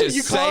 That's this is-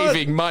 just you can't-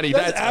 saving money.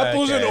 That's That's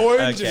apples and okay,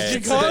 oranges. okay. You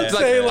It's can't like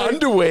say like.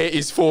 underwear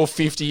is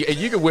 $4.50 and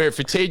you can wear it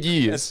for 10 That's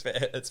years.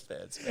 fair. That's fair.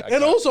 That's fair.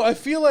 And also, I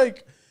feel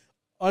like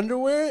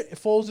underwear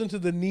falls into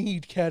the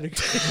need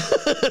category.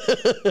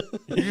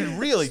 you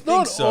really It's think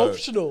not so?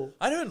 optional.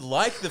 I don't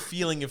like the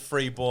feeling of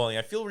free balling.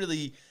 I feel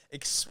really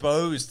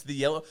exposed to the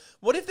yellow.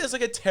 What if there's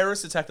like a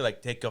terrorist attack? They're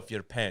like, take off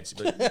your pants.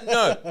 You'd be like,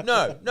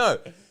 no.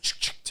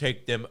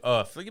 Take them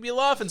off. Like, it'd be a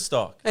laughing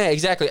stock. Yeah,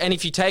 exactly. And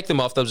if you take them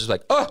off, they'll just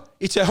like, oh,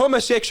 it's a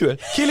homosexual.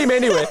 Kill him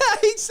anyway.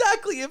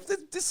 Exactly. If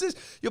this is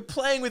you're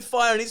playing with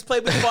fire, and he's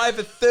played with fire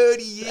for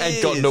 30 years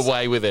And gotten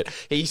away with it.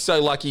 He's so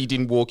lucky he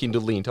didn't walk into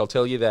Lint, I'll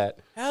tell you that.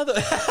 How the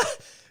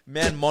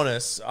man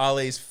Monis,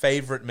 Ali's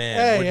favorite man,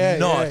 Hey, would yeah,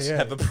 not yeah.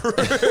 have approved.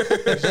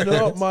 It's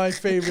not my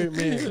favorite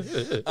man.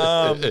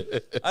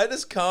 I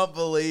just can't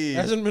believe.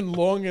 Hasn't been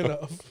long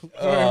enough for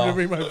him to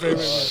be my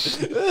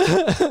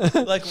favorite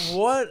man. Like,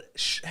 what?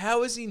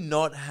 How has he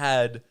not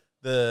had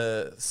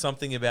the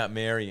something about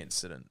Mary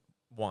incident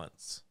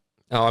once?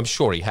 Oh, I'm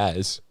sure he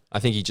has. I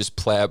think he just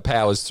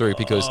powers through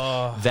because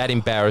that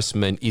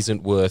embarrassment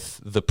isn't worth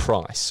the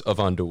price of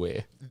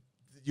underwear.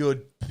 Your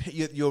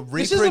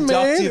This is a man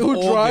reproductive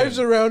who drives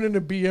organ. around in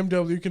a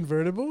BMW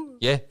convertible.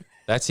 Yeah,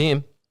 that's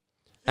him.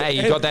 Hey,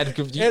 you got that? and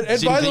Didn't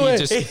by the think way- you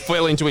just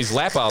fell into his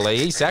lap, Ali.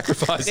 He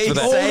sacrificed for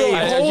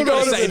that. Hold You got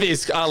on to a say minute.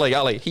 this,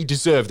 Ali. He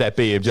deserved that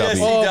BMW. Yes,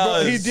 he Bro,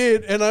 does. he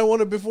did. And I want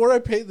to, before I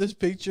paint this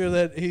picture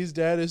that his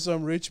dad is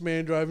some rich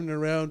man driving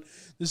around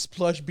this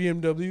plush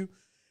BMW,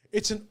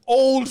 it's an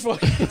old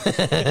fucking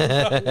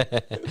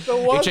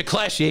It's a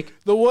classic.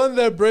 the one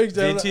that breaks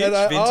down. Vintage? And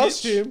I Vintage?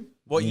 asked him,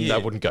 What year? I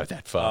wouldn't go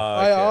that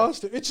far. I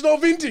asked him, it's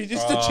not vintage,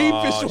 it's the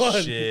cheapest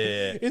one.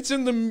 Shit. It's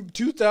in the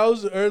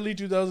 2000, early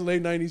 2000,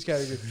 late 90s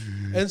category.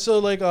 And so,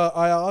 like,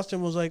 I asked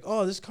him, I was like,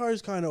 oh, this car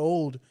is kind of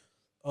old.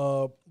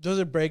 Does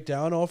it break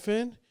down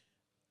often?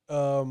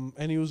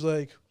 And he was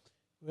like,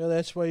 well,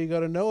 that's why you got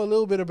to know a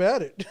little bit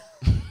about it.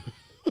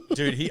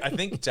 Dude, I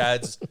think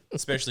dads,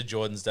 especially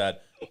Jordan's dad,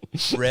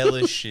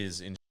 relishes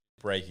in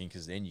breaking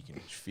because then you can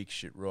fix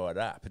shit right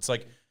up. It's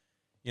like,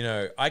 you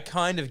know, I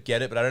kind of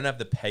get it, but I don't have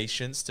the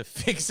patience to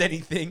fix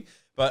anything.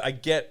 But I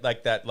get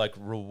like that like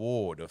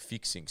reward of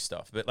fixing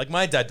stuff. But like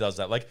my dad does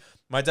that. Like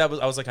my dad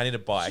I was like, I need a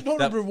bike. It's not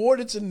That- a reward,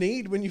 it's a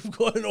need when you've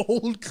got an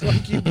old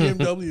clunky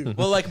BMW.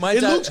 well, like my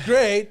It dad looks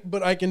great,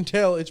 but I can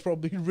tell it's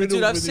probably riddled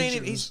Dude, I've with seen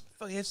him. issues.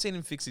 I've seen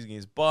him fixing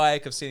his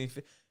bike. I've seen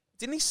him.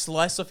 Didn't he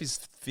slice off his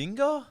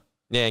finger?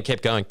 Yeah, and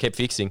kept going, kept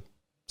fixing.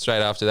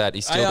 Straight after that,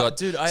 he's still got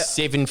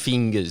 7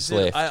 fingers Dude,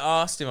 left. I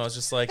asked him. I was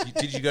just like,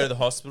 "Did you go to the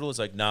hospital?" He's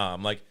like, "Nah."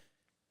 I'm like,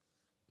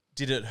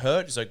 "Did it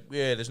hurt?" He's like,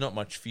 "Yeah, there's not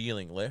much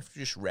feeling left.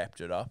 Just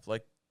wrapped it up."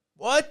 Like,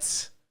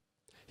 what?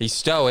 He's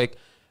stoic.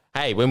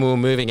 Hey, when we were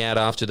moving out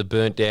after the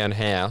burnt down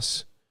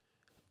house,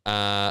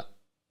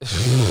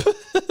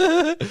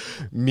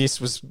 Miss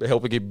was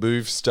helping him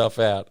move stuff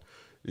out.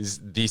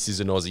 This is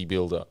an Aussie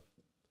builder.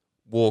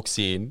 Walks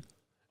in.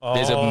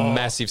 There's a Oh,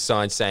 massive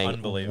sign saying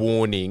Unbelievable.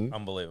 warning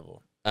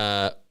unbelievable.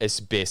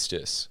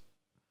 asbestos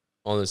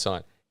on the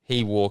sign.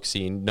 He walks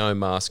in, no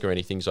mask or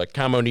anything. He's like,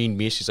 come on in,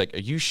 miss. He's like, are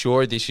you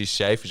sure this is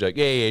safe? He's like,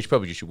 yeah, it's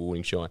probably just a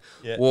warning sign.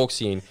 Yeah.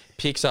 Walks in,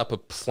 picks up a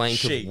plank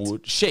Sheet. of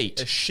wood. A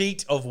Sheet.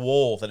 sheet of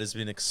wall that has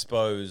been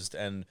exposed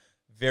and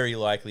very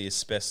likely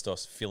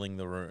asbestos filling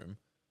the room.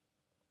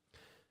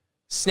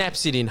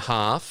 Snaps it in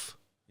half.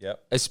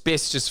 Yep.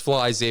 Asbestos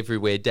flies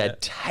everywhere. Dad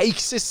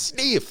takes a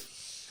sniff.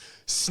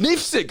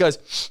 Sniffs it.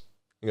 Goes,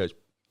 he goes,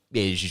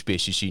 there's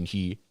asbestos in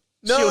here.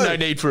 No. Still no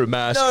need for a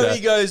mask. No, though."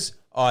 he goes,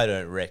 I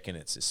don't reckon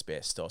it's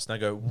asbestos. And I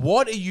go,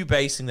 what are you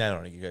basing that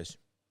on? He goes,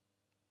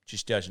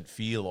 just doesn't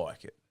feel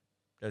like it.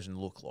 Doesn't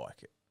look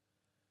like it.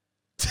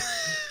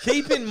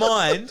 keep in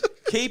mind,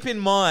 keep in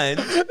mind,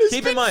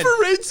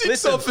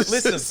 forensics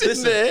officers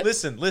in there.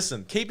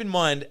 listen. Keep in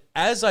mind,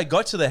 as I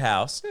got to the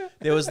house,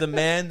 there was the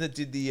man that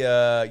did the,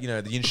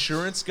 the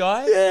insurance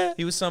guy. Yeah.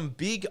 He was some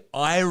big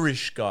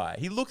Irish guy.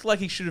 He looked like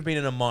he should have been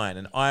in a mine,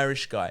 an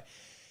Irish guy.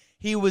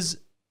 He was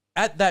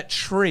at that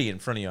tree in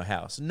front of your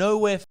house,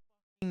 nowhere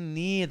fucking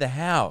near the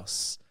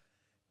house.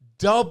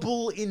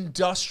 Double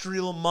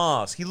industrial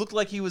mask. He looked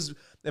like he was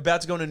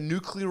about to go in a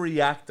nuclear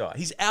reactor.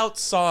 He's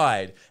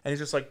outside, and he's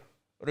just like,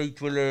 right,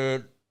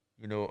 well,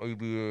 I'll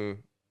be,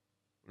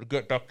 I'll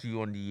get back to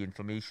you on the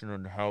information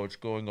on how it's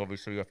going.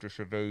 Obviously, you have to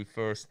survey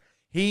first.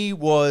 He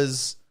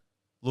was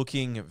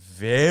looking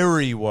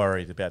very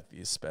worried about the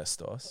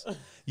asbestos.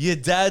 Your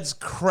dad's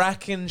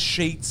cracking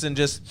sheets and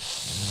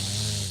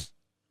just,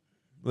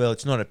 well,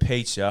 it's not a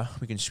pizza.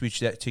 We can switch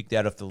that, tick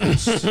that off the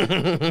list.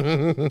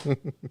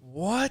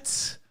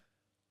 What?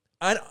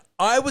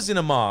 I was in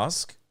a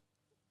mask,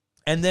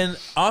 and then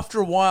after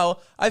a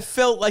while, I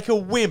felt like a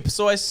wimp,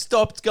 so I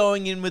stopped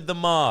going in with the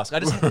mask. You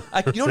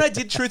know what I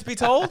did? Truth be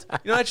told,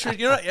 and I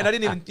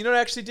didn't even. You know what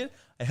I actually did?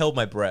 I held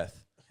my breath.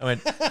 I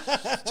went.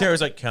 Terry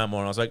was like, "Come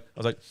on." I was like,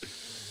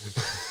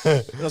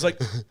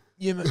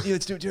 "Yeah, man, yeah,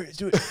 let's do it, Terry, let's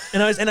do it."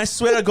 And I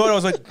swear to God, I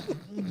was like,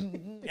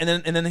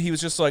 and then he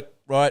was just like,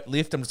 "Right,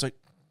 lift." I'm just like,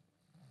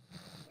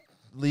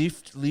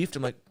 lift.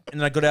 I'm like, and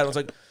then I got out. I was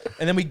like,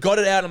 and then we got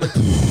it out. And I'm like,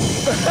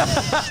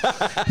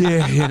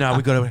 no,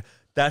 we got it.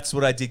 That's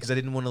what I did because I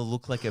didn't want to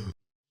look like a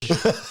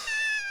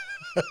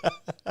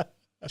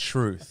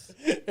truth.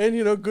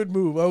 And, good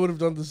move. I would have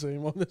done the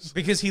same, honestly.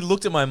 Because he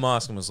looked at my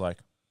mask and was like,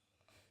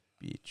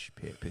 bitch,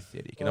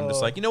 pathetic. And I'm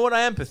just like, you know what?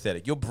 I am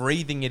pathetic. You're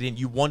breathing it in.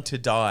 You want to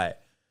die.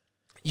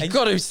 You And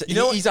got to. you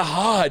know what- He's a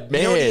hard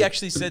man. You know what he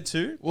actually said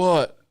too?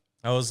 What?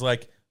 I was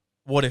like,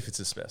 what if it's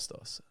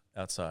asbestos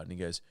outside? And he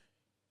goes,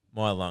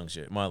 my lungs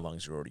are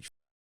already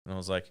and I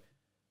was like,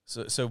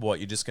 so what?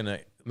 You're just gonna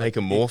Make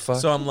him more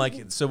fucked? So I'm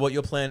like, so what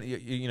your plan?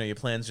 Your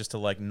plan's just to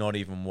like not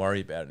even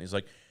worry about it. And he's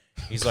like,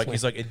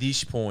 at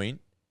this point,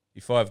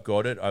 if I've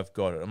got it, I've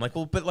got it. I'm like,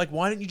 well, but like,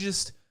 why don't you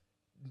just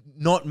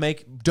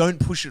don't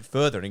push it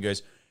further? And he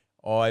goes,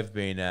 I've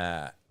been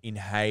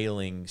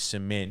inhaling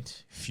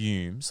cement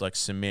fumes, like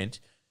cement,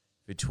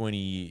 for 20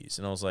 years.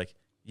 And I was like,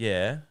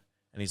 yeah.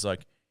 And he's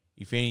like,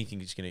 if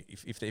anything's gonna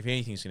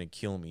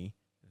kill me,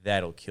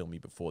 that'll kill me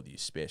before the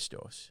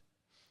asbestos.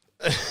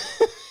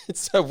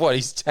 So what?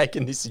 He's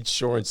taking this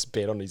insurance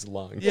bet on his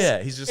lungs.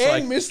 Yeah, he's just And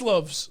like, Miss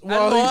Loves. and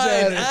While he's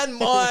at mine, it. and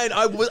mine.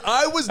 I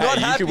was not Hey,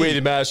 you happy. can wear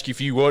the mask if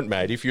you want,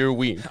 mate. If you're a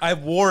wimp. I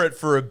wore it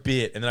for a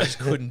bit, and then I just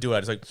couldn't do it. I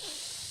was like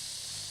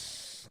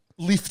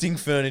lifting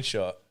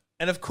furniture,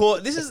 And of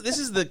course, this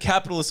is the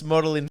capitalist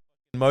model in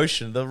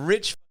motion. The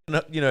rich,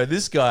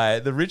 this guy,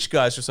 the rich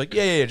guy's just like,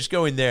 yeah, just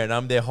go in there, and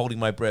I'm there holding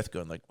my breath,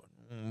 going like,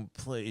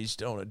 please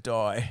don't want to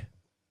die.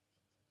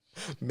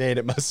 Man,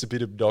 it must have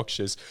been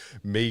obnoxious.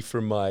 Me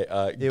from my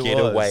It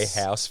getaway was.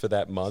 house for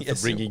that month, Yes,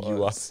 of ringing it you up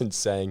was. and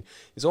saying,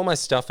 "Is all my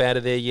stuff out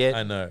of there yet?"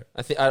 I know.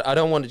 I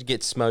don't want it to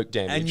get smoke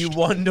damaged. And you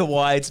wonder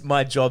why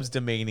my job's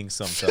demeaning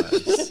sometimes.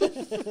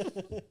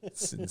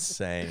 It's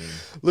insane.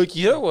 Look,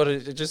 you know what?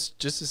 Just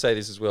to say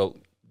this as well,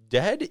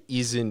 Dad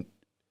isn't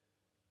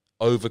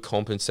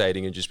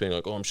overcompensating and just being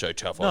like, "Oh, I'm so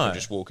tough. I No. can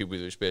just walk in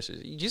with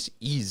asbestos." He just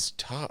is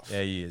tough.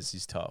 Yeah, he is.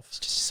 He's tough. He's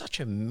just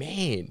such a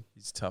man.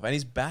 He's tough. And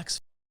his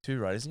back's too,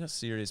 right? Hasn't he got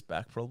serious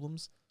back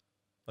problems?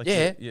 Like,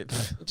 Yeah. yeah.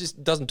 He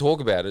just doesn't talk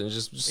about it and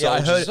just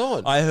Yeah, soldiers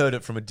on. I heard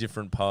it from a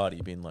different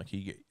party, being like,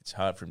 it's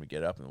hard for him to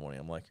get up in the morning.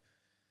 I'm like,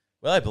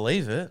 well, I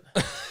believe it.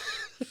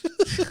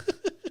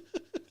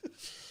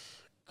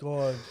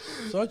 God,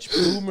 such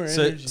boomer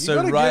So- energy. so you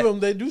gotta right- give them.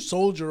 They do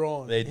soldier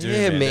on. They do,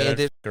 Yeah, man. man, They don't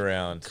they're fuck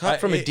around. cut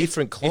from a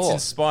different It's cloth.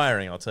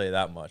 inspiring, I'll tell you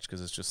that much,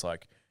 because it's just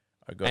like,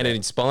 I got And it it.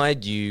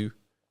 inspired you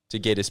to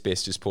get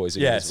asbestos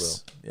poisoning as well.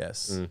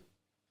 Yes. Mm.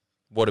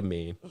 What a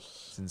man.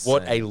 It's insane.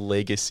 What a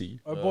legacy.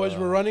 All right, boys,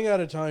 we're running out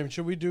of time.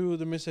 Should we do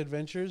the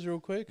misadventures real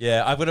quick?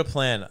 Yeah, I've got a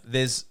plan.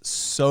 It's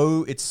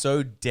so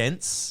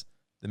dense,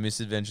 the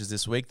misadventures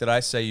this week, that I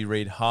say you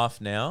read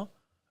half now.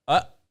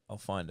 I'll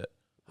find it.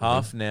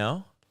 Half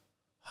now,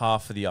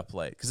 half for the up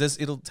late, because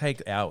it'll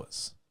take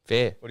hours.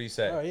 Fair. What do you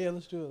say? All right, yeah,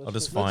 let's do it. I'll just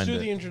let's find do it.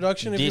 the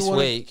introduction. If This you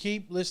want to week-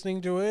 keep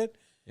listening to it,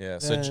 Yeah,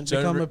 so then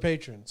become a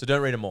patron. so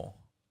don't read them all.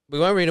 We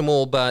won't read them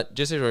all, but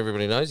just so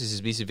everybody knows, this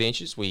is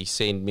Misadventures. We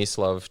send Miss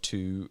Love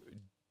to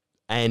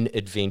an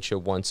adventure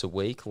once a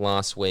week.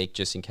 Last week,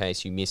 just in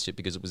case you missed it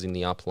because it was in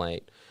the up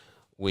late,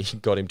 we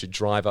got him to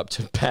drive up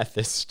to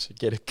Bathurst to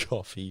get a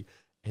coffee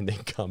and then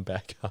come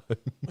back home.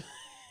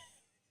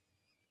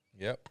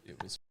 Yep,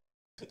 it was.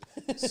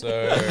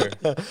 So,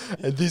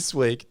 And this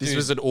week, this Dude.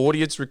 was an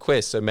audience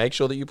request, so make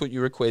sure that you put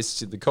your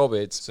requests in the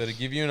comments. so to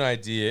give you an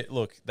idea,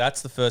 look,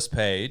 that's the first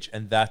page,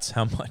 and that's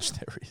how much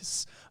there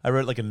is. I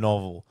wrote like a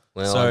novel.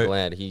 Well, so, I'm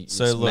glad.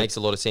 so It look, makes a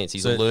lot of sense.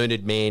 He's so- a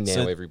learned man now,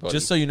 so everybody.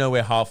 Just so you know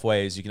where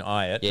halfway is, you can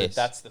eye it. Yes. But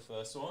that's the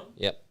first one.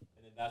 Yep.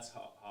 And then that's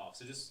half.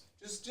 So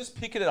just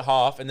pick it at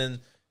half, and then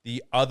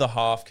the other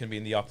half can be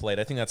in the up late.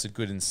 I think that's a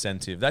good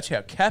incentive. That's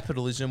how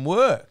capitalism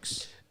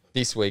works.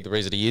 This week, the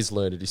reason he is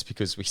learned is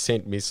because we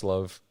sent Miss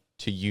Love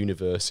to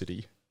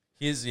university.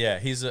 Hold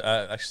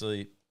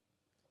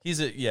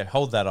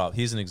that up.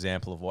 Here's an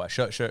example of why.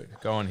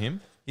 Go on him.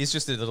 He's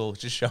just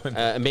just show him.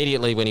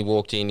 Immediately when he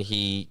walked in,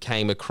 he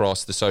came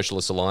across the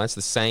Socialist Alliance,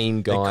 the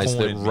same guys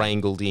that cornered me.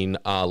 wrangled in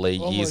Ali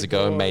Oh years my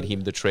ago and God. made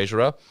him the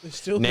treasurer. They're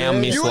still Now there?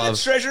 Miss you were the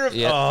Love, treasurer of...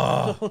 yeah.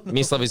 Oh.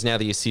 Miss Love is now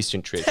the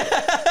assistant treasurer.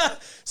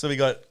 So we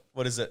got,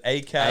 what is it,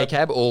 ACAB?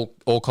 ACAB,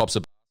 all cops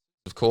are,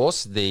 of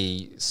course,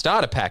 the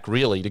starter pack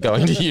really to go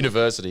into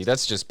university.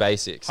 That's just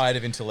basics. Height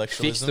of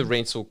intellectualism.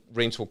 Fix the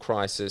rental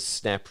crisis,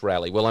 SNAP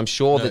rally. Well, I'm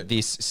sure that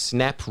this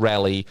SNAP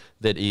rally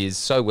that is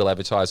so well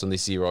advertised on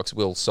this Xerox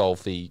will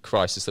solve the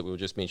crisis that we were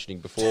just mentioning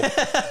before.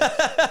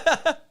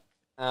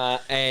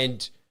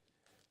 And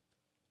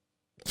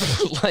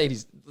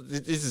ladies,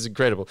 this is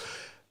incredible.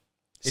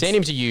 Send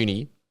him to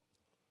uni,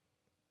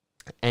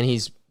 and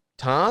his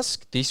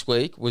task this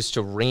week was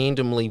to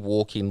randomly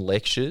walk in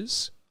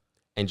lectures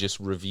and just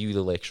review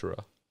the lecturer,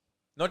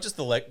 Not just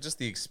just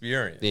the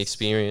experience. the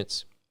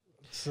experience.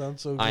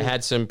 Sounds so good. I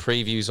had some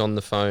previews on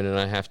the phone, and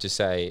I have to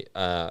say,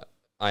 I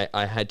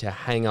had to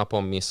hang up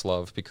on Miss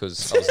Love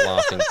because I was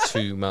laughing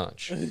too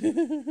much.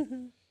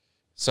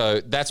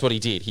 So that's what he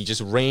did. He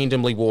just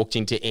randomly walked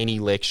into any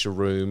lecture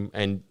room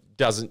and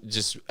doesn't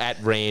just at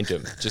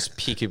random just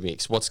pick a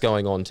mix. What's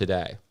going on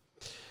today?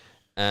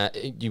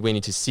 You went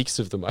into 6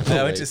 of them. I went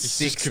believe. to He's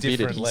 6 committed.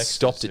 different He lectures,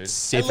 stopped dude. at I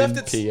 7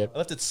 p.m. I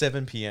left at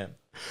 7 p.m.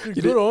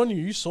 Dude, good on you.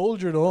 You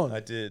soldiered on. I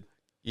did.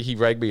 He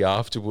rang me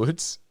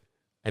afterwards,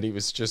 and he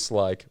was just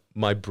like,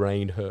 "My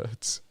brain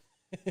hurts."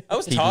 I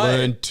was He tired.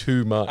 learned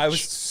too much. I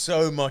was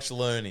so much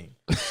learning.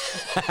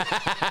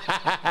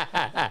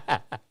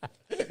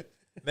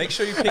 Make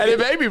sure you pick And it it.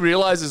 made me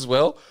realize as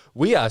well,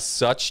 we are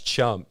such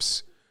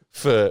chumps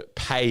for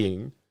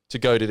paying to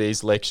go to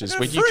these lectures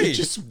when you free. can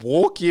just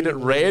walk in at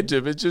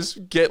random and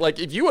just get, like,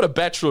 if you want a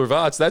Bachelor of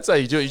Arts, that's how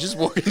you do it. You just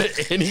walk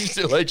into any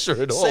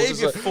lecture at all. Save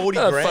Just your like, 40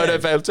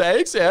 grand.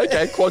 Photovoltaics, yeah,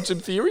 okay, quantum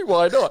theory,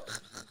 why not?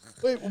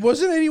 Wait,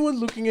 wasn't anyone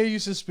looking at you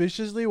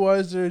suspiciously? Why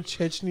is there a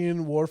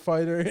Chechnyan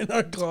warfighter in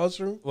our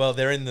classroom? Well,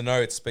 they're in the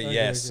notes, but Okay,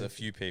 yes, okay. a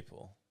few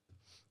people.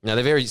 Now,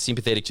 they're very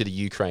sympathetic to the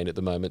Ukraine at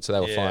the moment, so they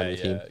were fine with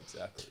him.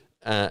 Exactly.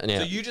 Now,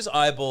 So you just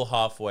eyeball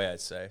halfway, I'd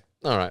say.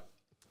 all right.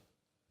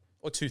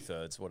 Or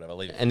 2/3, whatever.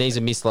 Leave it. And these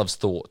are Miss Love's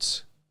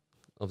thoughts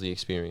of the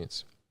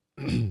experience.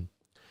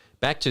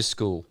 Back to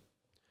school.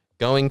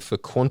 Going for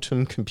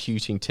quantum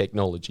computing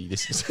technology.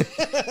 This is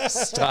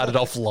started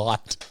off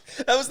light.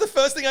 That was the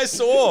first thing I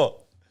saw.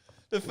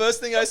 The first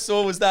thing I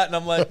saw was that, and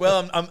I'm like,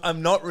 well,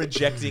 I'm not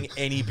rejecting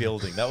any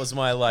building. That was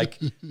my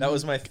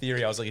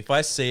theory. I was like, if I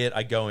see it,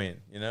 I go in,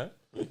 you know?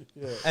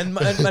 And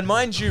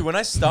mind you, when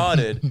I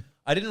started,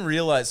 I didn't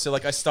realize. So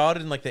like, I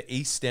started in like the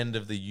east end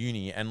of the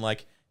uni, and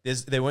like,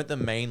 they weren't the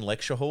main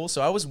lecture hall.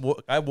 So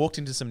I walked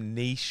into some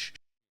niche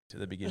at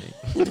the beginning.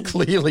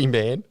 Clearly,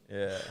 man.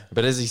 Yeah.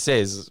 But as he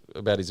says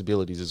about his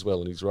abilities as well,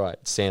 and he's right,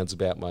 it sounds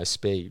about my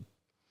speed.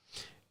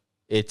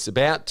 It's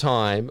about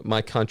time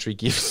my country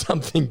gives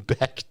something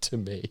back to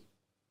me.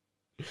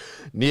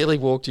 Nearly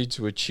walked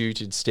into a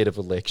tute instead of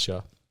a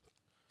lecture.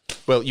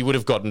 Well, you would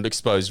have gotten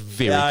exposed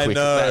very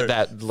quickly. I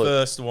know. Look,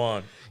 First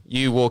one.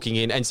 you walking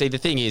in, and see, the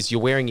thing is,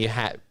 you're wearing your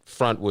hat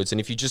frontwards,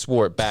 and if you just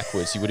wore it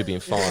backwards, you would have been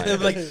fine. They're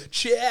like,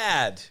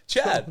 Chad.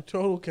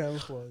 Total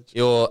camouflage.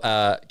 Your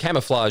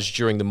camouflage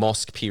during the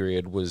mosque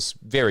period was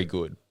very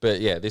good, but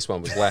yeah, this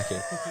one was lacking.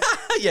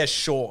 Yeah,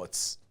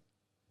 shorts.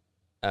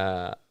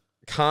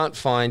 Can't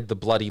find the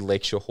bloody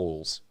lecture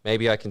halls.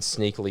 Maybe I can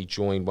sneakily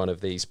join one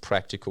of these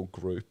practical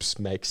groups,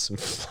 make some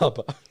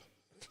flubber.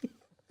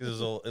 It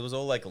was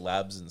all like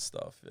labs and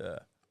stuff. Yeah.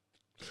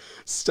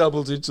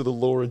 Stumbled into the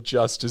Law and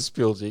Justice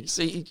building.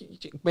 See,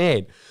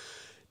 man,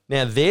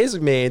 now there's a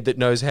man that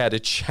knows how to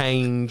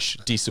change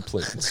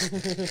disciplines.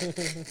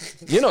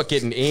 You're not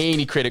getting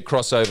any credit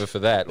crossover for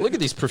that. Look at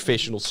this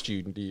professional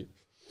student here.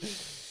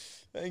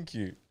 Thank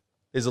you.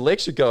 There's a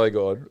lecture going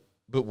on,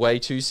 but way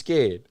too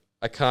scared.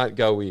 I can't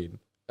go in.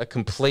 A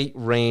complete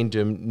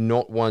random,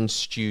 not one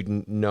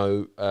student,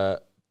 no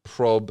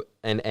prob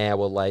an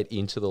hour late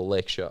into the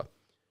lecture.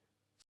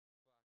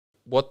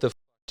 What the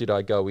did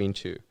I go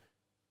into?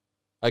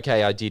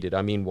 Okay, I did it.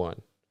 I'm in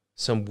one.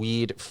 Some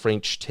weird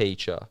French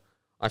teacher.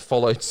 I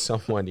followed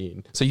someone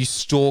in. So you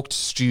stalked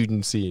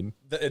students in.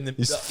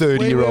 This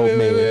 30-year-old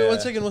man. Wait,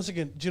 1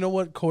 second. Do you know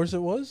what course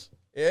it was?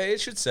 Yeah, it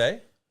should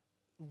say.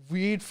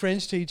 Weird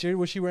French teacher.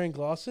 Was she wearing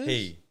glasses?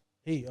 He.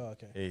 Oh,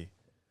 okay. He.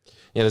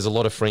 Yeah, there's a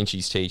lot of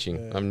Frenchies teaching.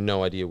 Yeah. I have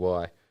no idea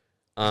why.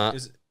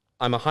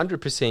 I'm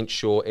 100%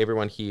 sure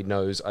everyone here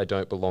knows I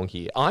don't belong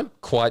here. I'm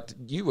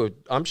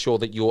sure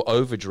that you're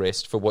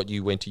overdressed for what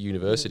you went to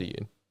university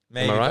in.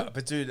 Maybe, Am I right?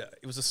 but dude,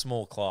 it was a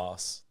small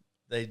class.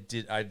 I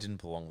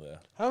didn't belong there.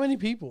 How many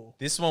people?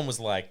 This one was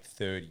like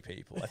 30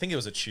 people. I think it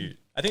was a tute.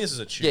 I think this was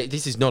a tute. Yeah,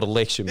 this is not a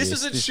lecture, This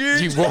miss. is a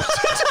shoot. You walked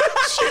into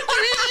a shoot,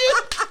 you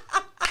idiot.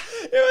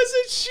 It was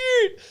a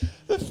shoot.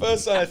 The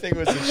first one I think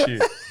was a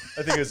shoot.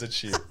 I think it was a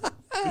shoot.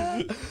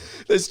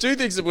 There's two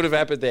things that would have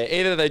happened there.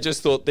 Either they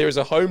just thought there is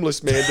a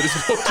homeless man that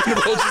has walked in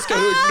and we're just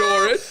going to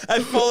ignore it.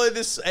 And follow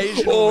this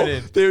Asian Or woman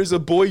in. there is a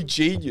boy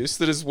genius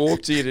that has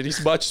walked in and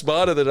he's much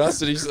smarter than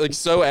us and he's like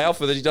so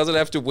alpha that he doesn't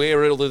have to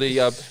wear all of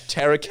the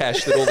Tara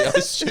cash that all the other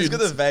He's students. got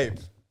the vape.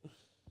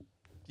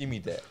 Give me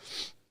that.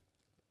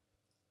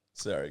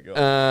 Sorry, go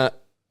on.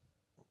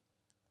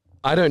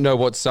 I don't know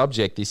what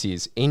subject this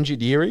is.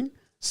 Engineering?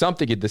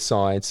 Something in the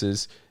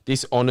sciences.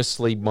 This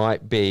honestly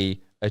might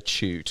be a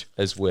tute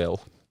as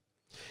well.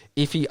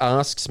 If he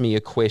asks me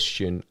a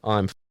question,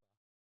 I'm...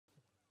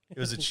 It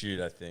was a shoot,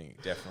 I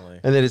think,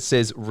 definitely. And then it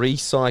says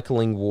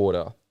recycling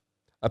water.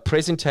 A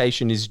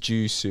presentation is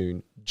due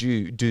soon.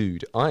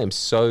 Dude, I am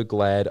so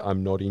glad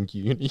I'm not in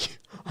uni.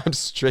 I'm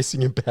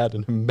stressing about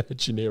an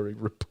imaginary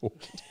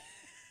report.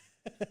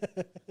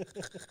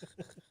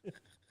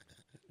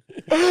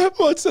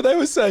 What? So they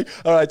were saying,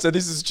 all right, so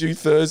this is due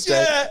Thursday.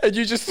 Yeah. And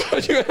you just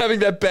thought you were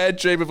having that bad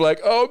dream of like,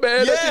 oh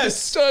man, I did a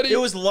study. It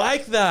was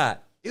like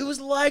that. It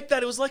was like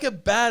that. It was like a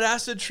bad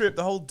acid trip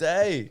the whole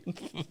day.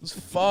 It was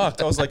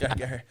fucked. I was like,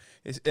 okay.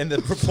 And the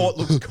report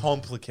looks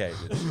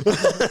complicated.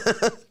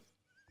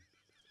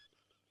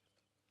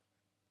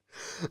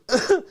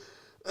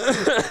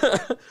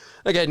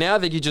 Okay, now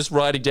that you're just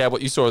writing down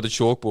what you saw on the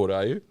chalkboard,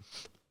 are you?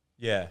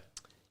 Yeah.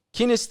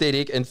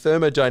 Kinesthetic and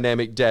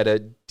thermodynamic data,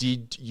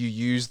 did you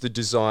use the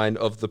design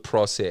of the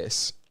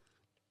process?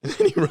 And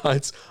then he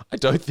writes, I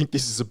don't think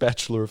this is a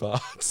Bachelor of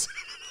Arts.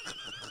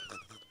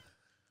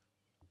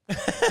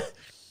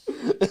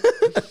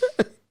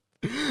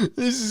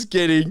 This is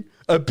getting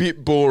a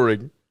bit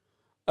boring.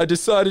 I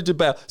decided to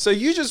bow. So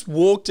you just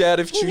walked out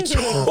of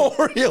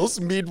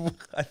tutorials mid...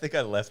 I think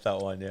I left that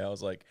one. Yeah. I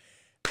was like,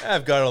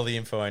 I've got all the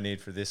info I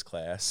need for this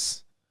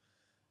class.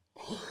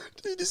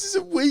 Dude, this is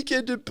a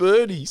weekend at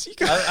Bernie's. You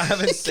can't, I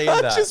haven't you seen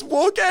can't that. just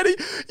walk out of...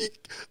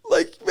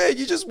 Like, man,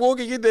 you're just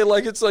walking in there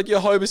like it's like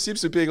you're Homer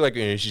Simpson being like,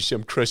 she's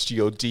some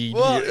crusty old dean.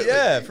 Well, here."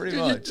 yeah, Like, pretty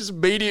you much. just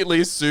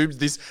immediately assumed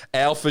this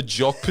alpha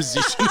jock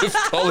position of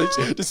college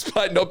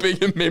despite not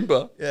being a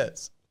member.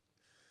 Yes.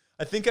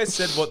 I think I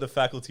said what the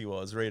faculty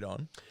was. Read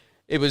on.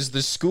 It was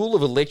the School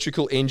of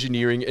Electrical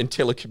Engineering and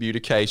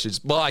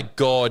Telecommunications. My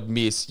God,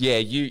 miss. Yeah,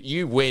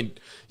 you went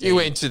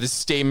to the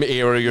STEM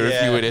area of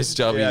Yeah.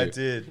 UNSW. Yeah, I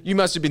did. You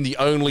must have been the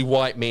only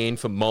white man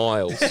for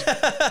miles.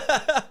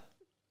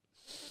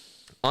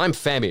 I'm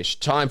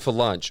famished. Time for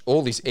lunch.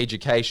 All this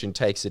education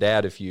takes it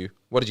out of you.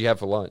 What did you have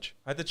for lunch?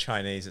 I had the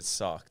Chinese. It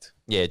sucked.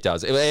 Yeah, it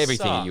does.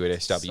 Everything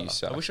at Sucked. UNSW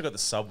sucks. I wish I got the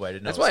Subway.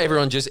 Didn't That's know it why was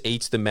everyone just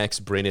eats the Max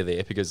Brenner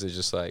there because they're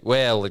just like,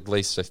 well, at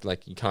least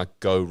like you can't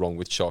go wrong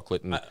with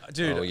chocolate. And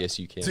dude, oh, yes,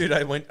 you can. Dude,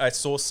 I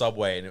saw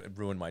Subway and it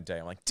ruined my day.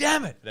 I'm like,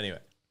 damn it. But anyway.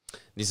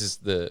 This is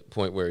the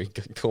point where he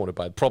got cornered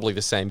by probably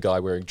the same guy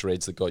wearing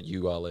dreads that got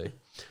you, Ali.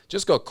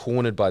 Just got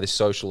cornered by the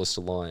Socialist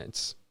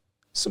Alliance.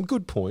 Some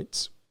good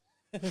points.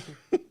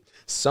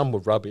 Some were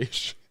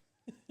rubbish.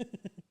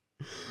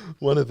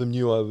 One of them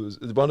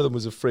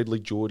was a Fred Lee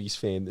Geordies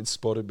fan, then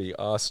spotted me,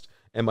 asked,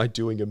 "Am I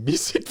doing a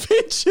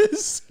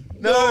Misadventures?"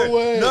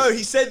 No,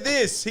 he said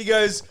this. He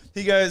goes,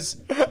 he goes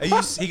like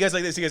this.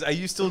 He goes, "Are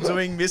you still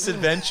doing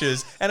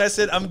Misadventures?" And I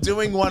said, "I'm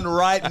doing one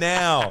right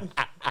now.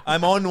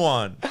 I'm on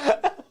one."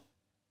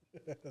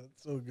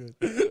 That's so good.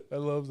 I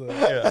love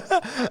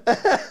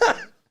that.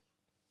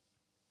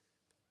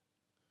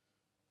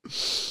 Yeah.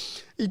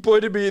 He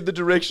pointed me in the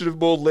direction of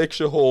more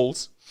lecture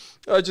halls.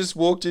 I just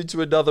walked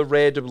into another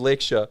random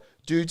lecture.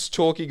 Dude's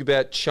talking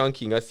about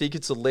chunking. I think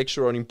it's a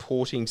lecture on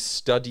importing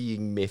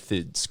studying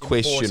methods.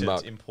 Question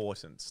mark.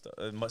 Important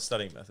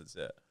studying methods.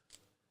 Yeah.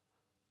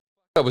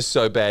 I was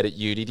so bad at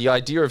uni. The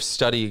idea of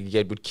studying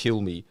again would kill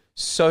me.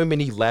 So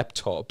many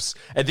laptops.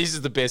 And this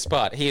is the best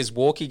part. He is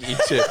walking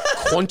into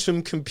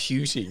quantum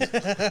computing.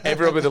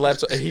 Everyone with a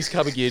laptop. And he's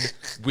coming in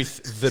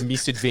with the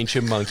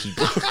Misadventure Monkey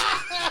book.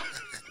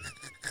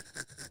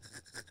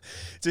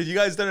 Dude, you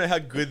guys don't know how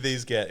good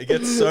these get. It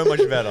gets so much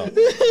better.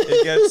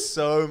 It gets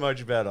so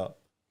much better.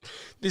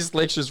 This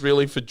lecture's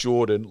really for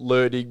Jordan.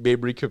 Learning,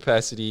 memory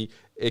capacity,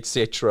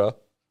 etc.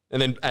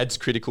 And then adds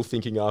critical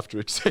thinking after,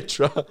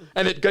 etc.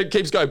 And it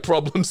keeps going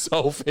problem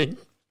solving.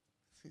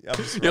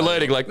 You're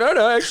learning like,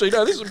 no, actually,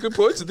 there's some good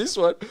points in this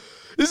one.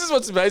 This is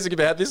what's amazing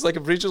about this. Like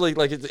originally,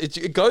 like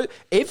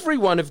every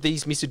one of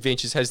these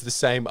misadventures has the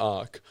same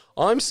arc.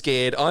 I'm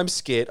scared. Oh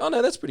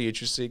no, that's pretty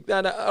interesting.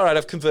 No, all right,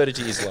 I've converted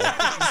to Islam.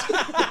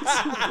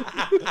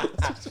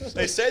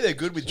 They say they're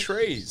good with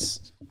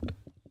trees.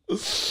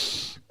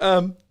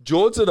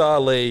 George and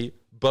Ali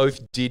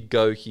both did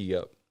go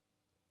here.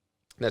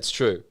 That's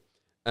true.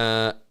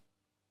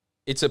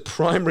 It's a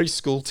primary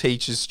school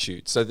teacher's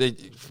tute. So,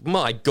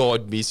 my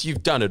God, miss,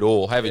 you've done it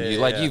all, haven't you?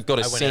 Like, you've got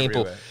a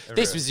sample. Everywhere.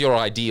 This was your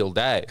ideal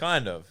day.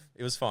 Kind of.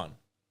 It was fun.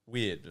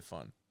 Weird, but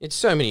fun. It's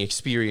so many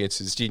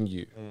experiences, didn't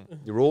you?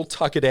 You're all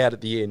tuckered out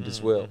at the end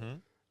as well.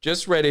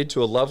 Just ran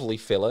into a lovely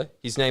fella.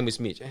 His name was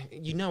Mitch.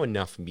 You know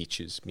enough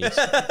Mitches, Mitch.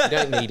 You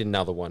don't need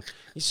another one.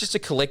 He's just a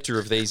collector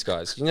of these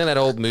guys. You know that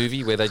old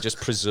movie where they just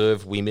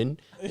preserve women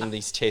in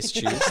these test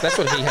tubes? That's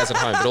what he has at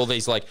home. But all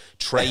these like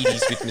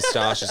tradies with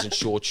moustaches and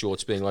short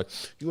shorts being like,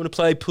 "You want to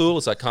play pool?"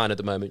 It's like, "Can't at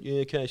the moment."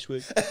 "Yeah, okay,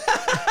 sweet."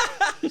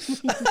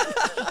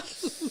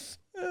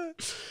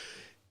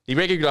 He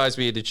recognised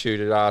me in the tube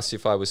and asked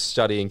if I was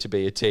studying to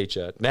be a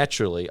teacher.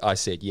 Naturally, I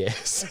said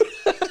yes.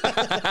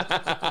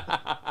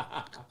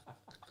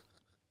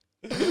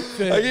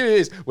 I give you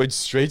this. When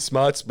street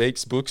smarts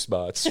makes book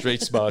smarts,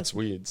 street smarts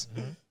wins.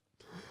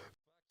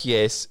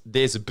 Yes,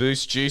 there's a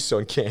Boost Juice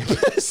on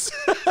campus.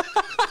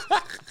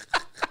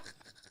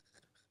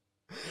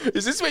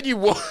 Is this when you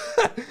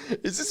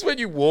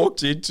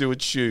walked into a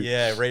tube?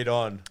 Yeah, read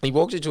on. He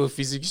walked into a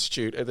physics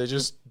tube and they're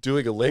just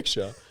doing a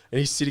lecture and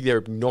he's sitting there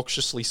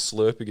obnoxiously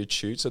slurping a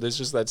tube. So there's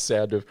just that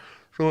sound of,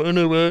 "So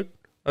anyway,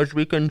 as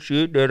we can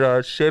see, there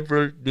are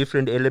several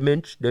different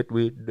elements that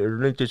we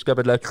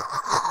discovered like..."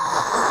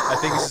 I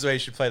think this is where you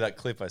should play that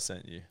clip I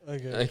sent you.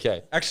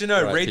 Okay. Actually,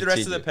 no, Right, read the rest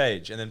of continue. the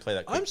page and then play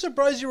that clip. I'm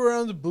surprised you were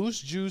on the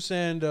Boost Juice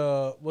and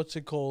what's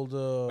it called?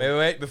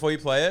 Wait. Before you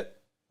play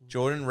it,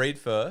 Jordan, read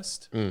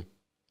first. Mm.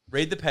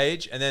 Read the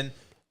page, and then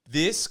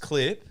this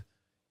clip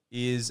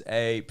is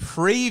a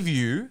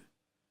preview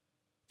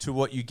to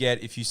what you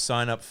get if you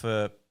sign up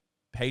for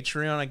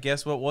Patreon, I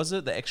guess. What was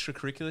it? The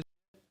extracurricular?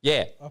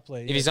 Yeah. I'll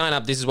play. If you sign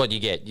up, this is what you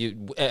get.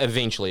 You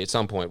eventually, at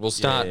some point, we'll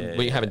start.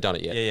 We haven't done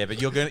it yet. Yeah,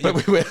 but you're going to...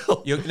 But we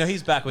will. No,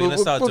 he's back. We're going to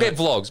start We'll doing get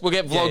vlogs. We'll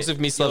get vlogs of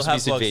Miss you'll Love's have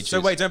vlogs. Misadventures.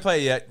 So wait, don't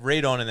play it yet.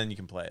 Read on and then you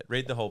can play it.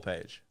 Read the whole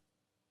page.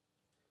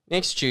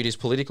 Next tune is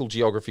Political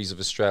Geographies of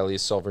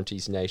Australia's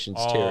Sovereignties, Nations,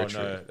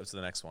 Territory. No, that's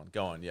the next one.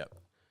 Go on, yep.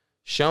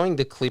 Showing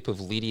the clip of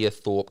Lydia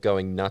Thorpe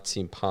going nuts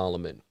in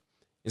Parliament.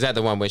 Is that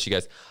the one where she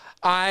goes,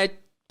 "I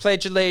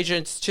pledge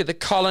allegiance to the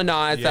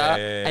colonizer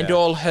and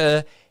all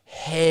her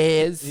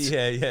hairs"?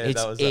 Yeah, It's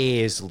that was that.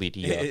 heirs,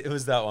 Lydia. It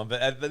was that one,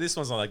 but this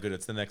one's not that good.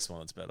 It's the next one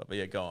that's better. But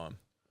yeah, go on.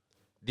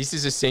 This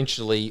is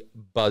essentially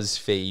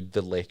BuzzFeed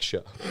the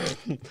lecture,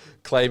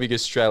 claiming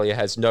Australia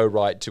has no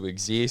right to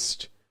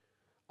exist.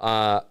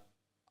 I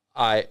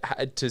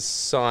had to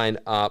sign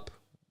up.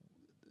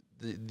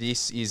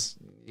 This is...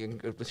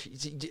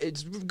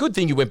 It's a good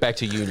thing you went back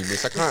to uni,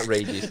 miss. I can't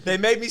read this. They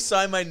made me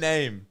sign my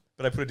name,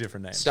 but I put a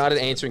different name. Started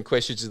answering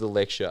questions of the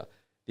lecture.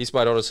 This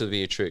might honestly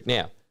be a truth.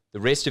 Now, the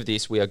rest of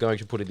this we are going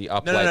to put in the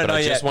upload, but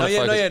I just want to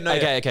focus.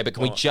 Okay, but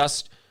can we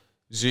just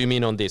zoom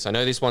in on this? I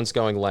know this one's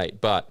going late,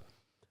 but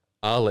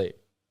Ali,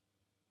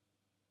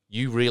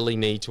 you really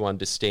need to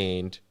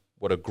understand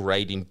what a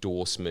great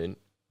endorsement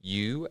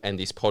you and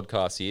this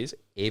podcast is.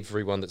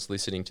 Everyone that's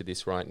listening to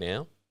this right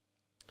now,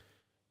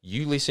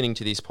 you listening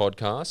to this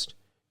podcast,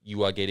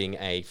 you are getting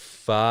a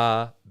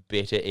far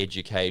better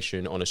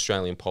education on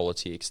Australian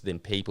politics than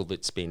people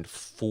that spend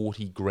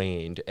 40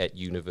 grand at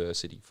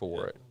university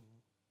for it.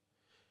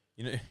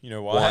 You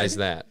know why? Why is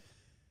that?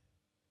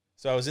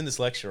 So I was in this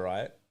lecture,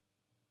 right?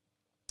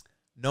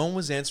 No one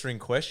was answering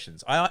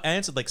questions. I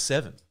answered like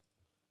 7.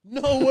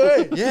 No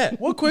way. Yeah.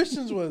 What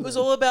questions were It was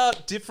there? all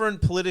about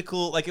different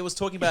political, like it was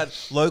talking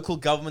about local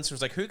governments. It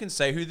was like, who can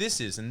say who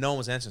this is? And no one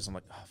was answering. So I'm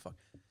like, oh, fuck.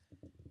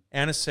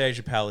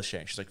 Anastasia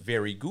Palaszczuk. She's like,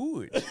 very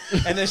good.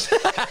 And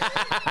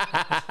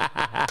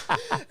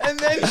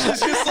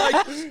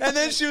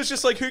then she was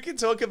just like, who can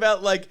talk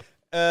about like,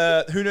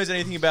 who knows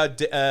anything about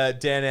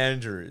Dave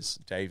Andrews.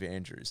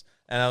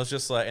 And I was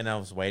just like, and I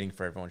was waiting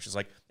for everyone. She's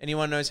like,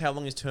 anyone knows how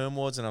long his term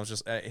was? And I was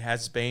just, it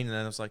has been. And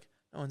then I was like,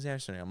 no one's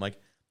answering. I'm like,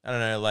 I don't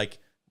know, like,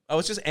 I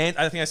was just, I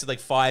think I said like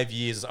 5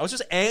 years. I was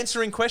just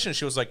answering questions.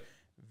 She was like,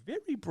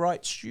 very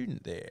bright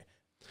student there.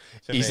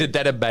 Isn't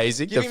that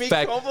amazing? Giving me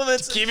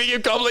compliments. Giving you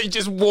compliments. You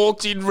just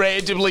walked in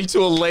randomly to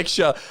a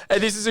lecture.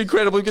 And this is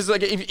incredible because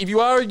like if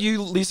you are a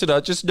new listener,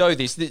 just know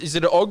this. This is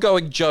an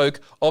ongoing joke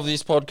of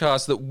this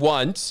podcast that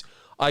once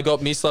I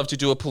got Mislav to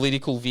do a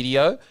political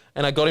video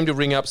and I got him to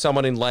ring up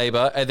someone in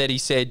Labor and then he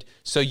said,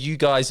 so you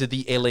guys are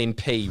the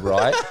LNP,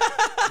 right?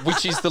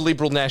 Which is the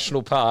Liberal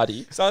National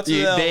Party. Starts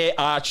with L. Their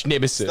arch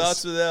nemesis.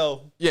 Starts with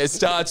L. Yeah, it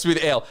starts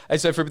with L. And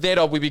so from then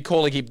on, we've been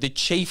calling him the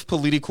chief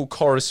political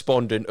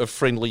correspondent of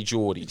Friendly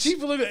Geordies. Chief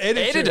political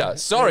editor. Editor.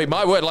 Sorry,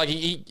 my word. Like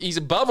he's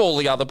above all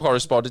the other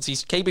correspondents.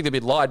 He's keeping them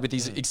in line with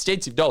his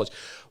extensive knowledge.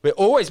 We're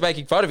always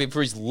making fun of him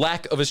for his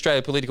lack of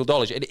Australian political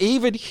knowledge. And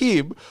even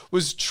him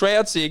was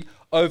trouncing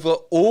over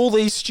all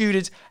these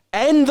students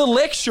and the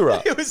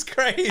lecturer. It was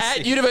crazy.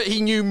 At university,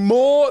 he knew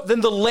more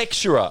than the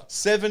lecturer.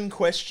 7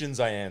 questions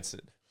I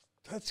answered.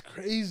 That's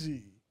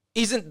crazy.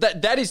 Isn't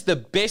that is the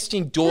best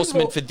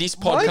endorsement for this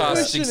my podcast's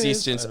question is-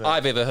 existence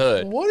I've ever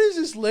heard. What is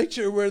this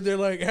lecture where they're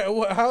like,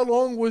 how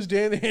long was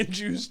Dan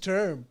Andrews'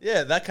 term?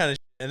 Yeah, that kind of shit.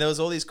 And there was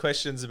all these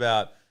questions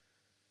about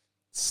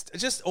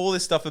just all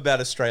this stuff about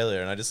Australia.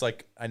 And I just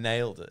like, I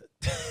nailed it.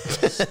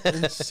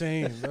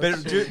 Insane.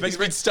 That's so- He's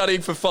been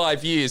studying for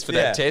 5 years for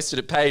Yeah. that test and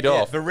it paid Yeah,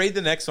 off. but read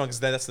the next one because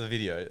that's the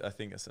video. I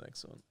think that's the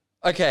next one.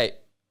 Okay,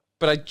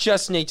 but I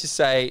just need to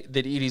say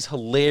that it is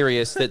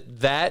hilarious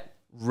that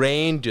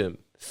random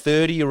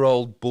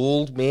 30-year-old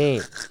bald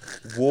man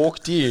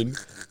walked in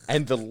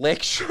and the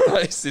lecturer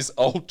is this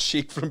old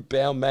chick from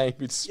Balmain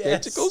with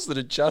spectacles that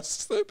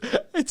adjusts them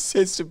and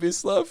says to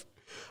Mislav,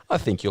 I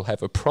think you'll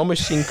have a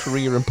promising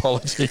career in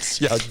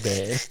politics, young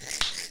man.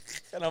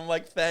 And I'm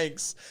like,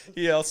 thanks.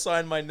 Here, I'll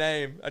sign my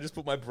name. I just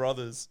put my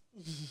brother's.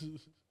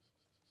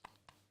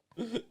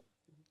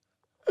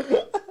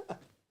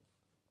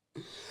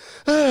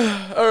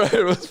 All right,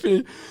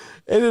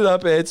 ended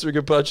up answering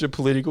a bunch of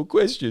political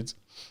questions.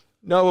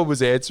 No one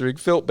was answering.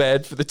 Felt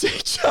bad for the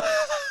teacher.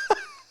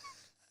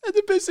 And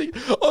the best thing,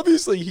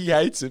 obviously, he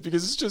hates it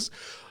because it's just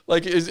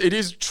like it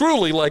is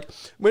truly like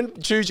when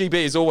 2GB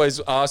is always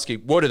asking,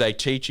 "What are they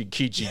teaching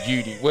kids in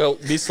uni?" Well,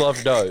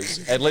 Mislav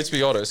knows, and let's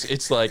be honest,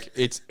 it's like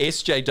it's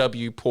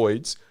SJW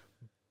points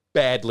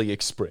badly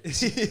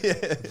expressed.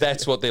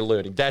 That's what they're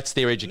learning. That's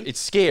their education. It's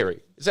scary.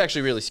 It's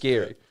actually really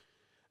scary.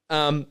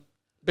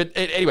 But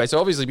anyway, so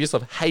obviously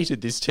Mislav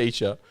hated this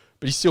teacher,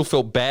 but he still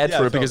felt bad Yeah,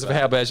 for I her felt because of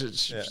bad. how bad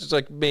it's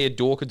like Mia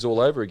Dawkins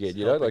all over again,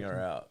 you know? Helping Like, her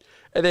out.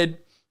 and then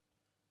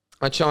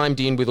I chimed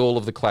in with all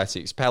of the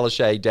classics: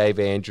 Palaszczuk, Dave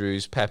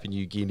Andrews, Papua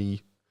New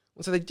Guinea.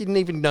 So they didn't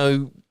even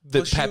know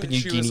that Well, Papua New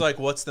she Guinea. was like,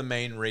 what's the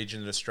main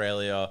region that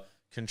Australia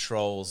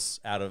controls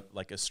out of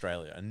like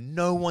Australia? And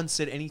no one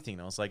said anything.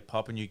 I was like,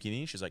 Papua New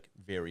Guinea? She's like,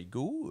 very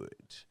good.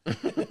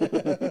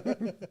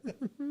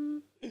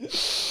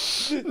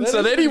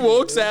 So then he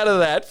walks out of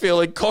that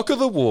feeling cock of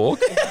the walk.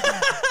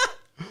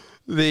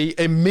 The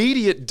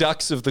immediate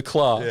ducks of the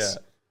class.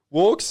 Yeah.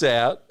 Walks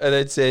out and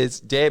then says,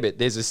 damn it,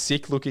 there's a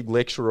sick-looking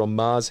lecture on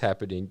Mars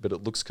happening, but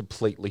it looks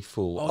completely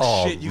full.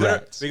 Oh, shit.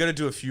 rats. We got to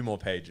do a few more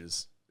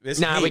pages. There's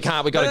Nah, we heaps.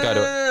 can't. We gotta go to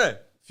it. No. A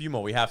few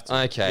more. We have to.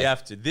 Okay. We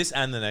have to. This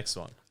and the next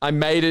one. I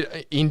made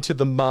it into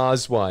the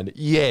Mars one.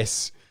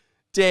 Yes.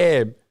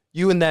 Damn.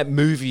 You and that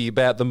movie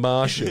about the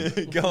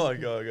Martian. Go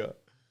on.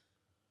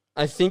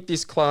 I think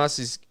this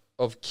class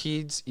of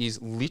kids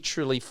is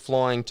literally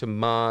flying to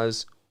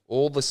Mars.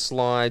 All the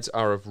slides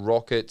are of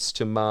rockets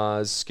to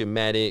Mars,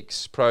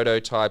 schematics,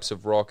 prototypes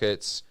of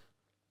rockets.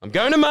 I'm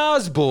going to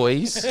Mars,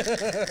 boys.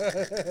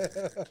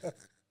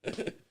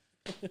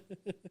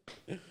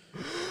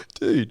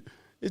 Dude,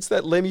 it's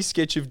that Lemmy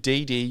sketch of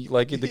Dee Dee,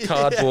 like in the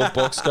cardboard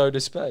box go to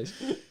space.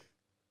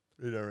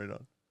 Read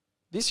on.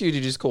 This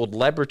unit is called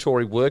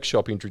Laboratory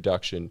Workshop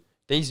Introduction.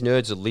 These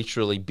nerds are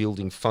literally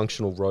building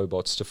functional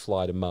robots to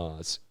fly to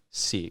Mars.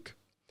 Sick.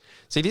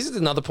 See, this is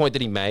another point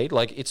that he made.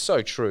 Like, it's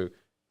so true.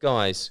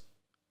 Guys,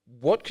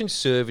 what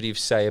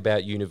conservatives say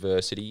about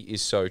university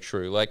is so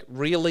true. Like,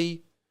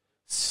 really,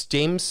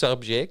 STEM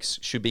subjects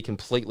should be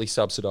completely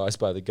subsidized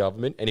by the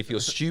government. And if you're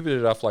stupid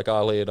enough like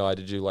Ali and I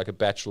to do like a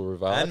Bachelor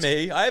of Arts. And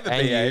me. I have a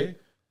and BA. you,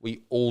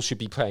 we all should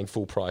be paying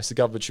full price. The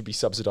government should be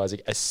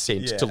subsidizing a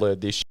cent Yeah. to learn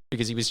this shit,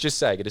 because he was just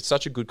saying it. It's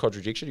such a good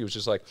contradiction. He was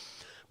just like,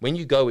 when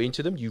you go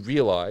into them, you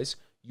realize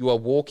you are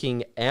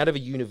walking out of a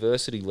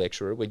university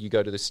lecturer when you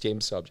go to the STEM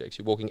subjects.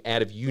 You're walking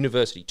out of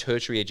university,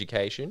 tertiary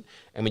education.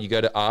 And when you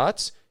go to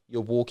arts,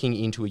 you're walking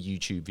into a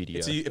YouTube video.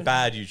 It's a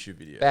bad YouTube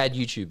video. Bad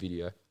YouTube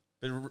video.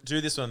 But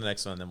do this one, the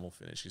next one, then we'll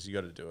finish because you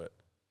got to do it.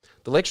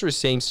 The lecturer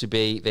seems to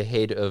be the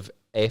head of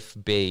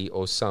FB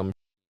or some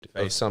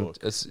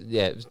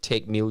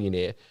tech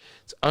millionaire.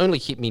 It's only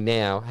hit me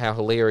now how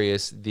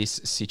hilarious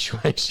this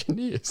situation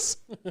is.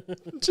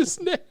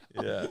 Just now.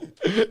 Yeah.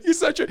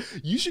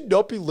 You should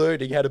not be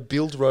learning how to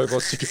build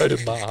robots to go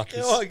to Mars.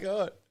 Oh my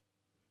god.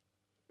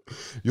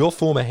 Your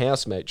former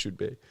housemate should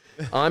be.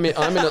 I'm in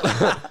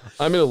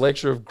a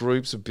lecture of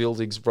groups of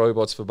buildings,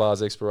 robots for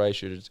Mars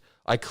exploration.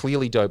 I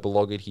clearly don't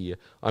belong in here.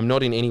 I'm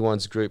not in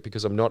anyone's group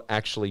because I'm not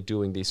actually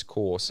doing this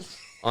course.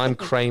 I'm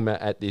Kramer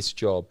at this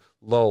job.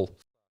 Lol.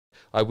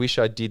 I wish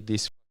I did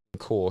this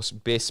course.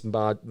 Best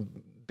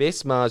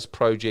Mars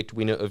project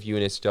winner of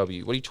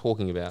UNSW. What are you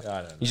talking about?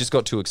 I don't know. You just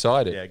got too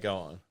excited. Yeah, go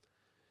on.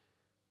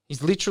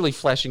 He's literally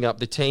flashing up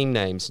the team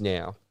names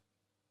now.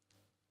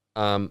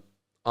 I'm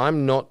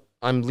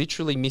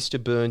literally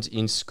Mr. Burns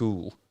in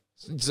school.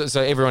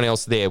 So everyone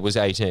else there was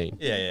 18.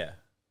 Yeah.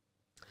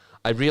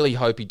 I really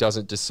hope he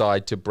doesn't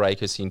decide to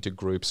break us into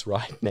groups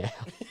right now.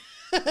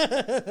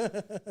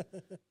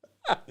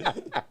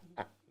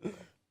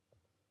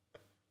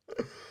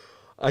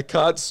 I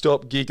can't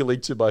stop giggling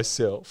to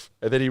myself.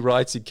 And then he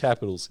writes in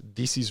capitals,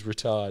 "This is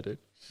retarded."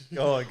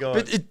 Go on.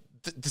 But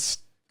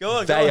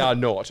Go they on. are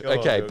not. Go on,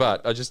 Okay, go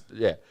but I just,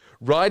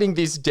 writing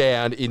this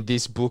down in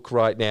this book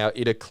right now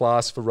in a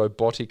class for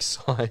robotic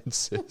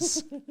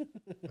sciences.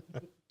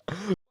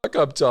 Fuck,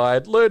 I'm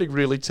tired. Learning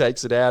really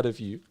takes it out of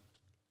you.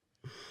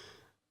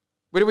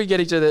 When are we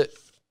getting to the...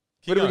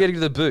 When are we getting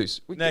to the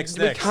boost? We Next.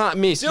 can't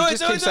miss. You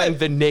just keep saying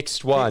the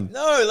next one.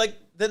 No, like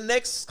the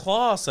next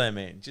class, I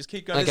mean. Just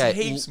keep going. There's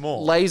heaps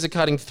more. Laser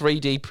cutting,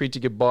 3D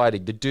printing and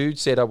binding. The dude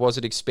said I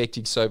wasn't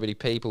expecting so many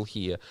people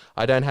here.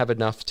 I don't have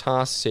enough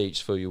task sheets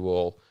for you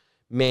all.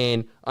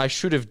 Man, I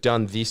should have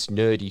done this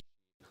nerdy.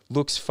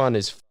 Looks fun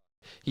as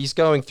He's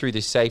going through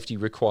the safety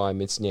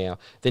requirements now.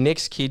 The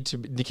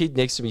kid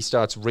next to me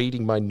starts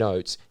reading my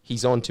notes.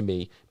 He's on to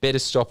me. Better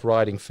stop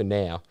writing for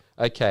now.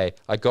 Okay,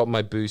 I got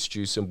my boost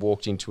juice and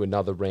walked into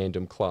another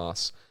random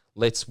class.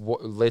 Let's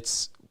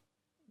watch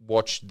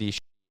this.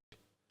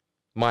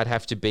 Might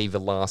have to be the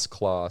last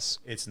class.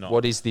 It's not.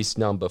 What is this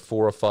number?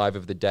 4 or 5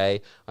 of the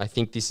day? I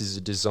think this is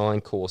a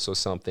design course or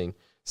something.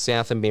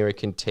 South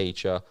American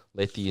teacher.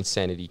 Let the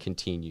insanity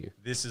continue.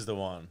 This is the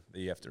one that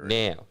you have to read.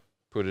 Now,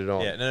 put it on.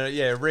 Read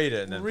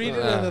it and then Read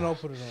it and then I'll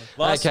put it on.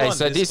 Last Okay, one,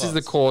 so this is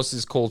the course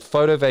is called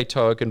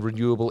Photovoltaic and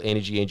Renewable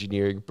Energy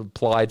Engineering,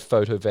 Applied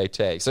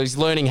Photovoltaic. So he's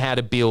learning how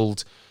to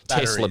build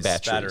Tesla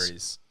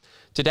batteries.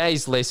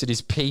 Today's lesson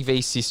is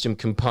PV system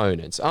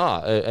components.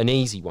 An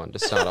easy one to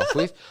start off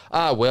with.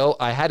 Well,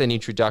 I had an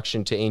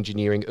introduction to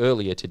engineering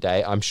earlier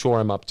today. I'm sure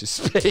I'm up to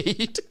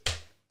speed.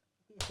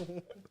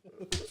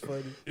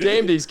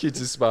 Damn, these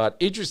kids are smart.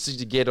 Interesting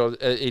to get an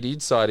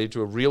insight into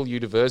a real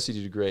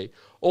university degree.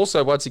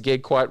 Also, once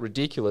again, quite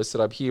ridiculous that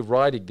I'm here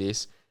writing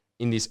this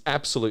in this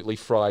absolutely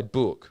fried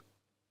book.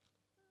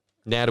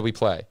 Now do we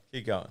play?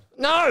 Keep going.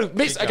 No,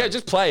 miss. Okay,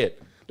 just play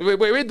it.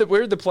 We're in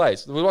the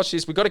place. We watch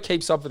this. We've got to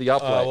keep some for the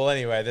upload. Well,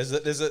 anyway,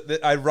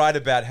 I write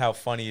about how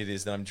funny it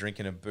is that I'm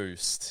drinking a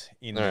boost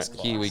in All this right,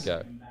 class. here we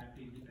go.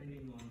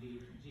 Depending on the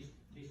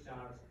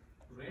discharge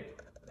rate,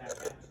 that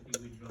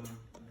capacity withdrawn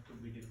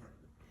could be different.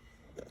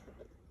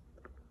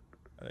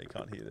 I know you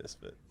can't hear this,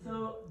 but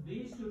So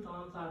these two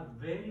terms are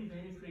very,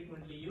 very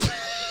frequently used.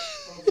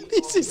 Probably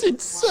This is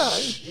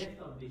insane.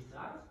 Depth of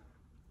discharge.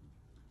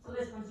 So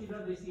let's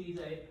consider this is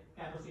a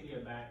capacity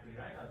of battery,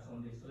 right? That's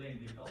on this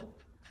cylindrical.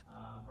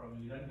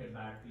 Probably you don't get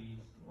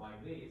batteries like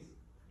this.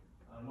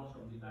 Most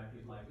of the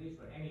batteries like this.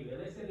 But anyway,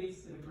 let's say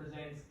this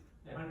represents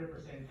the 100%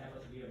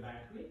 capacity of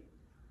battery.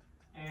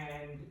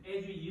 And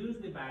as you use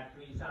the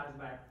battery, if you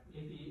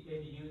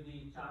use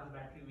the charge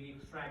battery, we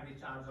extract the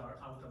charge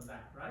out of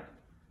that, right?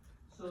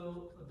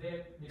 So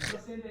the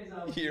percentage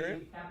of the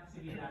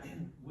capacity that's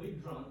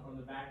withdrawn from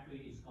the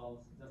battery is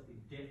called just the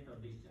depth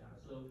of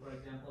discharge. So for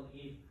example,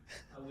 if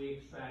we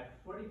extract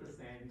 40%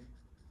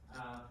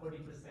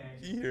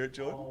 you hear it,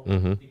 Jordan? of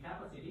Mhm. the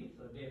capacity,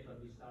 so depth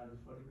of discharge is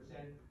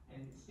 40%,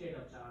 and state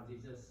of charge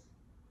is just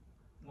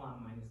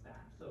 1 minus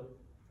that. So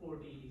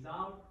 40 is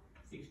out,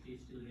 60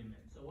 still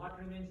remains. So what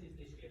remains is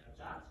the state of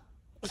charge.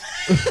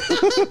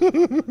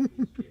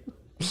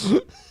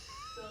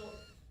 So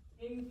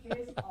in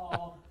case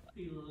of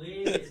the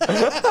latest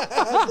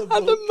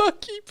The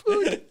monkey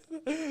put.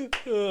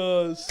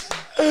 So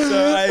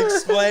I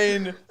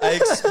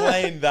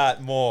explained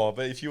that more,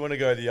 but if you want to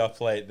go to the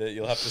update, that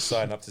you'll have to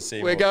sign up to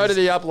see. We're more, going to 'cause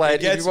the update.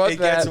 It gets, If you want it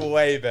gets that.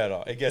 way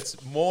better. It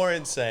gets more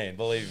insane.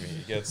 Believe me,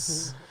 it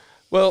gets.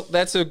 Well,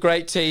 that's a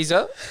great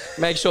teaser.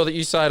 Make sure that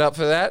you sign up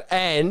for that.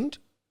 And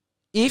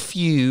if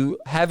you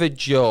have a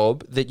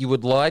job that you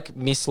would like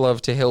Miss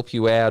Love to help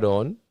you out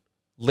on,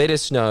 let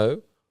us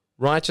know.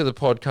 Write to the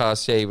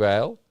podcast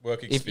email.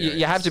 Work If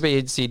you have to be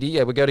in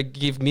Sydney, we're going to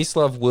give Miss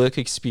Love work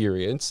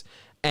experience.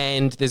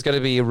 And there's going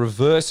to be a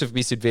reverse of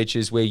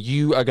misadventures where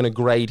you are going to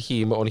grade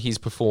him on his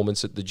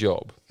performance at the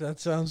job. That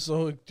sounds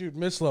so... Dude,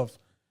 Miss Love.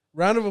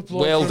 Round of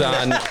applause. Well for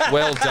done.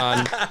 Well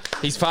done.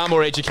 He's far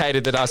more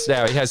educated than us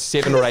now. He has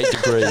 7 or 8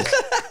 degrees.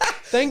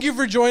 Thank you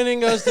for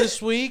joining us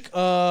this week.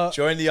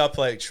 Join the Up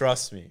Late,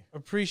 trust me.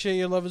 Appreciate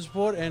your love and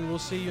support, and we'll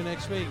see you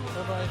next week.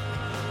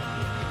 Bye-bye.